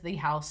is the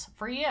house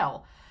for you.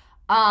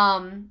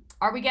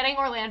 Are we getting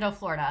Orlando,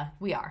 Florida?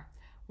 We are.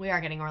 We are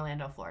getting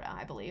Orlando, Florida,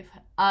 I believe.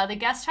 The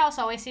guest house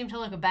always seemed to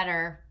look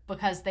better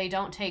because they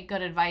don't take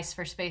good advice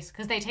for space,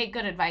 because they take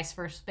good advice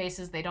for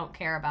spaces they don't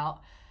care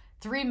about.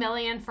 $3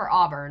 million for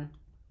Auburn.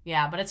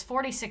 Yeah, but it's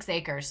 46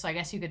 acres, so I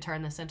guess you could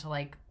turn this into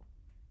like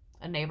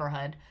a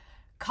neighborhood.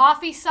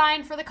 Coffee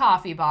sign for the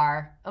coffee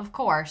bar. Of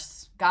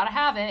course. Gotta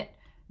have it.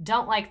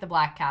 Don't like the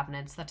black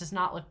cabinets. That does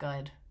not look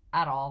good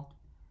at all.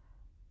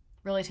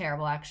 Really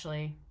terrible,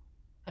 actually.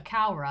 A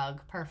cow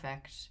rug.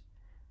 Perfect.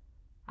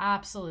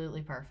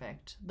 Absolutely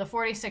perfect. The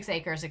 46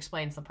 acres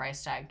explains the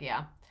price tag,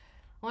 yeah.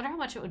 I wonder how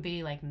much it would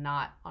be like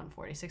not on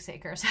 46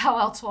 acres. How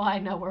else will I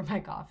know where my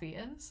coffee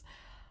is?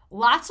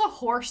 Lots of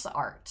horse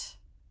art.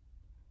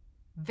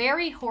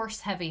 Very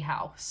horse-heavy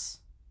house.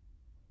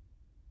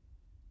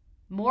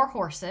 More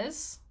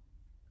horses.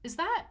 Is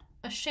that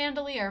a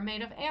chandelier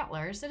made of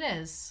antlers? It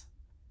is.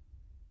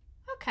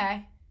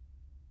 Okay.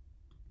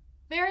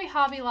 Very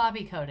Hobby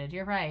Lobby coated,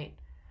 you're right.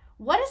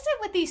 What is it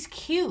with these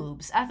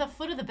cubes at the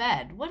foot of the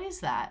bed? What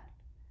is that?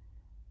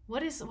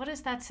 What is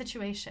that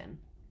situation?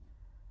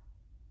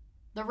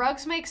 The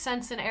rugs make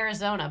sense in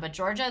Arizona, but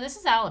Georgia, this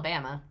is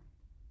Alabama.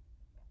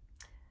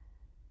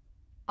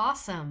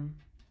 Awesome.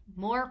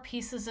 More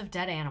pieces of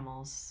dead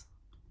animals.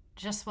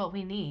 Just what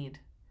we need.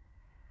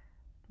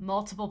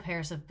 Multiple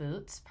pairs of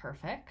boots.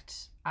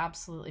 Perfect.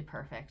 Absolutely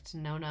perfect.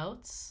 No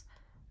notes.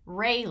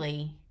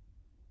 Rayleigh.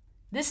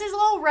 This is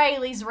little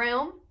Rayleigh's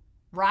room.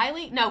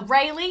 Riley? No,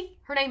 Rayleigh.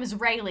 Her name is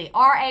Rayleigh.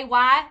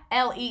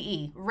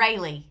 R-A-Y-L-E-E.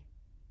 Rayleigh.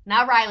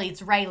 Not Riley,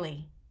 it's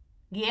Rayleigh.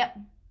 Yep.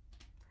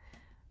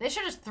 They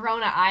should have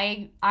thrown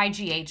an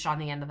I-G-H on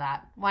the end of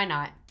that. Why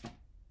not?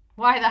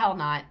 Why the hell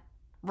not?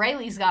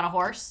 Rayleigh's got a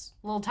horse.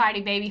 Little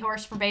tiny baby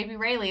horse for baby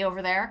Rayleigh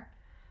over there.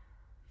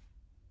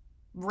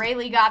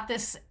 Rayleigh got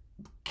this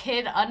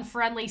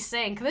kid-unfriendly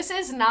sink. This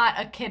is not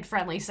a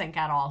kid-friendly sink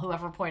at all,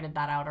 whoever pointed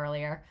that out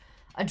earlier.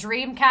 A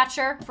dream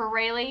catcher for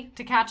Rayleigh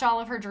to catch all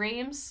of her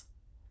dreams.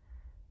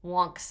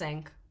 Wonk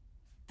sink.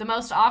 The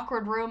most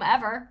awkward room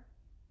ever.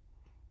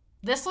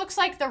 This looks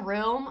like the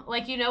room,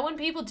 like, you know when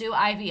people do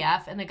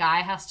IVF and the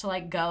guy has to,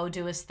 like, go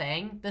do his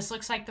thing? This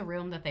looks like the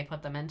room that they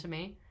put them into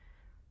me.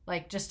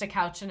 Like, just a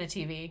couch and a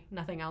TV,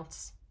 nothing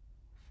else.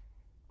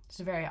 It's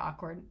very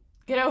awkward.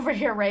 Get over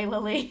here, Ray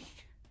Lily.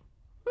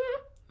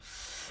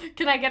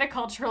 Can I get a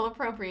cultural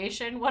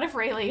appropriation? What if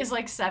Rayleigh is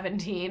like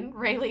 17?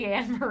 Rayleigh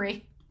Anne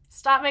Marie.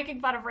 Stop making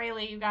fun of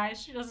Rayleigh, you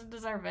guys. She doesn't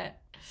deserve it.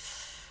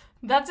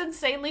 That's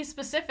insanely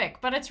specific,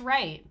 but it's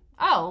right.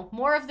 Oh,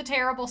 more of the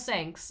terrible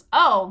sinks.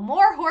 Oh,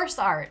 more horse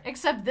art,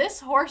 except this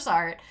horse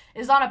art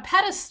is on a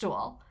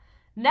pedestal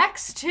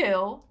next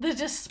to the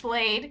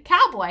displayed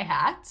cowboy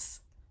hats,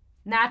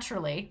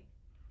 naturally,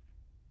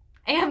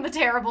 and the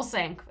terrible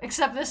sink,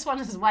 except this one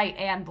is white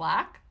and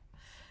black.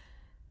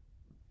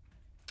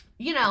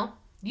 You know,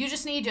 you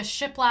just need a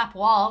shiplap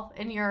wall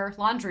in your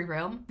laundry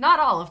room. Not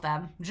all of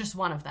them, just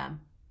one of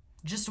them.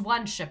 Just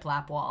one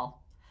shiplap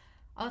wall.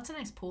 Oh, that's a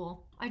nice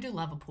pool. I do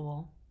love a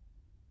pool.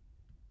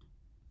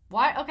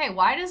 Why? Okay,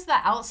 why does the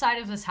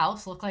outside of this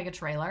house look like a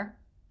trailer?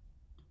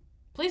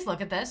 Please look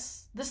at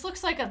this. This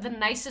looks like the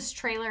nicest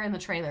trailer in the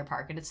trailer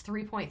park, and it's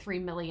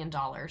 $3.3 million.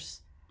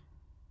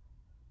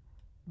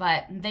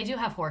 But they do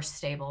have horse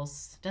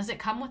stables. Does it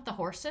come with the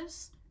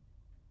horses?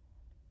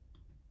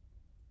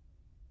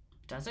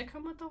 Does it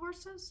come with the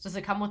horses? Does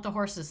it come with the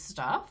horses'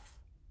 stuff?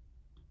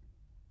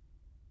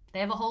 They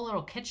have a whole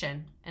little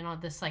kitchen and on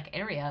this like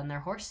area in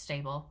their horse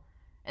stable.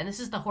 And this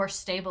is the horse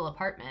stable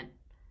apartment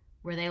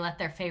where they let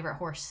their favorite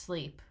horse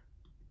sleep.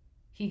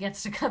 He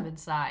gets to come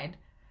inside.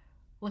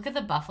 Look at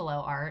the buffalo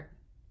art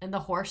and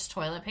the horse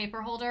toilet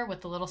paper holder with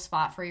the little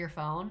spot for your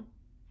phone.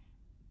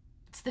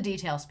 It's the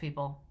details,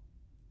 people.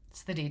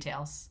 It's the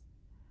details.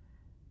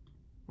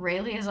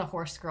 Rayleigh is a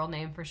horse girl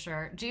name for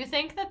sure. Do you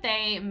think that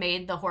they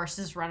made the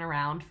horses run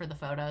around for the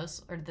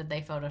photos, or did they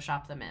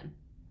Photoshop them in?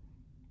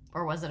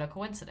 Or was it a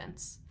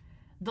coincidence?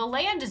 The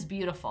land is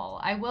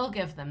beautiful. I will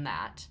give them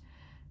that.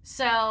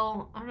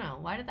 So, I don't know.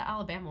 Why did the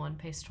Alabama one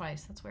paste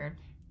twice? That's weird.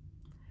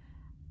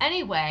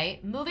 Anyway,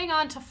 moving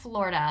on to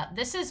Florida.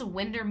 This is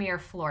Windermere,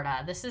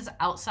 Florida. This is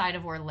outside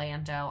of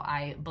Orlando,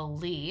 I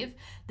believe.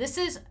 This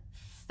is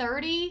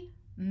 $30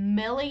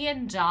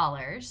 million.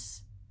 $30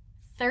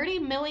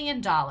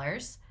 million.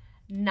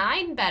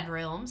 9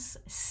 bedrooms,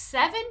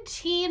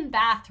 17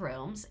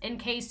 bathrooms, in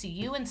case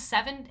you and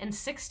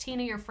 16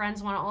 of your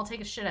friends want to all take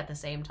a shit at the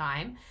same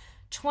time.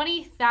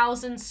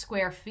 20,000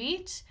 square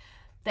feet.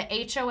 The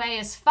HOA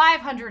is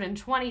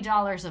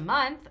 $520 a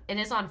month. It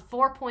is on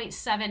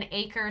 4.7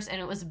 acres,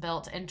 and it was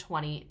built in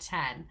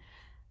 2010.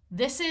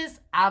 This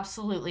is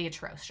absolutely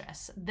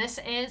atrocious. This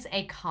is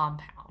a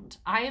compound.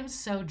 I am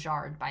so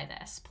jarred by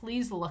this.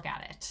 Please look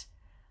at it.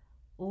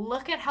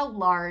 Look at how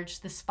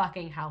large this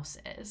fucking house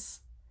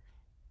is.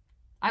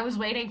 I was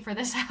waiting for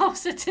this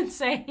house. It's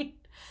insane.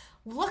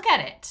 Look at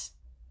it.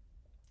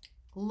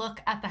 Look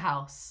at the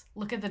house.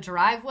 Look at the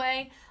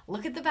driveway.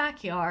 Look at the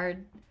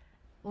backyard.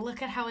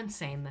 Look at how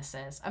insane this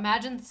is.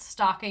 Imagine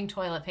stocking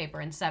toilet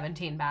paper in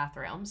 17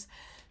 bathrooms.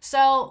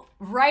 So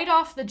right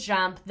off the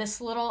jump,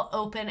 this little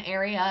open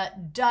area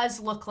does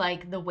look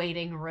like the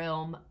waiting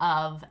room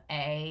of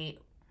a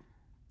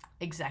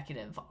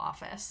executive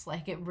office.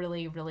 Like, it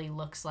really, really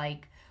looks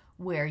like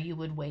where you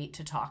would wait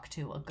to talk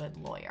to a good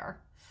lawyer.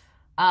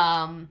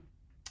 $30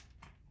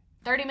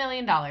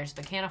 million,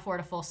 but can't afford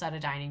a full set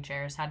of dining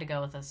chairs. Had to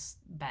go with this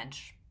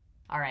bench.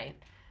 All right.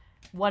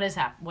 What is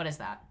that? What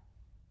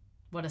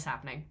is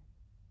happening?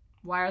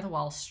 Why are the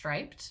walls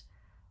striped?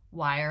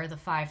 Why are the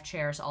 5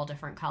 chairs all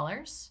different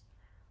colors?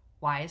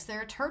 Why is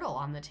there a turtle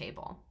on the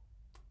table?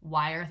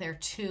 Why are there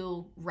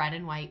 2 red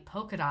and white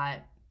polka dot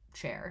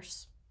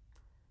chairs?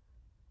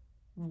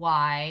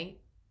 Why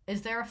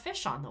is there a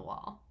fish on the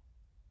wall?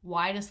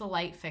 Why does the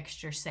light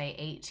fixture say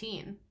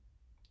 18?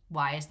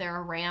 Why is there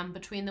a ram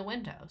between the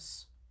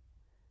windows?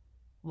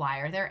 Why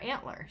are there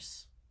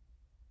antlers?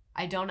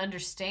 I don't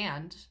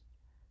understand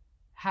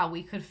how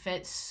we could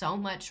fit so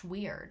much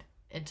weird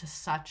into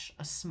such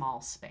a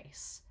small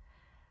space.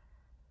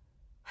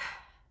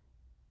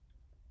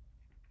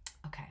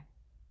 Okay.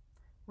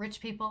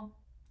 Rich people,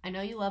 I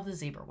know you love the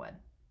zebra wood.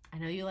 I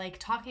know you like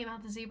talking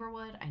about the zebra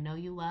wood. I know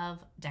you love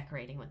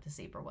decorating with the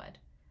zebra wood.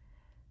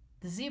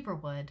 The zebra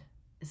wood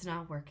is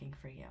not working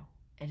for you.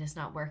 It is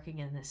not working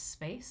in this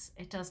space.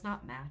 It does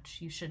not match.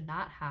 You should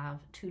not have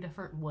 2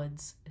 different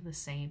woods in the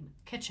same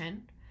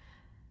kitchen.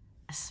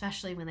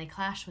 especially when they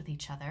clash with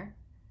each other,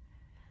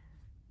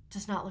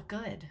 does not look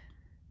good.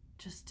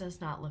 Just does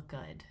not look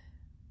good.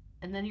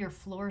 And then your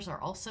floors are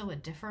also a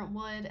different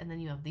wood, and then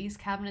you have these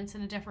cabinets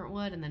in a different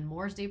wood, and then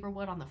more zebra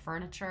wood on the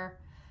furniture.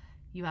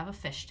 You have a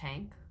fish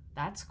tank.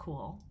 That's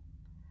cool.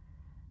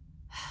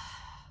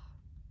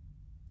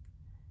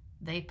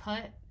 They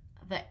put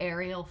the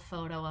aerial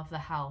photo of the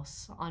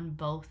house on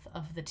both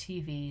of the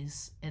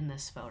TVs in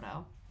this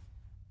photo.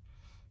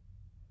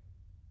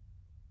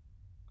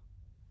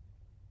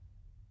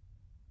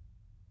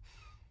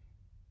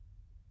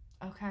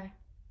 Okay.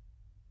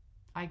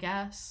 I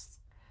guess.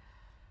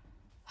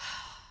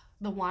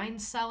 The wine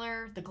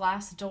cellar, the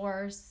glass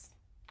doors.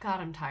 God,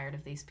 I'm tired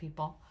of these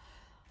people.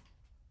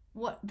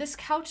 What? This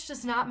couch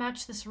does not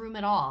match this room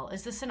at all.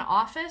 Is this an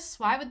office?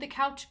 Why would the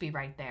couch be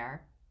right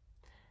there?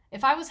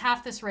 If I was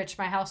half this rich,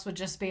 my house would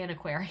just be an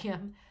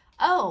aquarium.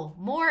 Oh,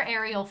 more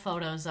aerial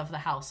photos of the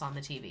house on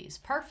the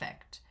TVs.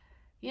 Perfect.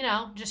 You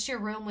know, just your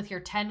room with your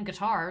 10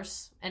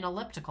 guitars and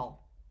elliptical.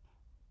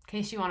 In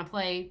case you want to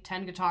play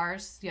 10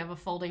 guitars, you have a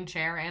folding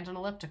chair and an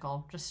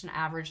elliptical. Just an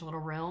average little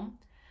room.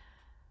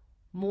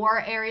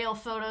 More aerial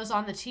photos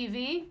on the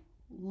TV.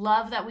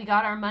 Love that we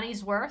got our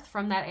money's worth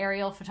from that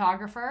aerial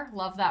photographer.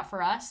 Love that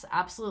for us.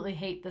 Absolutely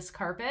hate this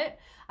carpet.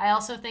 I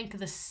also think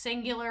the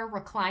singular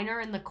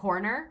recliner in the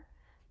corner,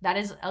 that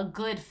is a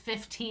good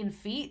 15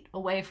 feet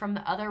away from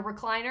the other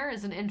recliner,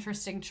 is an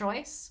interesting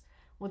choice.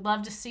 Would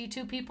love to see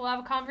two people have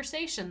a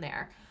conversation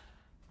there.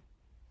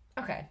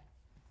 Okay.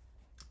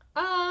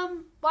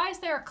 Why is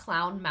there a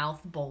clown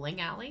mouth bowling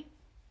alley?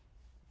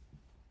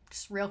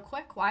 Just real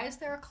quick, why is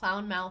there a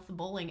clown mouth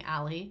bowling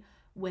alley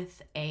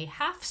with a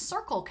half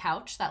circle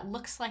couch that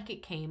looks like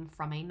it came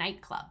from a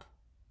nightclub?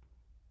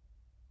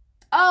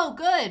 Oh,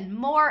 good.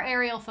 More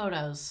aerial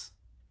photos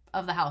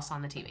of the house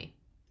on the TV.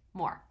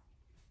 More.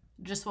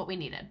 Just what we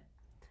needed.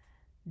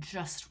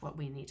 Just what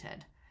we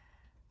needed.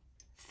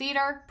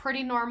 Theater,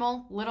 pretty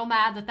normal. Little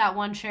mad that that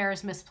one chair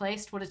is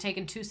misplaced. Would have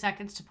taken 2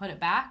 seconds to put it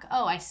back.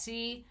 Oh, I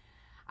see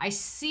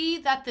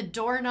that the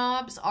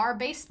doorknobs are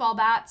baseball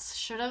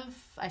bats.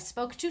 I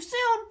spoke too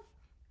soon.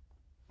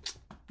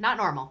 Not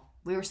normal.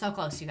 We were so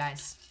close, you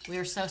guys. We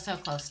were so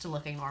close to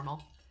looking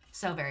normal.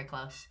 So very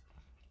close.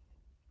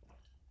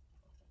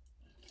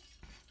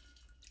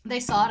 They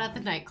saw it at the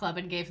nightclub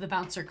and gave the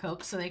bouncer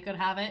Coke so they could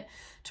have it.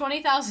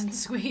 20,000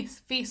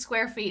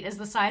 square feet is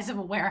the size of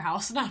a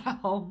warehouse, not a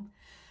home.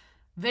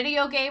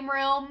 Video game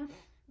room.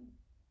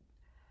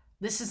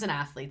 This is an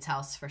athlete's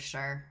house for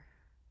sure.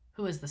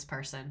 Who is this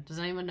person? Does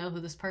anyone know who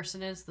this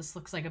person is? This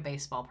looks like a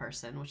baseball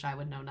person, which I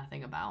would know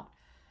nothing about.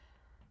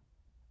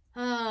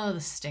 Oh,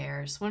 the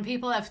stairs. When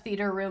people have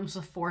theater rooms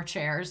with 4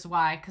 chairs,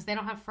 why? Because they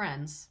don't have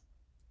friends.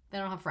 They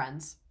don't have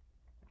friends.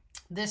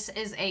 This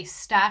is a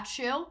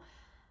statue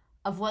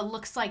of what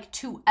looks like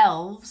 2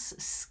 elves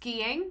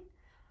skiing.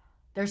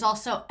 There's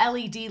also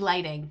LED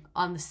lighting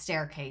on the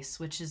staircase,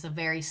 which is a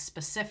very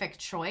specific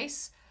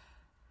choice.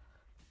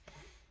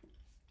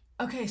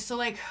 Okay, so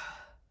like,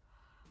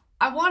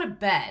 I want a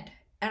bed,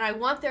 and I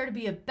want there to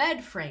be a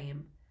bed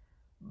frame,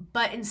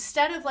 but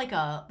instead of like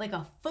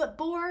a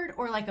footboard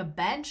or like a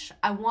bench,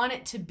 I want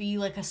it to be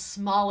like a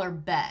smaller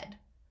bed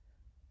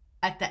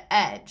at the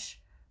edge.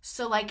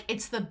 So like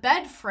it's the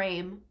bed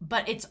frame,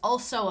 but it's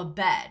also a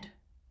bed.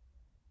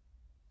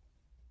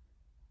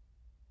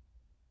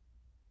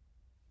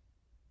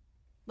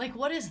 Like,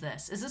 what is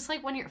this? Is this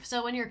like when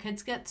your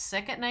kids get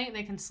sick at night,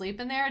 they can sleep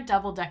in there?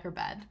 Double-decker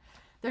bed.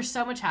 There's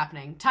so much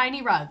happening.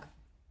 Tiny rug.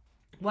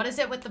 What is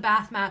it with the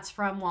bath mats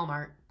from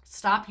Walmart?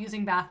 Stop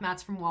using bath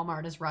mats from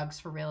Walmart as rugs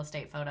for real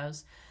estate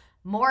photos.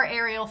 More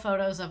aerial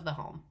photos of the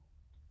home.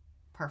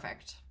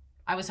 Perfect.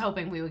 I was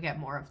hoping we would get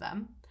more of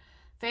them.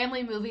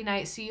 Family movie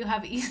night, so you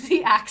have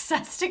easy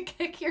access to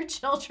kick your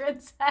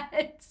children's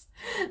heads.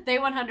 They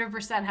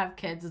 100% have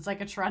kids. It's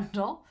like a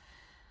trundle.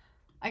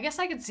 I guess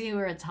I could see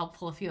where it's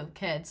helpful if you have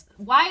kids.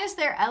 Why is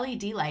there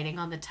LED lighting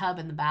on the tub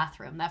in the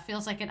bathroom? That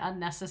feels like an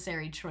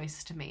unnecessary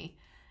choice to me.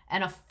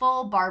 And a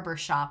full barber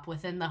shop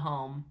within the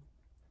home.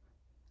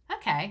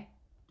 Okay.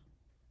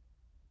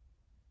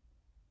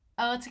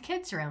 Oh, it's a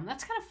kid's room.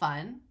 That's kind of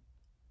fun.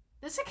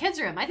 This is a kid's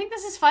room. I think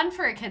this is fun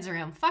for a kid's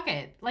room. Fuck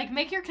it. Like,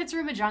 make your kid's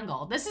room a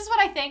jungle. This is what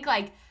I think,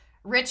 like,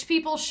 rich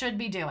people should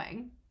be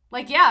doing.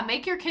 Like, yeah,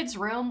 make your kid's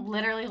room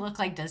literally look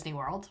like Disney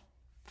World.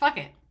 Fuck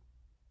it.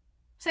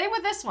 Same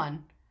with this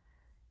one.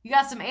 You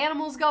got some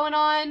animals going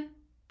on.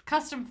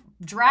 Custom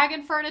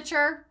dragon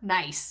furniture.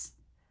 Nice.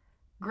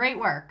 Great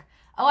work.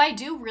 Oh, I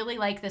do really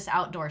like this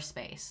outdoor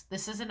space.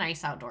 This is a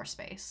nice outdoor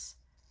space.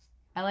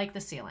 I like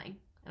the ceiling.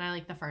 And I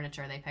like the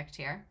furniture they picked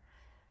here.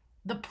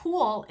 The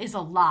pool is a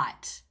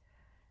lot.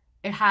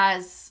 It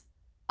has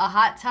a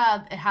hot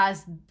tub. It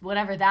has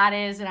whatever that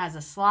is. It has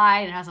a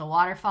slide. It has a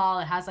waterfall.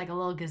 It has like a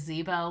little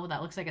gazebo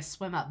that looks like a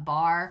swim-up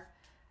bar.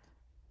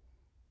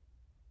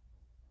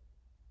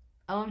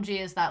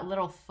 OMG, is that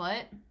little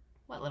foot?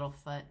 What little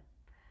foot?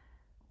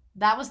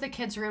 That was the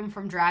kids' room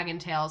from Dragon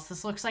Tales.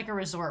 This looks like a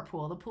resort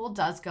pool. The pool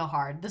does go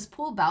hard. This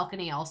pool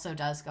balcony also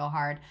does go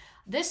hard.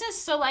 This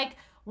is so like,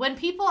 When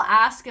people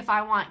ask if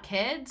I want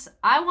kids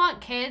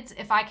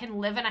if I can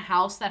live in a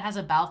house that has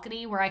a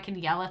balcony where I can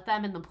yell at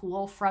them in the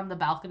pool from the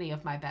balcony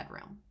of my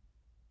bedroom.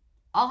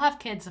 I'll have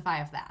kids if I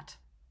have that.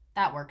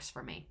 That works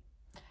for me.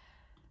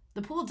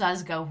 The pool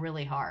does go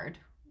really hard.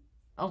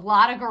 A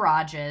lot of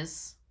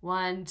garages.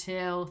 1,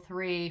 2,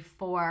 3,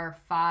 4,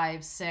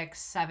 5,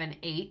 6, 7,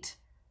 8.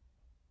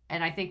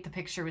 And I think the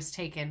picture was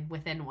taken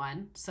within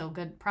one. So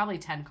good, probably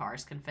 10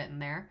 cars can fit in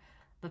there.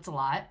 That's a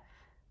lot.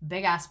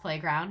 Big ass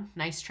playground,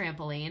 nice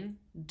trampoline,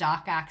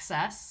 dock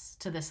access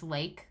to this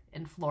lake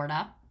in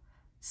Florida.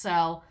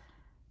 So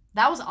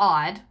that was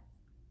odd.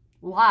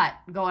 A lot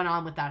going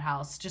on with that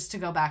house. Just to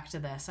go back to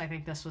this, I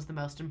think this was the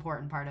most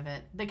important part of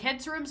it. The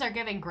kids' rooms are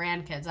giving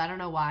grandkids. I don't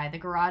know why. The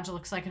garage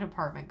looks like an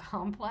apartment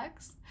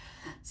complex.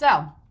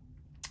 So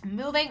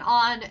moving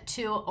on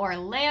to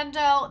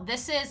Orlando.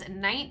 This is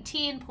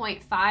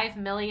 $19.5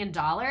 million.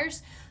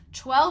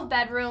 12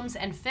 bedrooms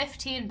and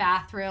 15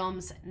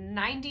 bathrooms,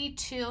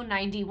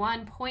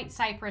 9291 Point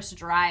Cypress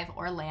Drive,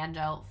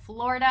 Orlando,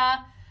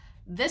 Florida.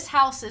 This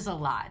house is a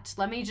lot.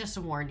 Let me just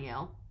warn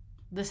you.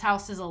 This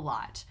house is a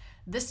lot.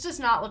 This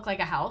does not look like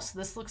a house.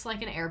 This looks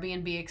like an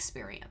Airbnb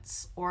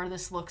experience. Or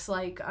this looks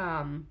like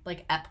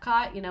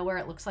Epcot, you know, where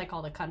it looks like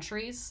all the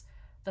countries.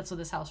 That's what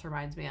this house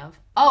reminds me of.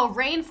 Oh,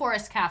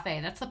 Rainforest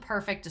Cafe. That's the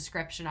perfect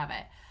description of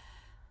it.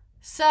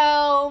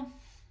 So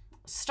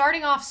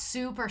starting off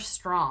super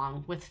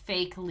strong with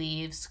fake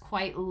leaves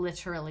quite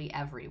literally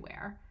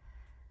everywhere.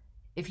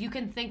 If you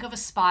can think of a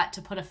spot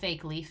to put a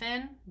fake leaf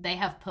in, they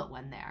have put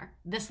one there.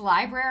 This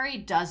library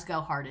does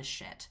go hard as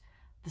shit.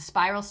 The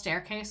spiral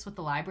staircase with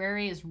the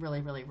library is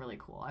really, really, really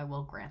cool. I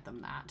will grant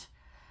them that.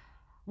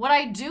 What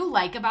I do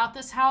like about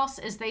this house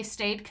is they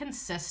stayed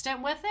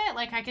consistent with it.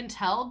 Like, I can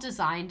tell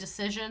design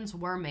decisions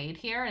were made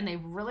here and they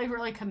really,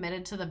 really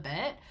committed to the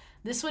bit.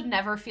 This would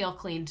never feel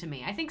clean to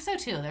me. I think so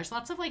too. There's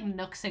lots of like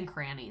nooks and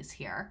crannies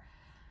here.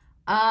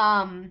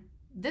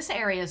 This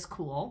area is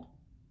cool.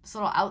 This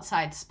little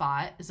outside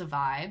spot is a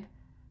vibe.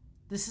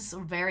 This is a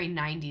very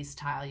 90s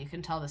tile. You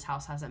can tell this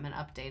house hasn't been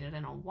updated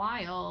in a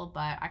while,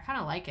 but I kind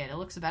of like it. It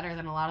looks better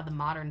than a lot of the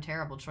modern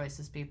terrible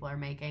choices people are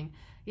making.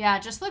 Yeah,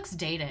 it just looks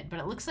dated, but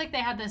it looks like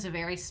they had this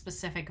very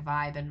specific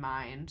vibe in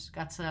mind.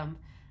 Got some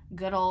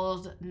good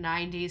old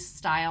 90s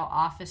style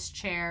office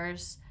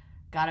chairs.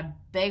 Got a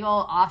big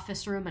old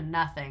office room and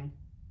nothing.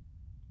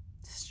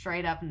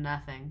 Straight up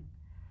nothing.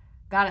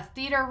 Got a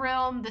theater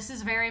room. This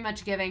is very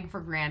much giving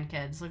for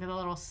grandkids. Look at the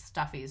little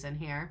stuffies in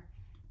here.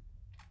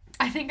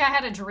 I think I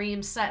had a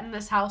dream set in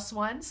this house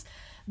once.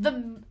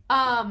 The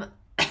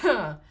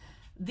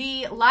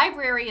the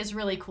library is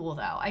really cool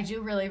though. I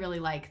do really, really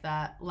like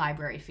that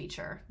library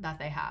feature that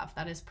they have.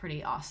 That is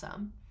pretty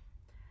awesome.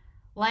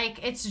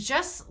 Like, it's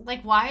just,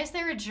 like, why is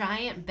there a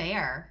giant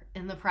bear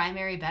in the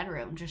primary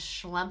bedroom just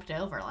schlumped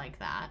over like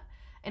that?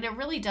 And it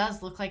really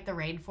does look like the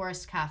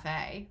Rainforest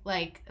Cafe.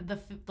 Like,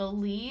 the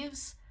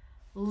leaves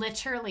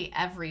literally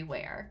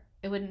everywhere.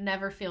 It would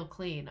never feel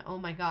clean. Oh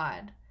my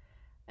God.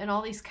 And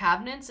all these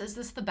cabinets. Is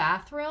this the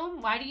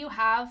bathroom? Why do you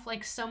have,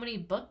 like, so many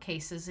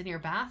bookcases in your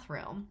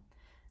bathroom?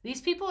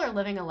 These people are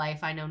living a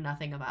life I know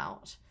nothing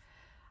about.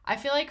 I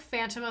feel like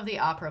Phantom of the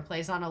Opera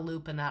plays on a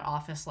loop in that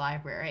office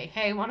library.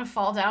 Hey, want to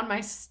fall down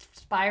my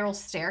spiral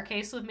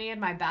staircase with me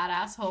in my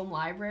badass home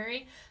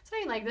library? So I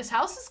mean, like, this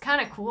house is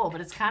kind of cool, but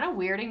it's kind of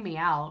weirding me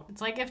out. It's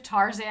like if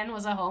Tarzan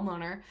was a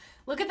homeowner.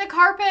 Look at the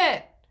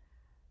carpet!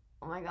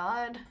 Oh my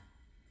God.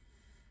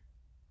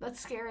 That's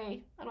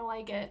scary. I don't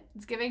like it.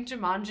 It's giving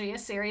Jumanji, a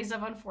series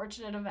of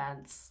unfortunate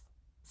events.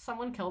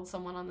 Someone killed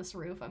someone on this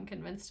roof. I'm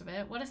convinced of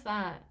it. What is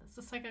that? Is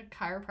this like a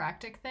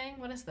chiropractic thing?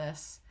 What is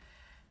this?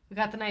 We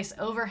got the nice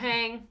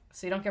overhang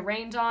so you don't get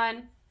rained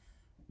on.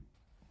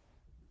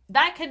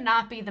 That could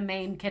not be the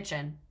main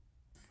kitchen.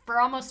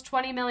 For almost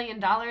 $20 million,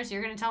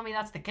 you're going to tell me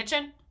that's the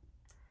kitchen?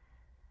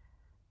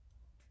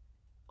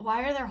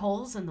 Why are there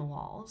holes in the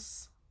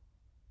walls?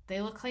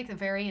 They look like they're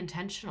very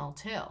intentional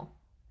too.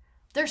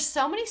 There's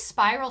so many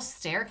spiral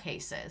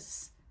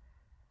staircases.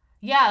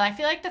 Yeah, I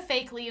feel like the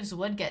fake leaves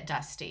would get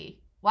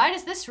dusty. Why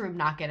does this room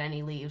not get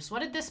any leaves?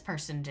 What did this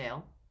person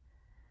do?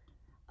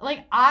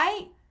 Like,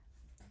 I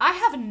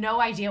have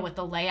no idea what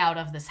the layout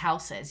of this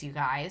house is, you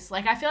guys.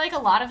 Like, I feel like a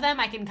lot of them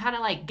I can kind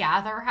of like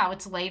gather how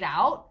it's laid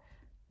out.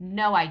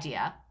 No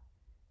idea.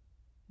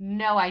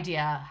 No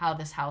idea how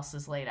this house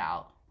is laid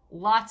out.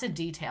 Lots of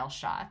detail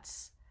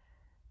shots.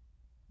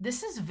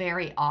 This is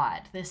very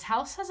odd. This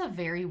house has a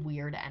very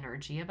weird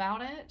energy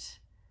about it.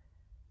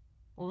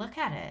 Look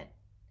at it.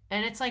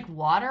 And it's like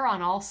water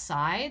on all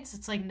sides.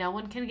 It's like no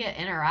one can get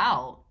in or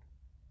out.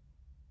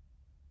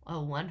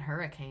 Oh, one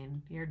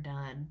hurricane. You're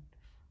done.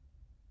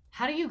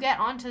 How do you get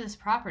onto this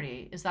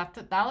property? Is that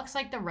looks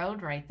like the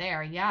road right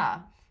there?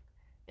 Yeah.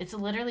 It's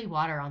literally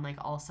water on like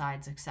all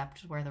sides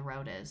except where the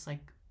road is.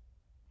 Like,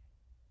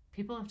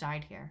 people have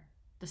died here.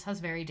 This has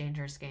very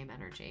dangerous game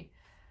energy.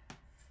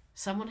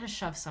 Someone has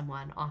shoved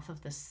someone off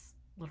of this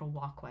little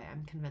walkway.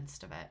 I'm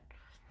convinced of it.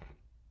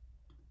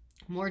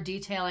 More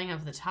detailing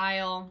of the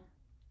tile.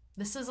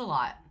 This is a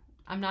lot.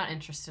 I'm not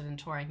interested in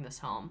touring this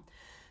home.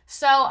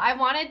 So I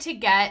wanted to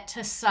get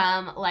to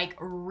some like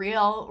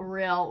real,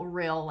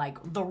 like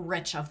the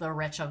rich of the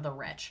rich of the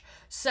rich.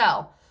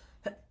 So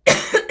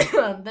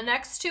the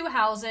next two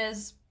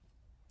houses,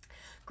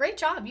 great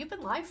job. You've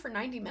been live for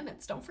 90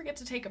 minutes. Don't forget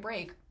to take a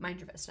break. Mind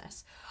your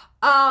business.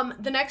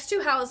 The next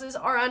two houses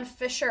are on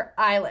Fisher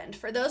Island.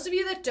 For those of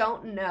you that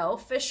don't know,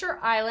 Fisher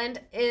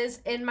Island is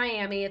in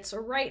Miami. It's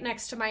right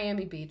next to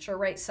Miami Beach, or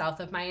right south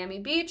of Miami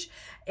Beach.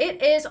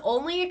 It is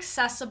only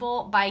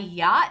accessible by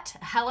yacht,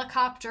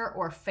 helicopter,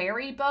 or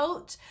ferry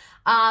boat.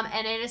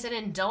 And it is an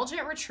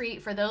indulgent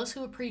retreat for those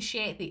who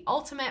appreciate the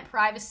ultimate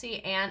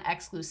privacy and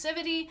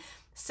exclusivity.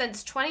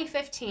 Since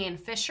 2015,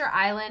 Fisher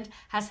Island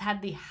has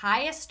had the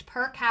highest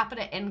per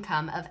capita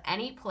income of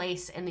any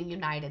place in the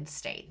United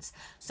States.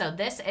 So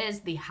this is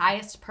the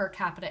highest per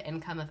capita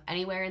income of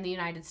anywhere in the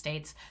United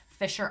States,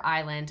 Fisher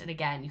Island. And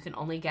again, you can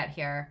only get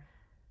here.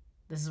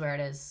 This is where it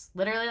is.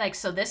 Literally, like,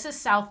 so this is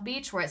South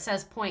Beach where it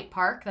says Point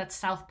Park. That's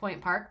South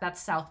Point Park.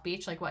 That's South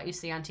Beach, like what you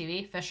see on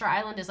TV. Fisher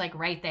Island is like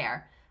right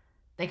there.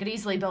 They could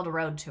easily build a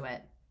road to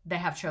it. They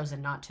have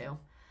chosen not to.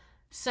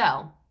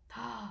 So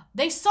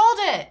they sold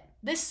it.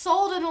 This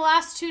sold in the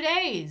last 2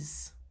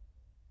 days.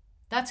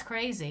 That's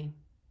crazy.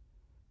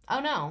 Oh,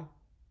 no.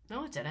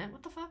 No, it didn't.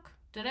 What the fuck?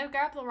 Did I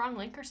grab the wrong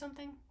link or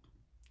something?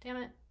 Damn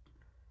it.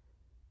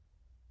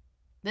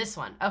 This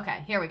one.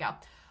 Okay, here we go.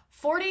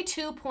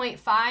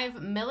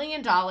 $42.5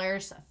 million,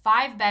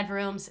 5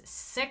 bedrooms,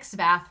 6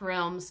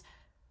 bathrooms,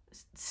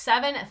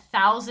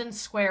 7,000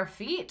 square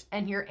feet,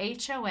 and your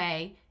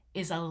HOA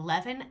is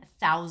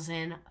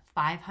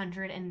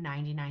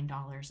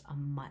 $11,599 a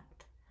month.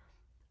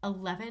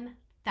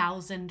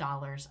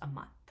 $11,000 a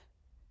month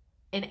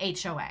in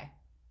HOA.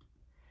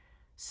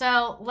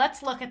 So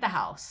let's look at the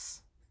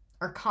house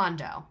or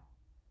condo.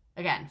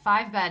 Again,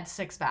 5 beds,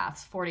 6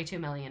 baths, $42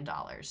 million.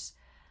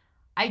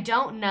 I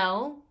don't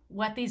know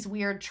what these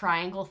weird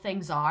triangle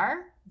things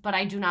are, but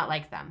I do not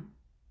like them.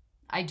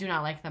 I do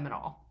not like them at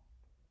all.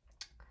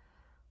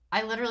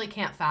 I literally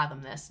can't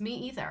fathom this. Me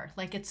either.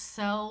 Like, it's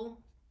so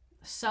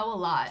a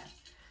lot.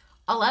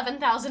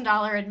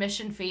 $11,000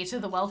 admission fee to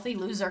the Wealthy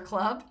Loser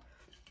Club,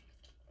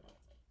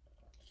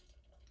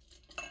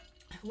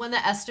 when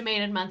the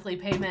estimated monthly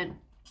payment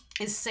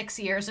is 6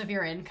 years of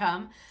your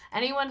income.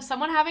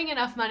 Someone having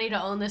enough money to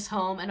own this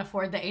home and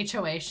afford the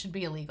HOA should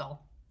be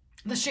illegal.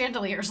 The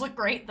chandeliers look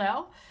great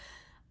though.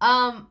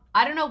 I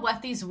don't know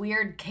what these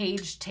weird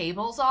caged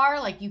tables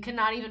are. Like, you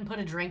cannot even put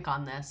a drink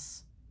on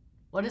this.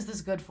 What is this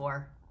good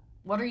for?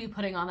 What are you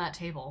putting on that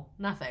table?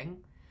 Nothing.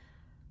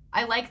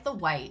 I like the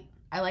white.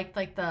 I like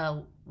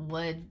the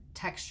wood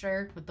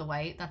texture with the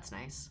white. That's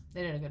nice.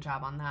 They did a good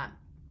job on that.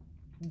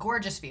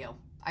 Gorgeous view.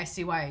 I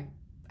see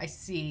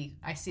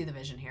the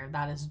vision here.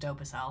 That is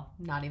dope as hell.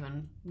 Not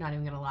even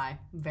gonna lie.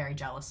 I'm very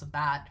jealous of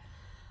that.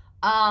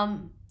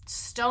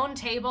 Stone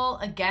table,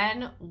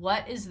 again,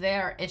 what is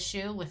their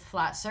issue with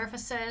flat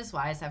surfaces?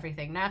 Why is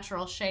everything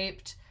natural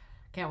shaped?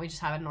 Can't we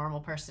just have a normal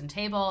person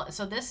table?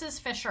 So this is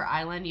Fisher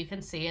Island. You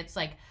can see it's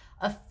like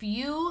a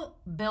few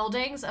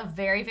buildings of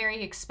very,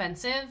 very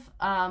expensive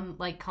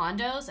like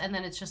condos, and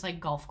then it's just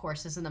like golf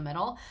courses in the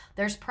middle.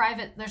 There's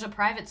a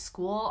private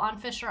school on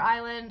Fisher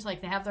Island.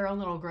 Like, they have their own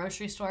little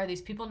grocery store.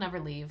 These people never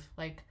leave.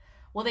 Like,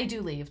 well, they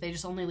do leave. They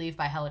just only leave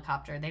by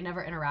helicopter. They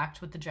never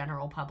interact with the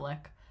general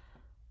public,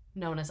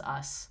 known as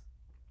us.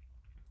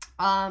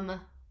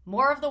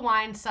 More of the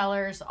wine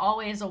cellars,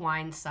 always a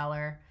wine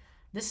cellar.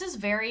 This is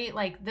very,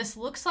 like, this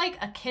looks like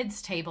a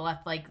kid's table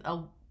at like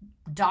a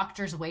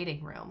doctor's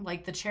waiting room.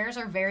 Like, the chairs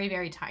are very,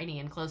 very tiny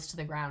and close to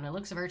the ground. It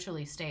looks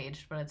virtually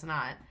staged, but it's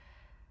not.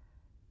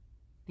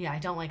 Yeah, I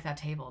don't like that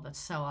table. That's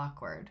so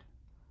awkward.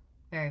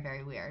 Very,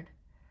 very weird.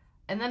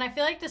 And then I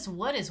feel like this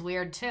wood is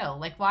weird too.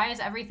 Like, why is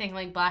everything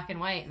like black and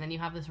white and then you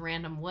have this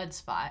random wood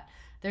spot?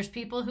 There's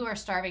people who are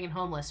starving and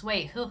homeless.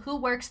 Wait, who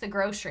works the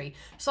grocery?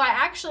 So I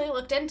actually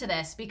looked into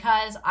this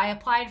because I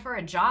applied for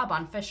a job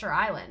on Fisher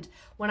Island.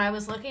 When I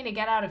was looking to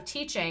get out of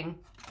teaching,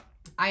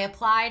 I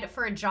applied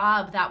for a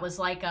job that was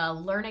like a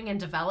learning and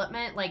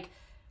development. Like,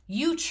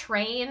 you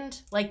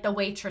trained like the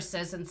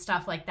waitresses and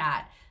stuff like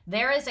that.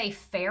 There is a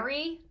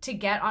ferry to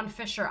get on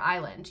Fisher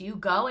Island. You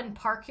go and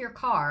park your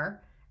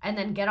car and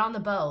then get on the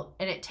boat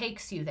and it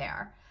takes you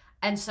there.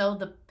 And so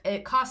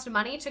it costs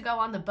money to go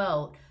on the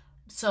boat.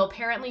 So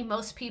apparently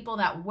most people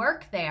that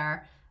work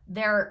there,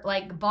 their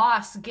like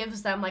boss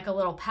gives them like a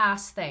little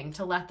pass thing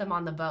to let them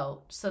on the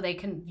boat. So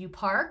you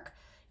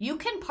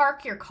can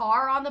park your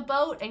car on the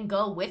boat and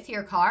go with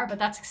your car, but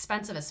that's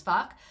expensive as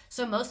fuck.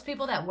 So most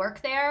people that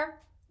work there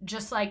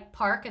just like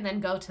park and then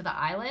go to the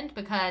island,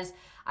 because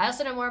I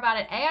also know more about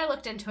it. A, I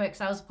looked into it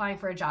because I was applying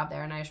for a job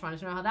there and I just wanted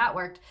to know how that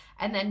worked.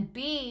 And then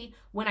B,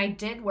 when I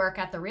did work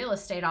at the real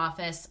estate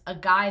office, a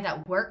guy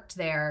that worked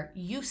there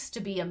used to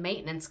be a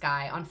maintenance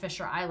guy on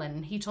Fisher Island.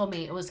 And he told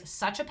me it was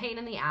such a pain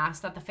in the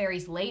ass that the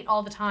ferry's late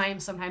all the time.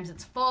 Sometimes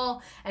it's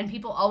full and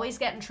people always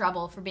get in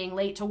trouble for being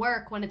late to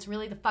work when it's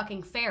really the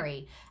fucking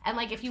ferry. And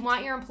like, if you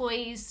want your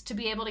employees to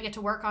be able to get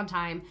to work on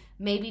time,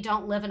 maybe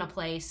don't live in a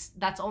place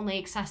that's only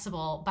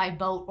accessible by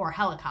boat or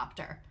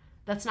helicopter.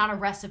 That's not a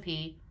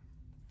recipe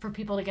for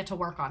people to get to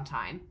work on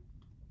time.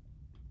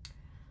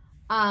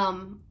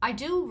 I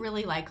do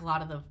really like a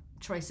lot of the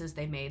choices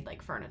they made,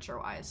 like furniture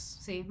wise.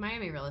 See,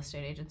 Miami real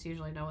estate agents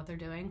usually know what they're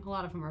doing. A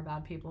lot of them are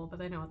bad people, but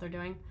they know what they're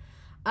doing.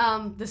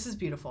 This is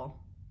beautiful.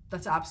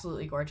 That's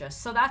absolutely gorgeous.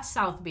 So that's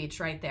South Beach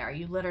right there.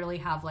 You literally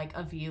have like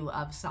a view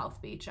of South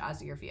Beach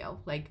as your view.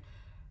 Like,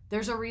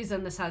 there's a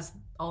reason this has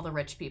all the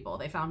rich people.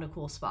 They found a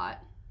cool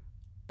spot.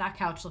 That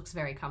couch looks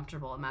very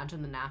comfortable.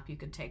 Imagine the nap you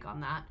could take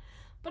on that.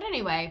 But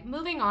anyway,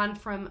 moving on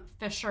from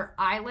Fisher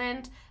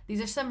Island, these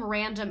are some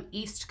random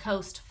East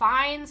Coast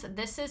finds.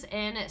 This is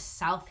in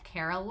South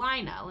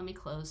Carolina. Let me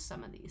close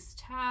some of these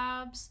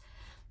tabs.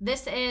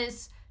 This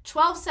is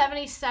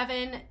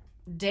 1277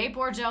 De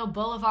Bordeaux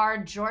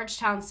Boulevard,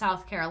 Georgetown,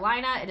 South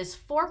Carolina. It is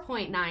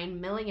 $4.9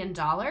 million,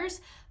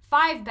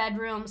 5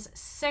 bedrooms,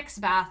 6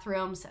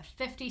 bathrooms,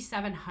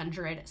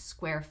 5,700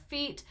 square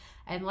feet.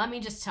 And let me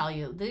just tell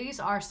you, these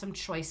are some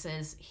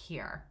choices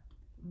here.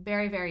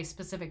 Very, very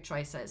specific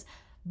choices.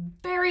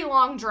 Very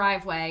long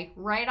driveway,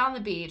 right on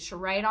the beach,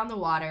 right on the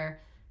water.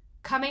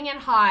 Coming in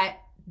hot,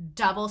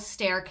 double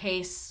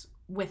staircase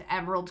with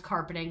emerald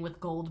carpeting with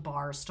gold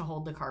bars to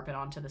hold the carpet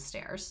onto the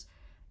stairs.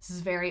 This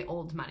is very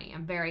old money.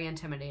 I'm very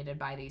intimidated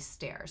by these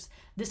stairs.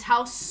 This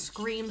house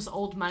screams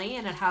old money,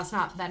 and it has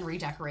not been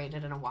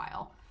redecorated in a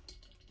while.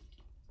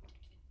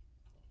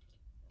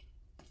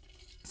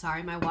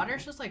 Sorry, my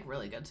water's just like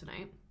really good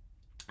tonight.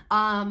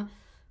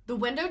 The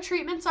window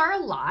treatments are a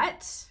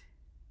lot.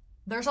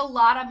 There's a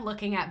lot I'm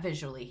looking at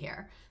visually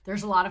here.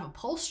 There's a lot of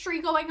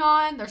upholstery going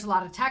on. There's a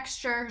lot of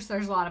textures.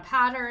 There's a lot of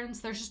patterns.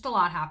 There's just a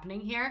lot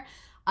happening here.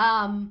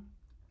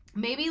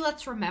 Maybe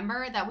let's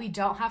remember that we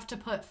don't have to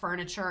put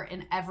furniture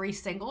in every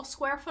single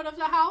square foot of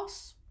the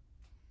house.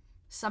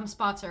 Some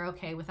spots are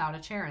okay without a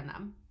chair in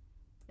them.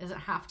 It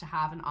doesn't have to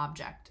have an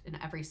object in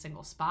every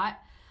single spot.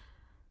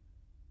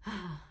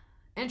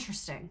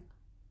 Interesting.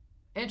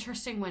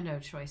 Interesting window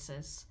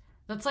choices.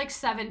 That's like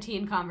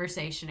 17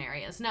 conversation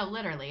areas. No,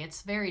 literally,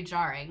 it's very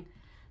jarring.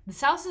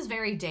 This house is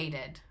very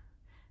dated.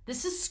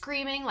 This is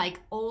screaming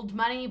like old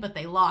money, but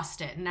they lost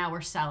it and now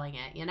we're selling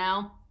it, you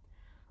know?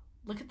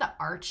 Look at the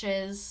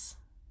arches.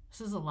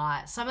 This is a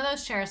lot. Some of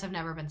those chairs have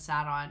never been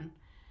sat on.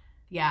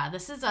 Yeah,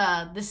 this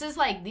is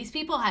like, these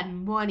people had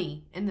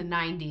money in the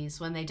 90s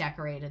when they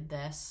decorated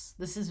this.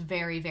 This is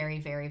very, very,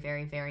 very,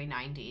 very, very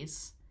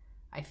 90s,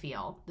 I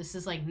feel. This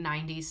is like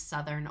 90s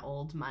Southern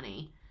old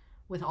money.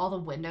 With all the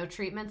window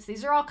treatments.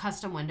 These are all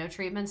custom window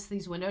treatments.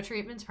 These window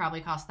treatments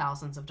probably cost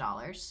thousands of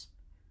dollars.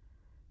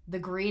 The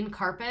green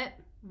carpet,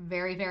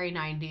 very, very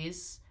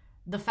 90s.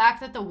 The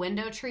fact that the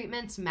window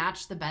treatments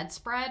match the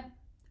bedspread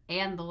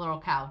and the little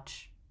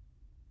couch.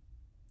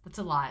 That's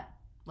a lot.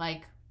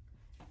 Like,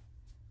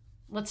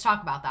 let's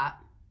talk about that.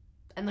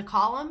 And the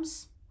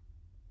columns,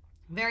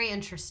 very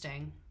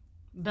interesting.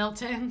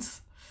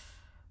 Built-ins.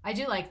 I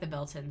do like the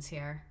built-ins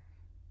here.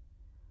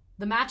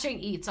 The matching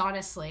eats,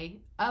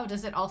 honestly. Oh,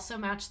 does it also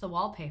match the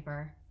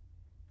wallpaper?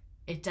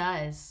 It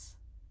does.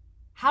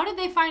 How did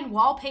they find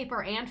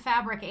wallpaper and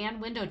fabric and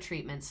window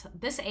treatments?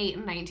 This ate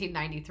in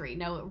 1993.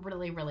 No, it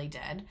really, really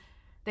did.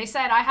 They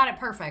said, I had it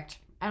perfect,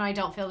 and I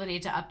don't feel the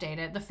need to update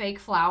it. The fake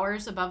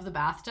flowers above the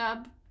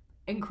bathtub,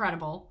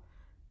 incredible.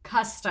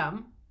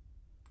 Custom.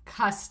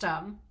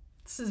 Custom.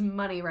 This is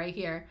money right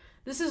here.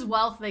 This is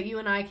wealth that you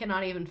and I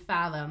cannot even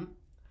fathom.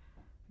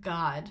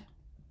 God.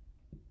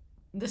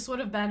 This would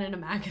have been in a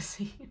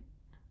magazine.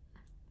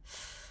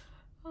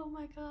 Oh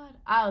my God.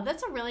 Oh,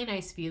 that's a really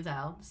nice view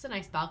though. It's a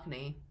nice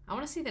balcony. I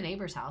want to see the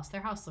neighbor's house.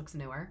 Their house looks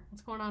newer.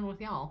 What's going on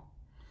with y'all?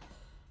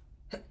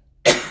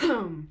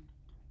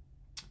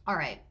 All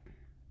right.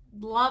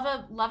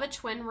 Love a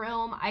twin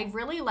room. I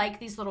really like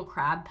these little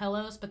crab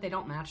pillows, but they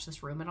don't match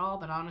this room at all.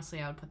 But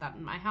honestly, I would put that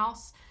in my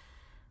house.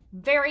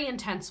 Very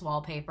intense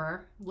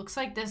wallpaper. Looks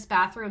like this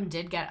bathroom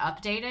did get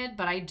updated,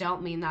 but I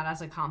don't mean that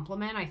as a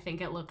compliment. I think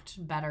it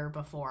looked better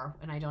before,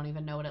 and I don't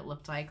even know what it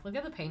looked like. Look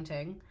at the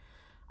painting.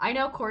 I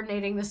know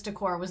coordinating this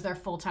decor was their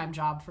full-time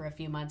job for a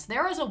few months.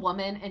 There was a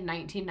woman in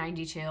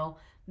 1992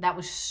 that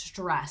was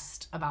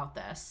stressed about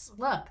this.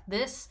 Look,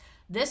 this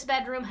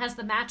bedroom has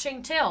the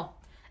matching till.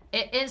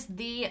 It is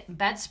the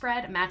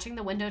bedspread matching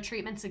the window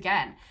treatments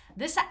again.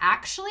 This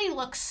actually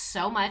looks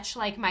so much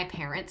like my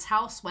parents'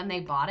 house when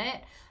they bought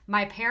it.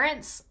 My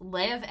parents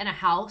live in a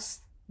house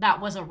that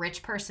was a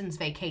rich person's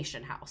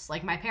vacation house.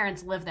 Like, my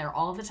parents live there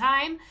all the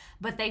time,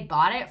 but they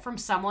bought it from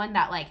someone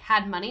that like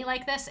had money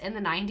like this in the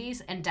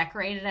 90s and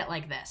decorated it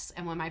like this.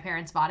 And when my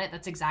parents bought it,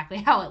 that's exactly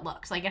how it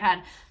looks. Like, it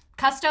had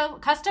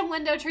custom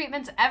window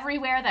treatments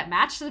everywhere that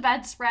matched the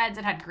bedspreads.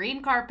 It had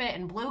green carpet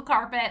and blue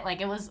carpet. Like,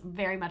 it was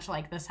very much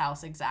like this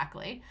house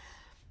exactly.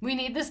 We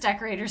need this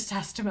decorator's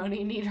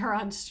testimony. Need her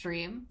on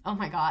stream. Oh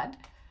my God.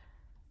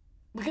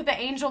 Look at the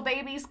angel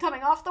babies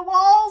coming off the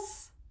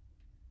walls.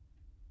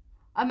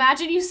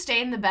 Imagine you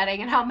stained the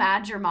bedding and how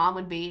mad your mom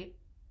would be.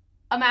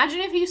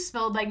 Imagine if you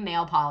spilled like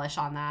nail polish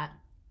on that.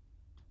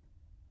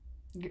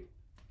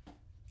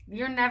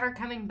 You're never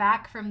coming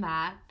back from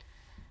that.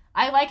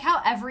 I like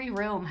how every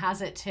room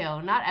has it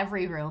too. Not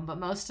every room, but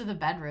most of the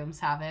bedrooms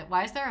have it.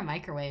 Why is there a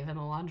microwave in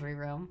the laundry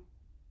room?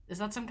 Is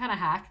that some kind of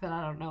hack that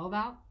I don't know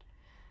about?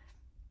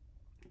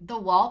 The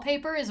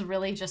wallpaper is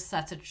really just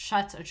such a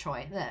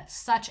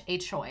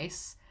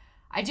choice.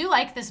 I do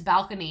like this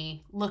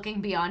balcony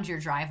looking beyond your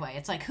driveway.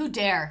 It's like, who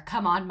dare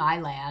come on my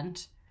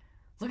land?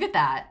 Look at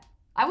that.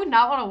 I would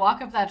not want to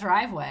walk up that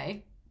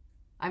driveway.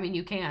 I mean,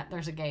 you can't.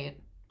 There's a gate.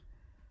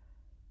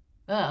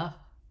 Ugh.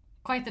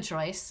 Quite the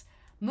choice.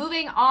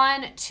 Moving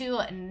on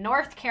to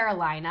North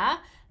Carolina.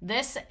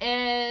 This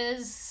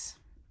is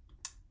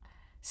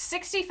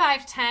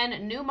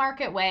 6510 New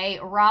Market Way,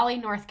 Raleigh,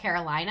 North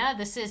Carolina.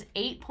 This is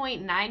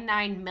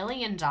 $8.99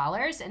 million,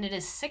 and it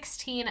is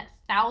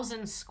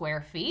 16,000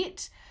 square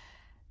feet.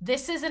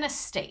 This is an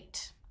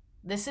estate.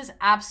 This is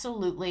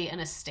absolutely an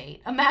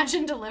estate.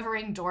 Imagine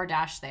delivering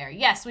DoorDash there.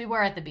 Yes, we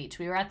were at the beach.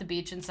 We were at the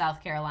beach in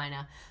South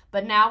Carolina,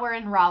 but now we're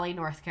in Raleigh,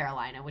 North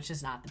Carolina, which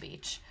is not the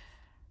beach.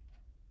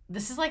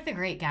 This is like the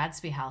Great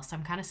Gatsby house.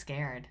 I'm kind of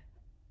scared.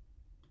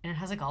 And it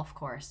has a golf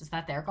course. Is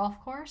that their golf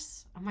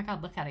course? Oh my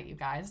God, look at it, you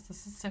guys.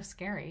 This is so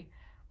scary.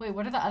 Wait,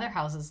 what are the other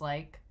houses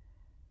like?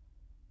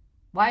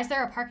 Why is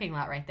there a parking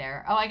lot right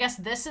there? Oh, I guess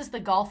this is the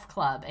golf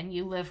club and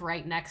you live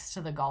right next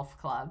to the golf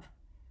club.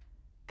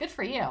 Good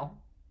for you.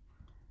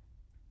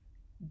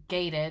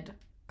 Gated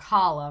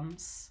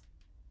columns.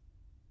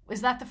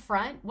 Is that the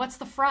front? What's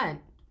the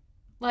front?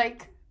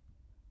 Like,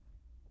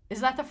 is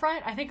that the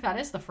front? I think that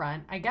is the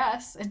front, I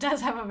guess. It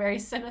does have a very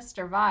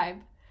sinister vibe.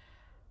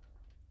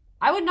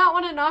 I would not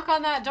want to knock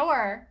on that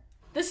door.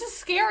 This is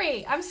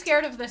scary. I'm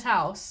scared of this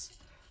house.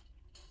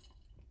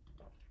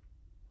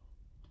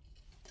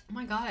 Oh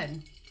my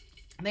God.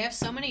 They have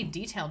so many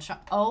detailed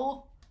shots.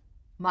 Oh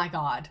my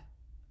God.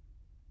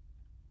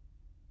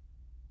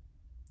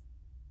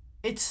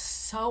 It's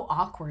so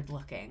awkward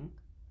looking.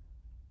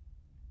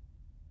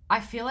 I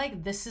feel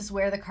like this is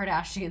where the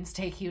Kardashians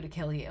take you to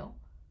kill you.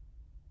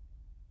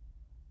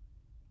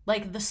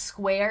 Like the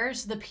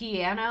squares, the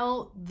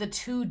piano, the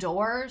 2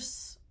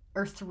 doors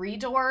or 3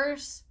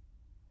 doors.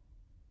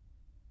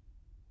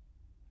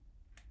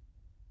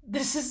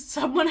 This is,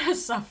 someone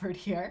has suffered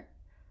here.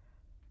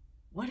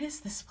 What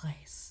is this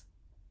place?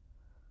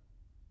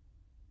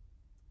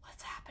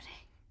 What's happening?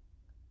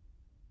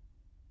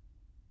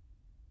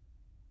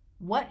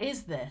 What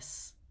is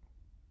this?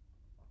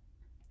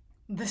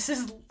 This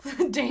is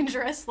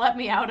dangerous. Let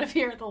me out of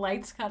here. The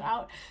lights cut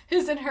out.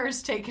 His and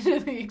hers taken to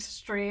the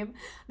extreme.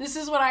 This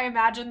is what I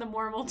imagine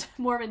the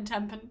Mormon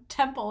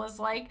temple is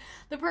like.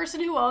 The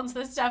person who owns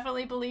this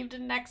definitely believed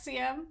in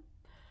Nexium.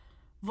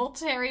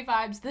 Voltaire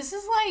vibes. This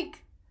is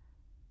like...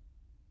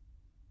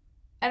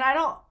 And I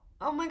don't...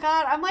 Oh my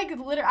God. I'm like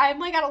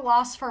at a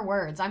loss for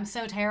words. I'm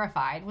so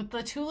terrified. With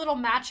the 2 little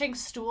matching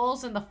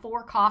stools and the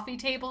 4 coffee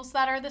tables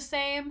that are the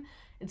same.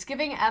 It's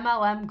giving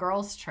MLM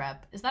girls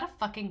trip. Is that a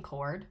fucking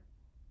cord?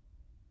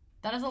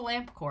 That is a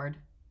lamp cord.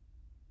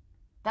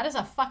 That is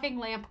a fucking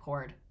lamp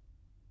cord.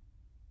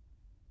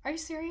 Are you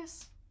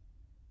serious?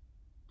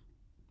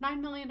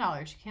 $9 million.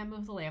 You can't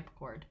move the lamp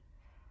cord.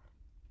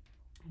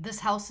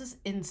 This house is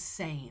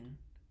insane.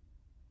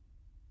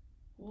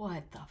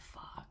 What the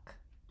fuck?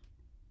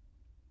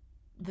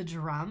 The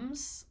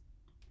drums?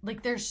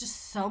 Like, there's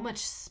just so much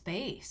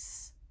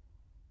space.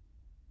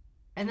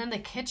 And then the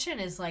kitchen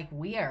is like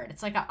weird.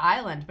 It's like an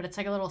island, but it's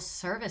like a little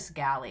service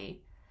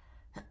galley.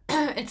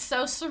 It's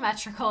so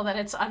symmetrical that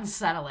it's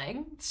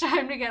unsettling. It's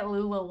time to get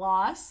Lula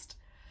lost.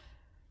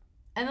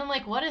 And then,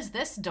 like, what is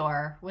this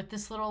door with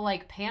this little,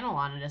 like, panel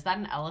on it? Is that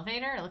an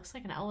elevator? It looks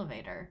like an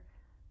elevator.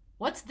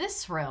 What's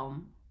this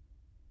room?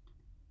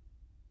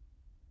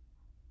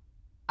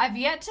 I've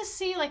yet to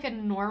see, like, a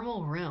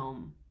normal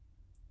room.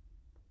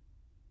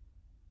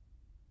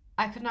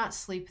 I could not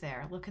sleep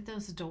there. Look at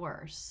those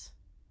doors.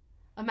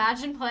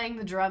 Imagine playing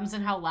the drums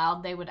and how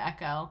loud they would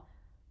echo.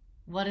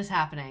 What is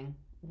happening?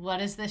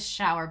 What is this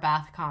shower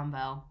bath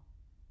combo?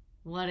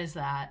 What is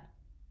that?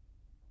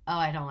 Oh,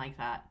 I don't like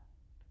that.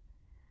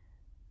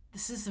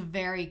 This is a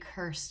very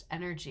cursed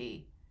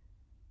energy.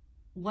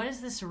 What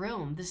is this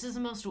room? This is the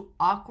most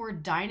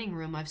awkward dining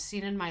room I've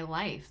seen in my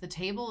life. The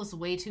table is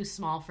way too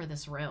small for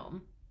this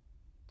room.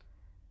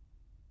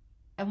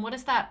 And what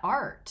is that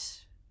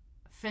art?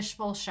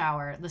 Fishbowl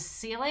shower. The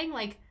ceiling,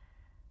 like,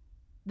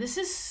 this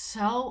is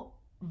so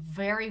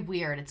very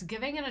weird. It's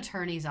giving an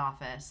attorney's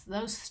office.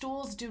 Those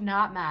stools do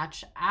not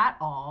match at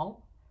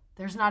all.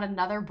 There's not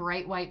another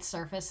bright white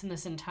surface in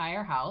this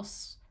entire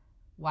house.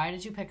 Why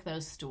did you pick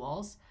those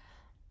stools?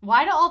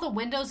 Why do all the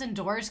windows and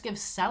doors give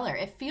cellar?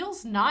 It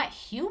feels not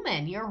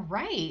human. You're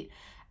right.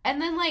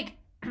 And then, like,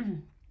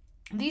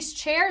 these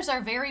chairs are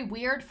very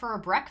weird for a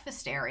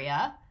breakfast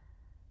area.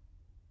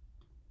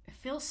 It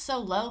feels so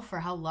low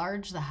for how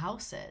large the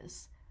house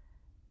is.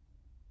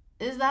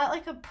 Is that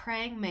like a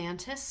praying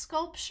mantis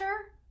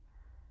sculpture?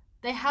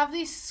 They have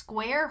these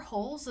square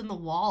holes in the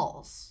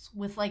walls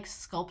with like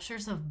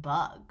sculptures of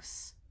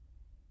bugs.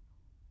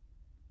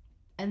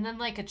 And then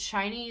like a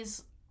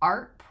Chinese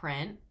art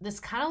print.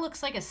 This kind of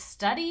looks like a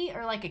study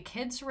or like a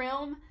kid's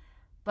room,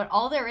 but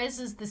all there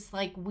is this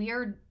like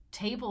weird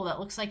table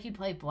that looks like you'd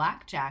play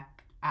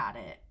blackjack at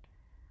it.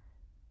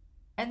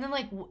 And then,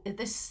 like,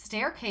 this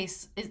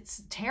staircase,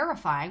 it's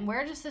terrifying.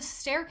 Where does this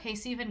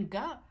staircase even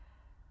go?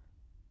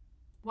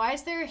 Why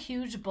is there a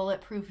huge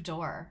bulletproof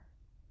door?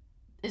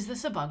 Is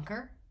this a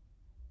bunker?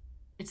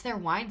 It's their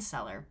wine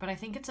cellar, but I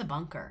think it's a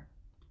bunker.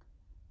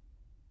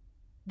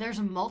 There's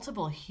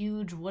multiple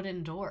huge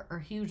wooden door or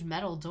huge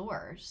metal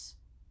doors.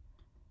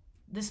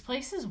 This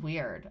place is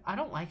weird. I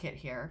don't like it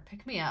here.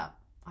 Pick me up.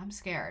 I'm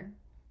scared.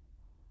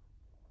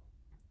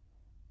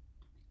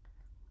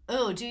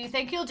 Oh, do you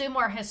think you'll do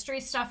more history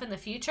stuff in the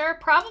future?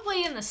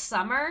 Probably in the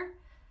summer.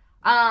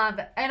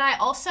 And I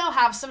also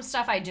have some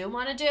stuff I do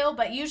want to do,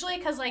 but usually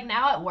because like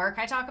now at work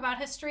I talk about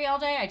history all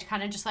day, I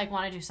kind of just like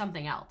want to do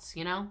something else,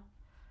 you know?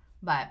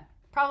 But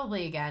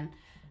probably again.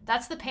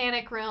 That's the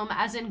panic room,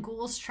 as in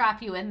ghouls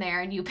trap you in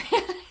there and you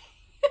panic.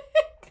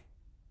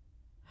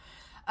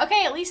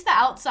 Okay, at least the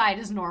outside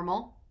is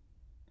normal.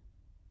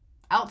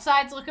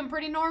 Outside's looking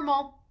pretty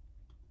normal.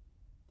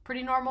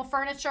 Pretty normal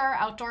furniture,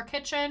 outdoor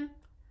kitchen.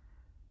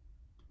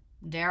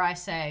 Dare I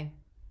say,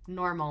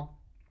 normal.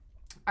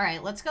 All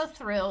right, let's go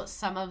through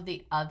some of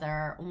the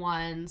other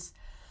ones.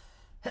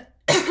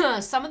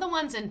 Some of the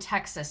ones in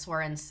Texas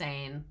were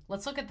insane.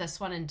 Let's look at this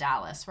one in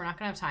Dallas. We're not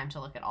going to have time to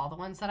look at all the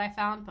ones that I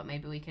found, but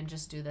maybe we can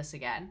just do this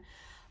again.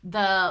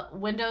 The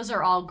windows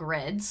are all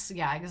grids.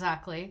 Yeah,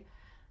 exactly.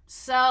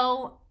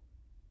 So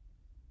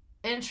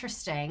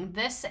interesting.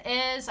 This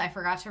is, I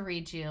forgot to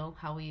read you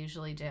how we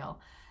usually do.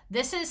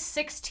 This is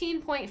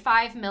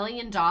 $16.5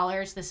 million.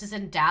 This is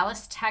in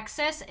Dallas,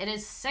 Texas. It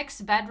is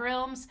 6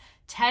 bedrooms,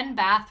 10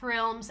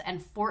 bathrooms,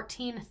 and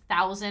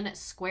 14,000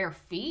 square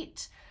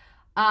feet.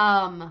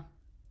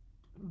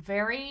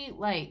 Very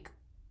like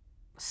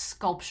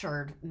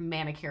sculptured,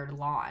 manicured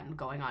lawn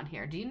going on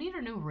here. Do you need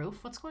a new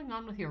roof? What's going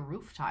on with your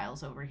roof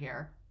tiles over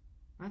here?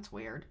 That's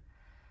weird.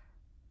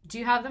 Do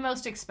you have the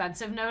most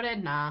expensive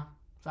noted? Nah,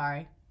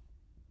 sorry.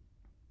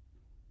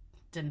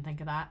 Didn't think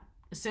of that.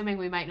 Assuming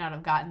we might not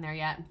have gotten there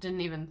yet.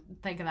 Didn't even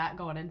think of that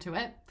going into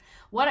it.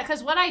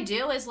 Because what I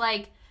do is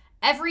like,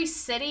 every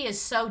city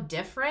is so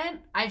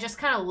different. I just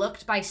kind of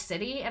looked by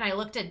city and I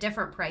looked at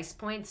different price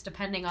points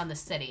depending on the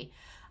city.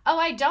 Oh,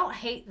 I don't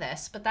hate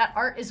this, but that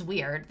art is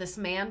weird. This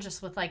man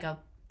just with like a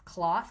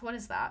cloth. What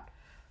is that?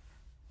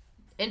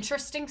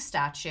 Interesting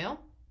statue.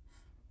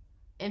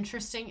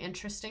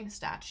 Interesting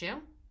statue.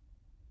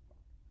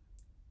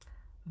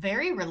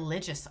 Very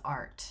religious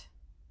art.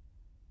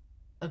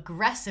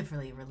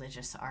 Aggressively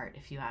religious art,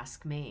 if you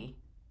ask me.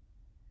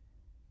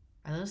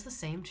 Are those the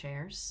same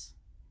chairs?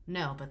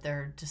 No, but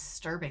they're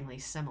disturbingly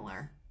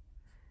similar.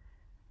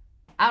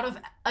 Out of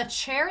a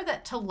chair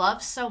that to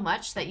love so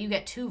much that you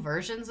get 2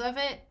 versions of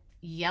it,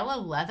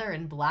 yellow leather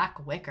and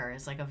black wicker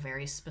is like a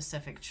very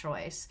specific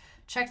choice.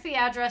 Check the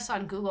address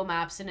on Google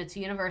Maps and it's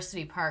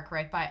University Park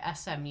right by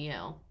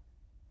SMU.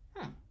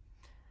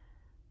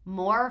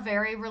 More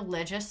very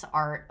religious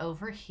art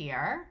over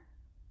here.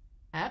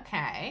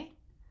 Okay.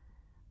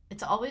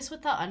 It's always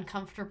with the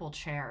uncomfortable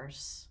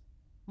chairs.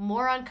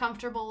 More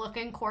uncomfortable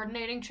looking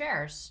coordinating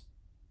chairs.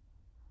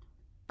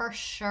 For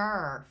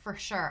sure, for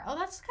sure. Oh,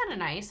 that's kind of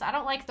nice. I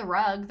don't like the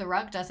rug. The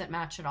rug doesn't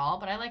match at all,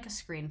 but I like a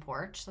screen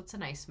porch. That's a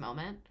nice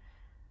moment.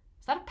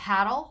 Is that a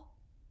paddle?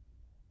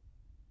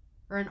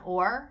 Or an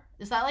oar?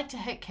 Is that like to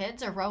hit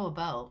kids or row a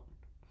boat?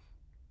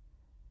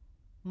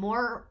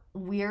 More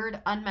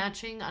weird,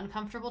 unmatching,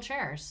 uncomfortable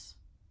chairs.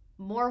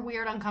 More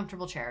weird,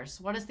 uncomfortable chairs.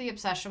 What is the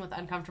obsession with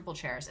uncomfortable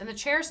chairs? And the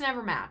chairs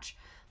never match.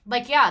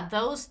 Like, yeah,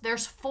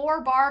 there's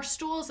 4 bar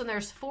stools and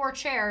there's 4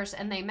 chairs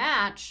and they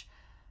match,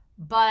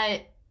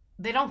 but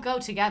they don't go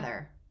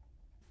together.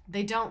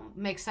 They don't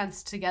make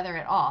sense together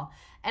at all.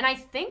 And I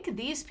think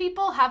these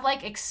people have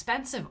like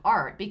expensive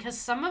art because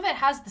some of it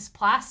has this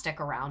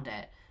plastic around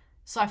it.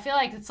 So I feel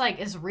like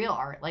it's real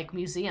art, like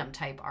museum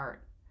type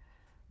art.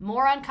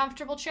 More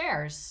uncomfortable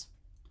chairs.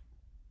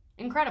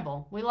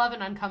 Incredible. We love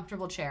an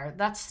uncomfortable chair.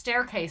 That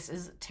staircase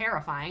is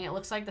terrifying. It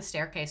looks like the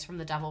staircase from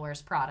The Devil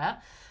Wears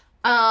Prada.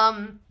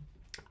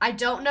 I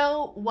don't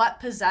know what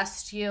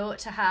possessed you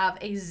to have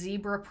a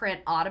zebra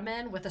print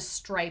ottoman with a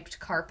striped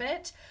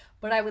carpet,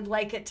 but I would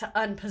like it to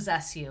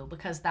unpossess you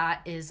because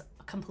that is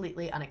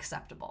completely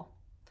unacceptable.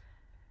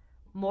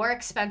 More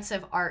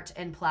expensive art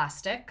in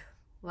plastic.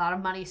 A lot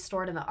of money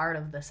stored in the art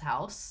of this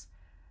house.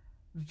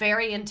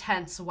 Very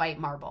intense white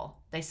marble.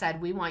 They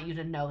said, we want you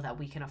to know that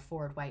we can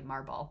afford white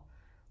marble.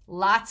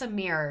 Lots of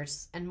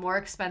mirrors and more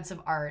expensive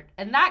art.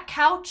 And that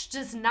couch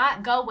does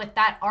not go with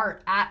that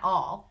art at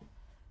all.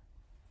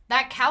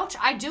 That couch,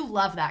 I do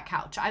love that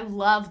couch. I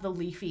love the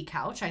leafy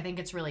couch. I think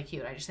it's really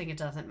cute. I just think it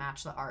doesn't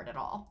match the art at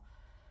all.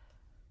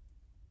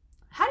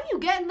 How do you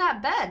get in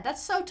that bed?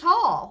 That's so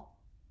tall.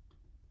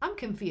 I'm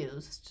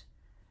confused.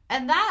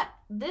 And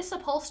this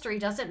upholstery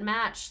doesn't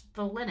match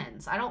the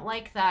linens. I don't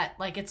like that.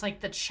 Like, it's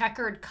like the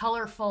checkered,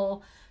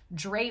 colorful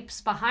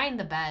drapes behind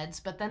the beds,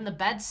 but then the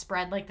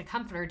bedspread, like the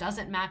comforter,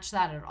 doesn't match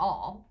that at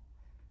all.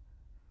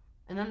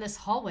 And then this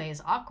hallway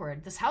is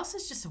awkward. This house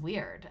is just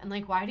weird. And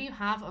like, why do you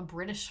have a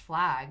British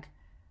flag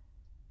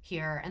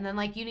here? And then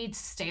like, you need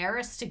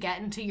stairs to get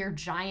into your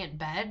giant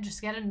bed.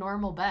 Just get a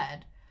normal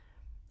bed.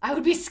 I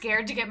would be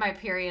scared to get my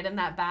period in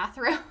that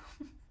bathroom.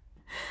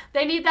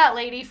 They need that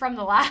lady from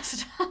the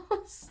last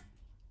house.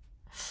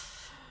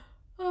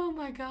 Oh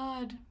my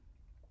God.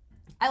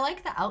 I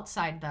like the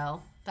outside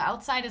though. The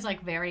outside is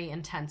like very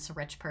intense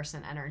rich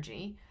person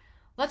energy.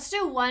 Let's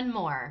do one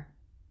more.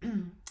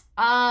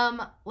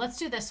 Let's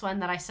do this one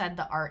that I said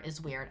the art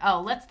is weird.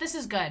 Oh, this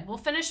is good. We'll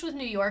finish with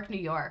New York, New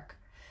York.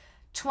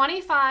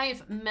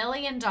 $25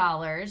 million,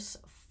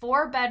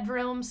 4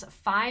 bedrooms,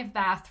 5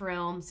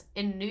 bathrooms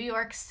in New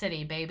York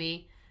City,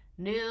 baby.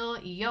 New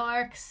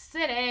York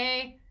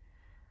City.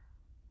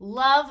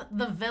 Love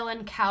the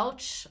villain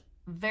couch.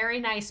 Very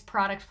nice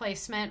product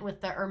placement with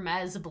the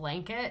Hermes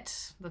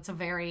blanket. That's a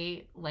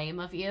very lame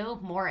of you.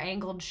 More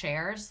angled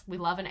chairs. We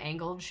love an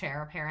angled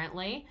chair,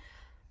 apparently.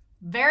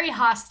 Very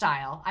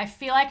hostile. I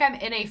feel like I'm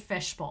in a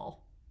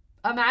fishbowl.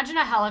 Imagine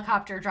a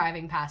helicopter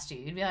driving past you.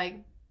 You'd be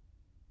like,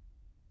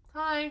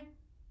 hi,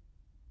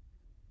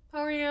 how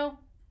are you?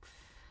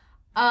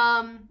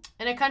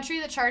 In a country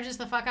that charges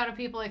the fuck out of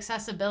people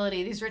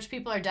accessibility, these rich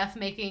people are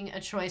making a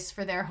choice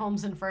for their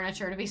homes and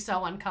furniture to be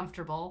so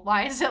uncomfortable.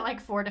 Why is it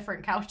like 4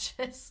 different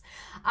couches?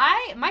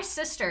 My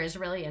sister is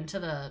really into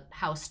the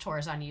house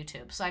tours on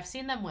YouTube, so I've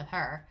seen them with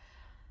her.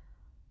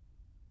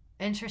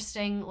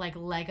 Interesting, like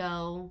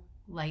Lego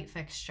light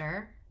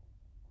fixture.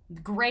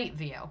 Great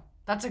view.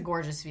 That's a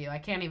gorgeous view. I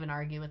can't even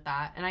argue with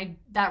that. And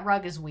that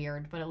rug is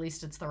weird, but at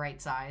least it's the right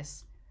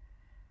size.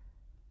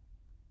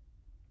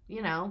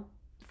 You know,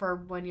 for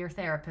when your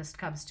therapist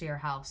comes to your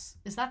house.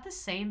 Is that the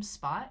same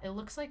spot? It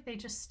looks like they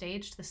just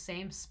staged the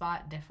same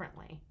spot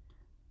differently.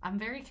 I'm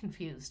very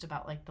confused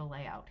about like the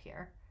layout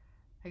here.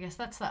 I guess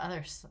that's the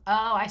other.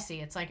 Oh, I see.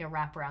 It's like a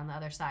wrap around the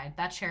other side.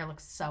 That chair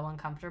looks so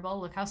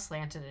uncomfortable. Look how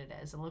slanted it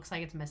is. It looks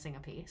like it's missing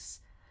a piece.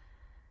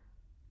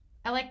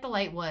 I like the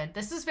light wood.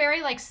 This is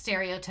very like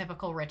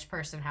stereotypical rich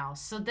person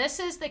house. So this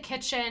is the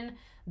kitchen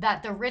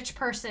that the rich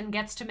person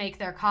gets to make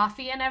their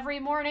coffee in every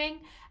morning.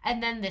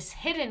 And then this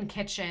hidden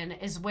kitchen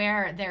is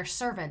where their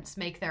servants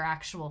make their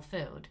actual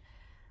food.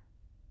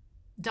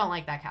 Don't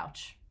like that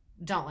couch.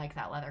 Don't like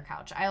that leather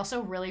couch. I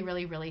also really,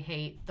 really, really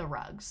hate the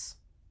rugs.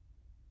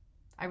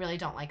 I really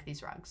don't like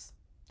these rugs.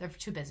 They're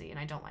too busy and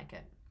I don't like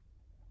it.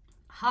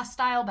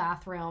 Hostile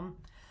bathroom.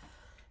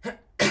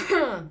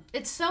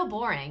 It's so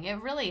boring.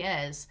 It really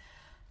is.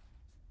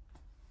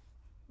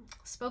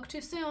 Spoke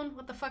too soon.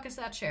 What the fuck is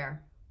that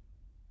chair?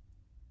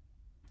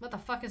 What the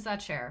fuck is that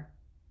chair?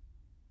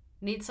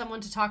 Need someone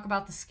to talk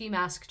about the ski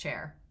mask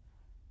chair.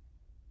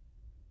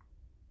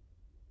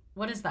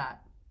 What is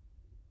that?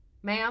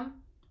 Ma'am?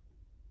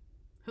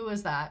 Who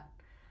is that?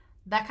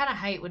 That kind of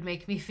height would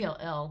make me feel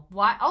ill.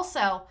 Why?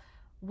 Also,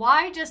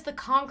 why does the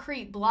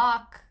concrete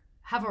block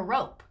have a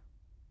rope?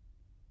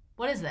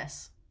 What is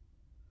this?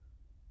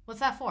 What's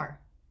that for?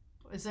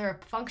 Is there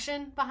a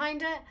function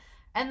behind it?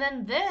 And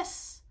then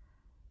this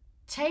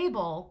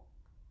table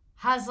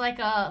has like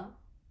a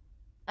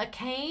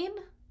cane.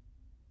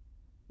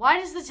 Why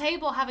does the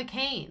table have a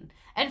cane?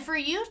 And for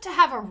you to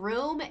have a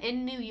room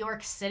in New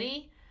York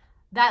City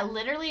that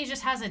literally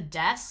just has a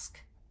desk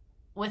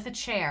with a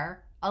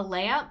chair, a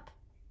lamp,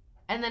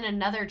 and then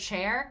another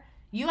chair,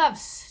 you have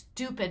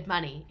stupid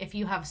money if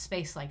you have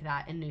space like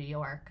that in New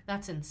York.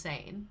 That's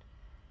insane.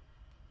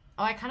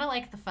 Oh, I kind of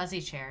like the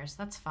fuzzy chairs.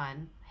 That's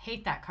fun.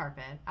 Hate that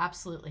carpet.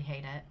 Absolutely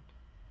hate it.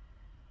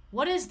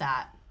 What is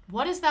that?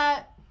 What is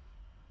that?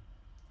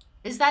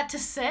 Is that to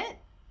sit?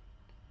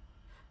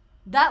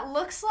 That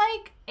looks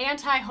like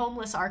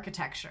anti-homeless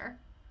architecture,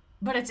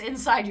 but it's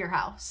inside your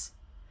house.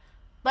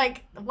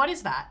 Like, what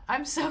is that?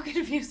 I'm so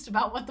confused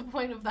about what the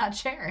point of that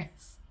chair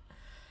is.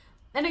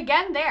 And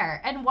again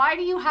there. And why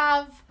do you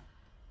have,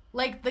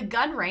 like, the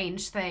gun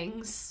range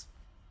things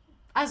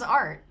as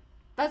art?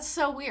 That's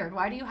so weird.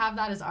 Why do you have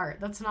that as art?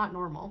 That's not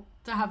normal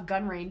to have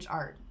gun range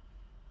art.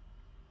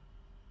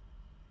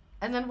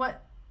 And then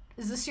what?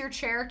 Is this your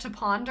chair to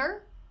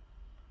ponder?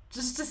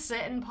 Just to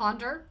sit and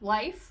ponder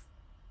life?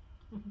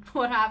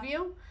 What have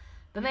you?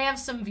 Then they have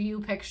some view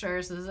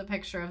pictures. This is a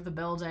picture of the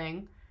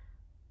building.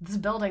 This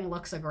building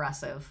looks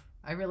aggressive.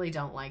 I really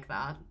don't like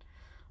that.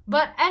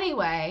 But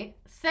anyway,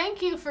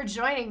 thank you for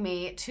joining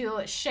me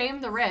to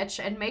shame the rich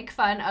and make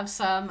fun of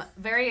some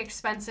very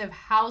expensive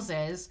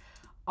houses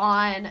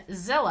on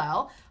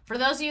Zillow. For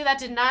those of you that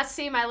did not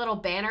see my little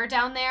banner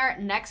down there,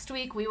 next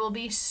week we will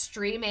be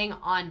streaming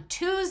on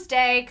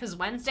Tuesday because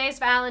Wednesday is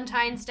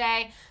Valentine's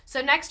Day.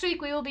 So next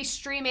week we will be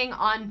streaming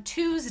on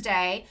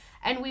Tuesday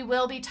and we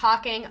will be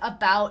talking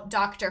about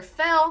Dr.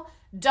 Phil.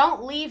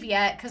 Don't leave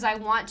yet because I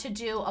want to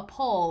do a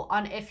poll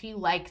on if you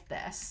like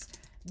this.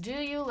 Do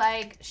you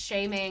like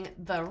shaming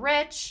the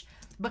rich?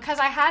 Because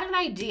I had an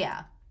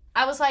idea.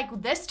 I was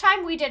like, this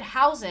time we did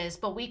houses,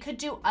 but we could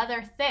do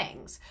other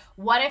things.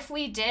 What if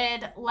we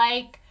did,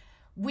 like,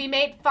 we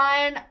made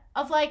fun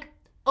of, like,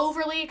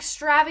 overly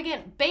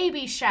extravagant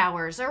baby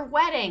showers or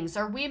weddings,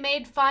 or we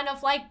made fun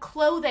of, like,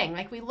 clothing.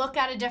 Like, we look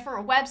at a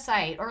different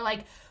website, or,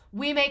 like,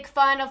 we make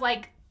fun of,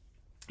 like,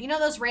 you know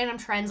those random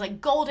trends,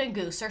 like Golden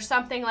Goose or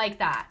something like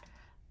that.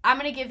 I'm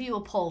going to give you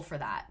a poll for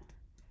that.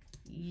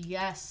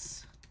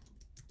 Yes.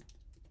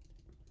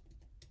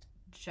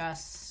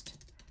 just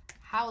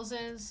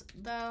houses,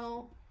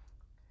 though.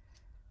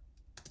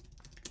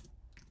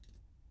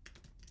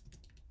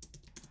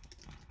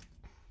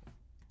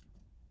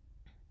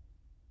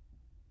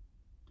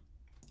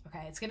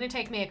 Okay, it's going to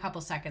take me a couple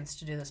seconds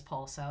to do this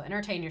poll, so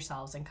entertain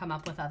yourselves and come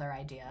up with other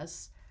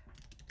ideas.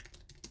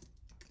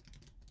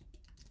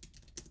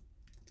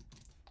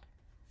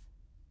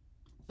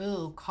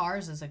 Ooh,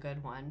 cars is a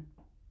good one.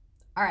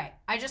 All right,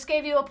 I just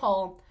gave you a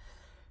poll.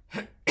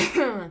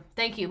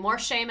 Thank you. More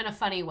shame in a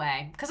funny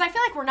way. Because I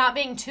feel like we're not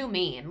being too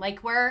mean.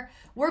 Like, we're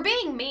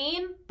being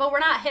mean, but we're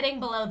not hitting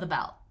below the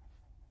belt.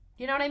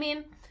 You know what I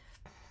mean?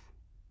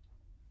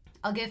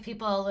 I'll give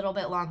people a little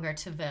bit longer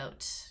to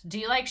vote. Do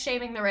you like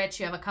shaming the rich?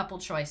 You have a couple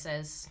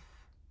choices.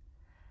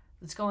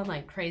 It's going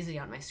like crazy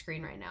on my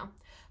screen right now.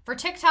 For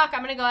TikTok,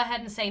 I'm going to go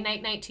ahead and say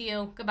night-night to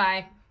you.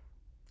 Goodbye.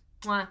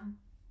 Mwah.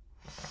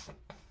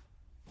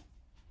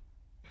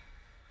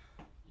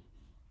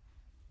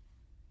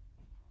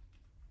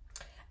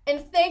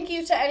 And thank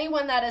you to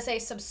anyone that is a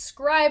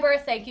subscriber.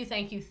 Thank you,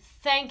 thank you,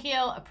 thank you.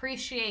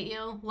 Appreciate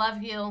you.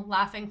 Love you.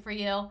 Laughing for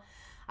you.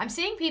 I'm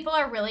seeing people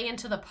are really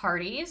into the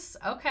parties.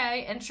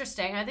 Okay,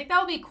 interesting. I think that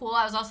would be cool.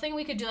 I was also thinking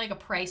we could do like a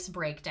price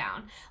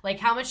breakdown. Like,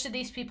 how much did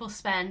these people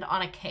spend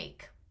on a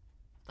cake?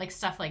 Like,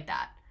 stuff like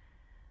that.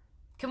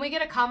 Can we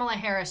get a Kamala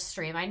Harris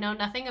stream? I know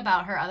nothing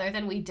about her other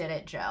than we did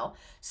it, Joe.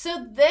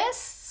 So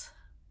this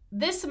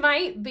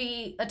might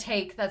be a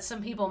take that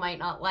some people might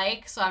not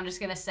like, so I'm just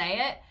going to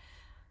say it.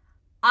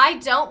 I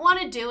don't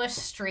want to do a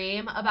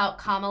stream about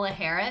Kamala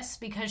Harris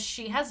because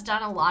she has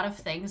done a lot of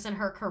things in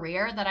her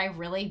career that I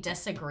really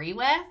disagree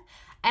with.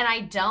 And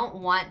I don't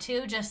want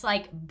to just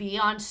like be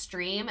on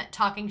stream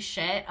talking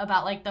shit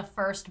about like the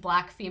first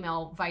Black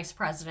female vice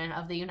president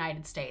of the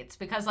United States.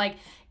 Because like,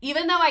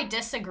 even though I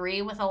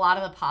disagree with a lot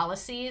of the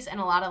policies and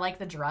a lot of like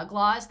the drug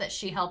laws that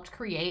she helped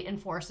create,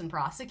 enforce, and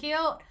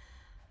prosecute,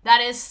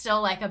 that is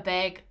still like a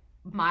big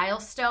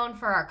milestone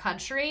for our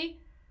country.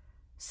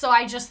 So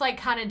I just like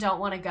kind of don't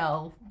want to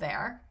go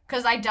there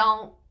because I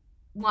don't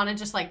want to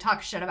just like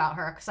talk shit about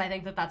her because I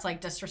think that that's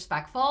like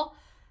disrespectful.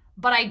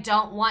 But I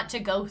don't want to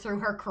go through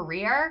her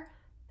career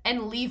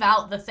and leave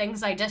out the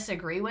things I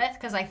disagree with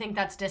because I think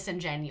that's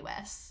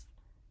disingenuous.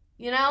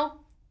 You know?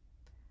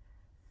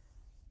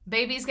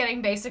 Baby's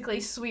getting basically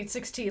Sweet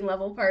 16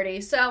 level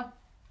party. So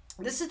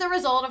this is the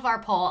result of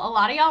our poll. A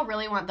lot of y'all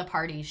really want the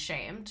parties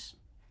shamed.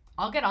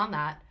 I'll get on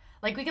that.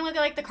 Like, we can look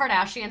at like the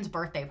Kardashians'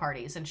 birthday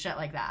parties and shit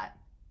like that.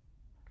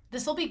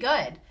 This will be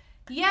good.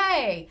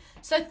 Yay.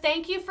 So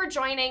thank you for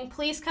joining.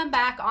 Please come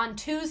back on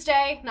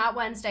Tuesday, not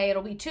Wednesday.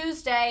 It'll be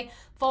Tuesday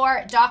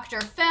for Dr.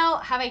 Phil.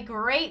 Have a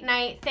great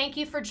night. Thank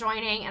you for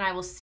joining, and I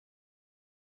will see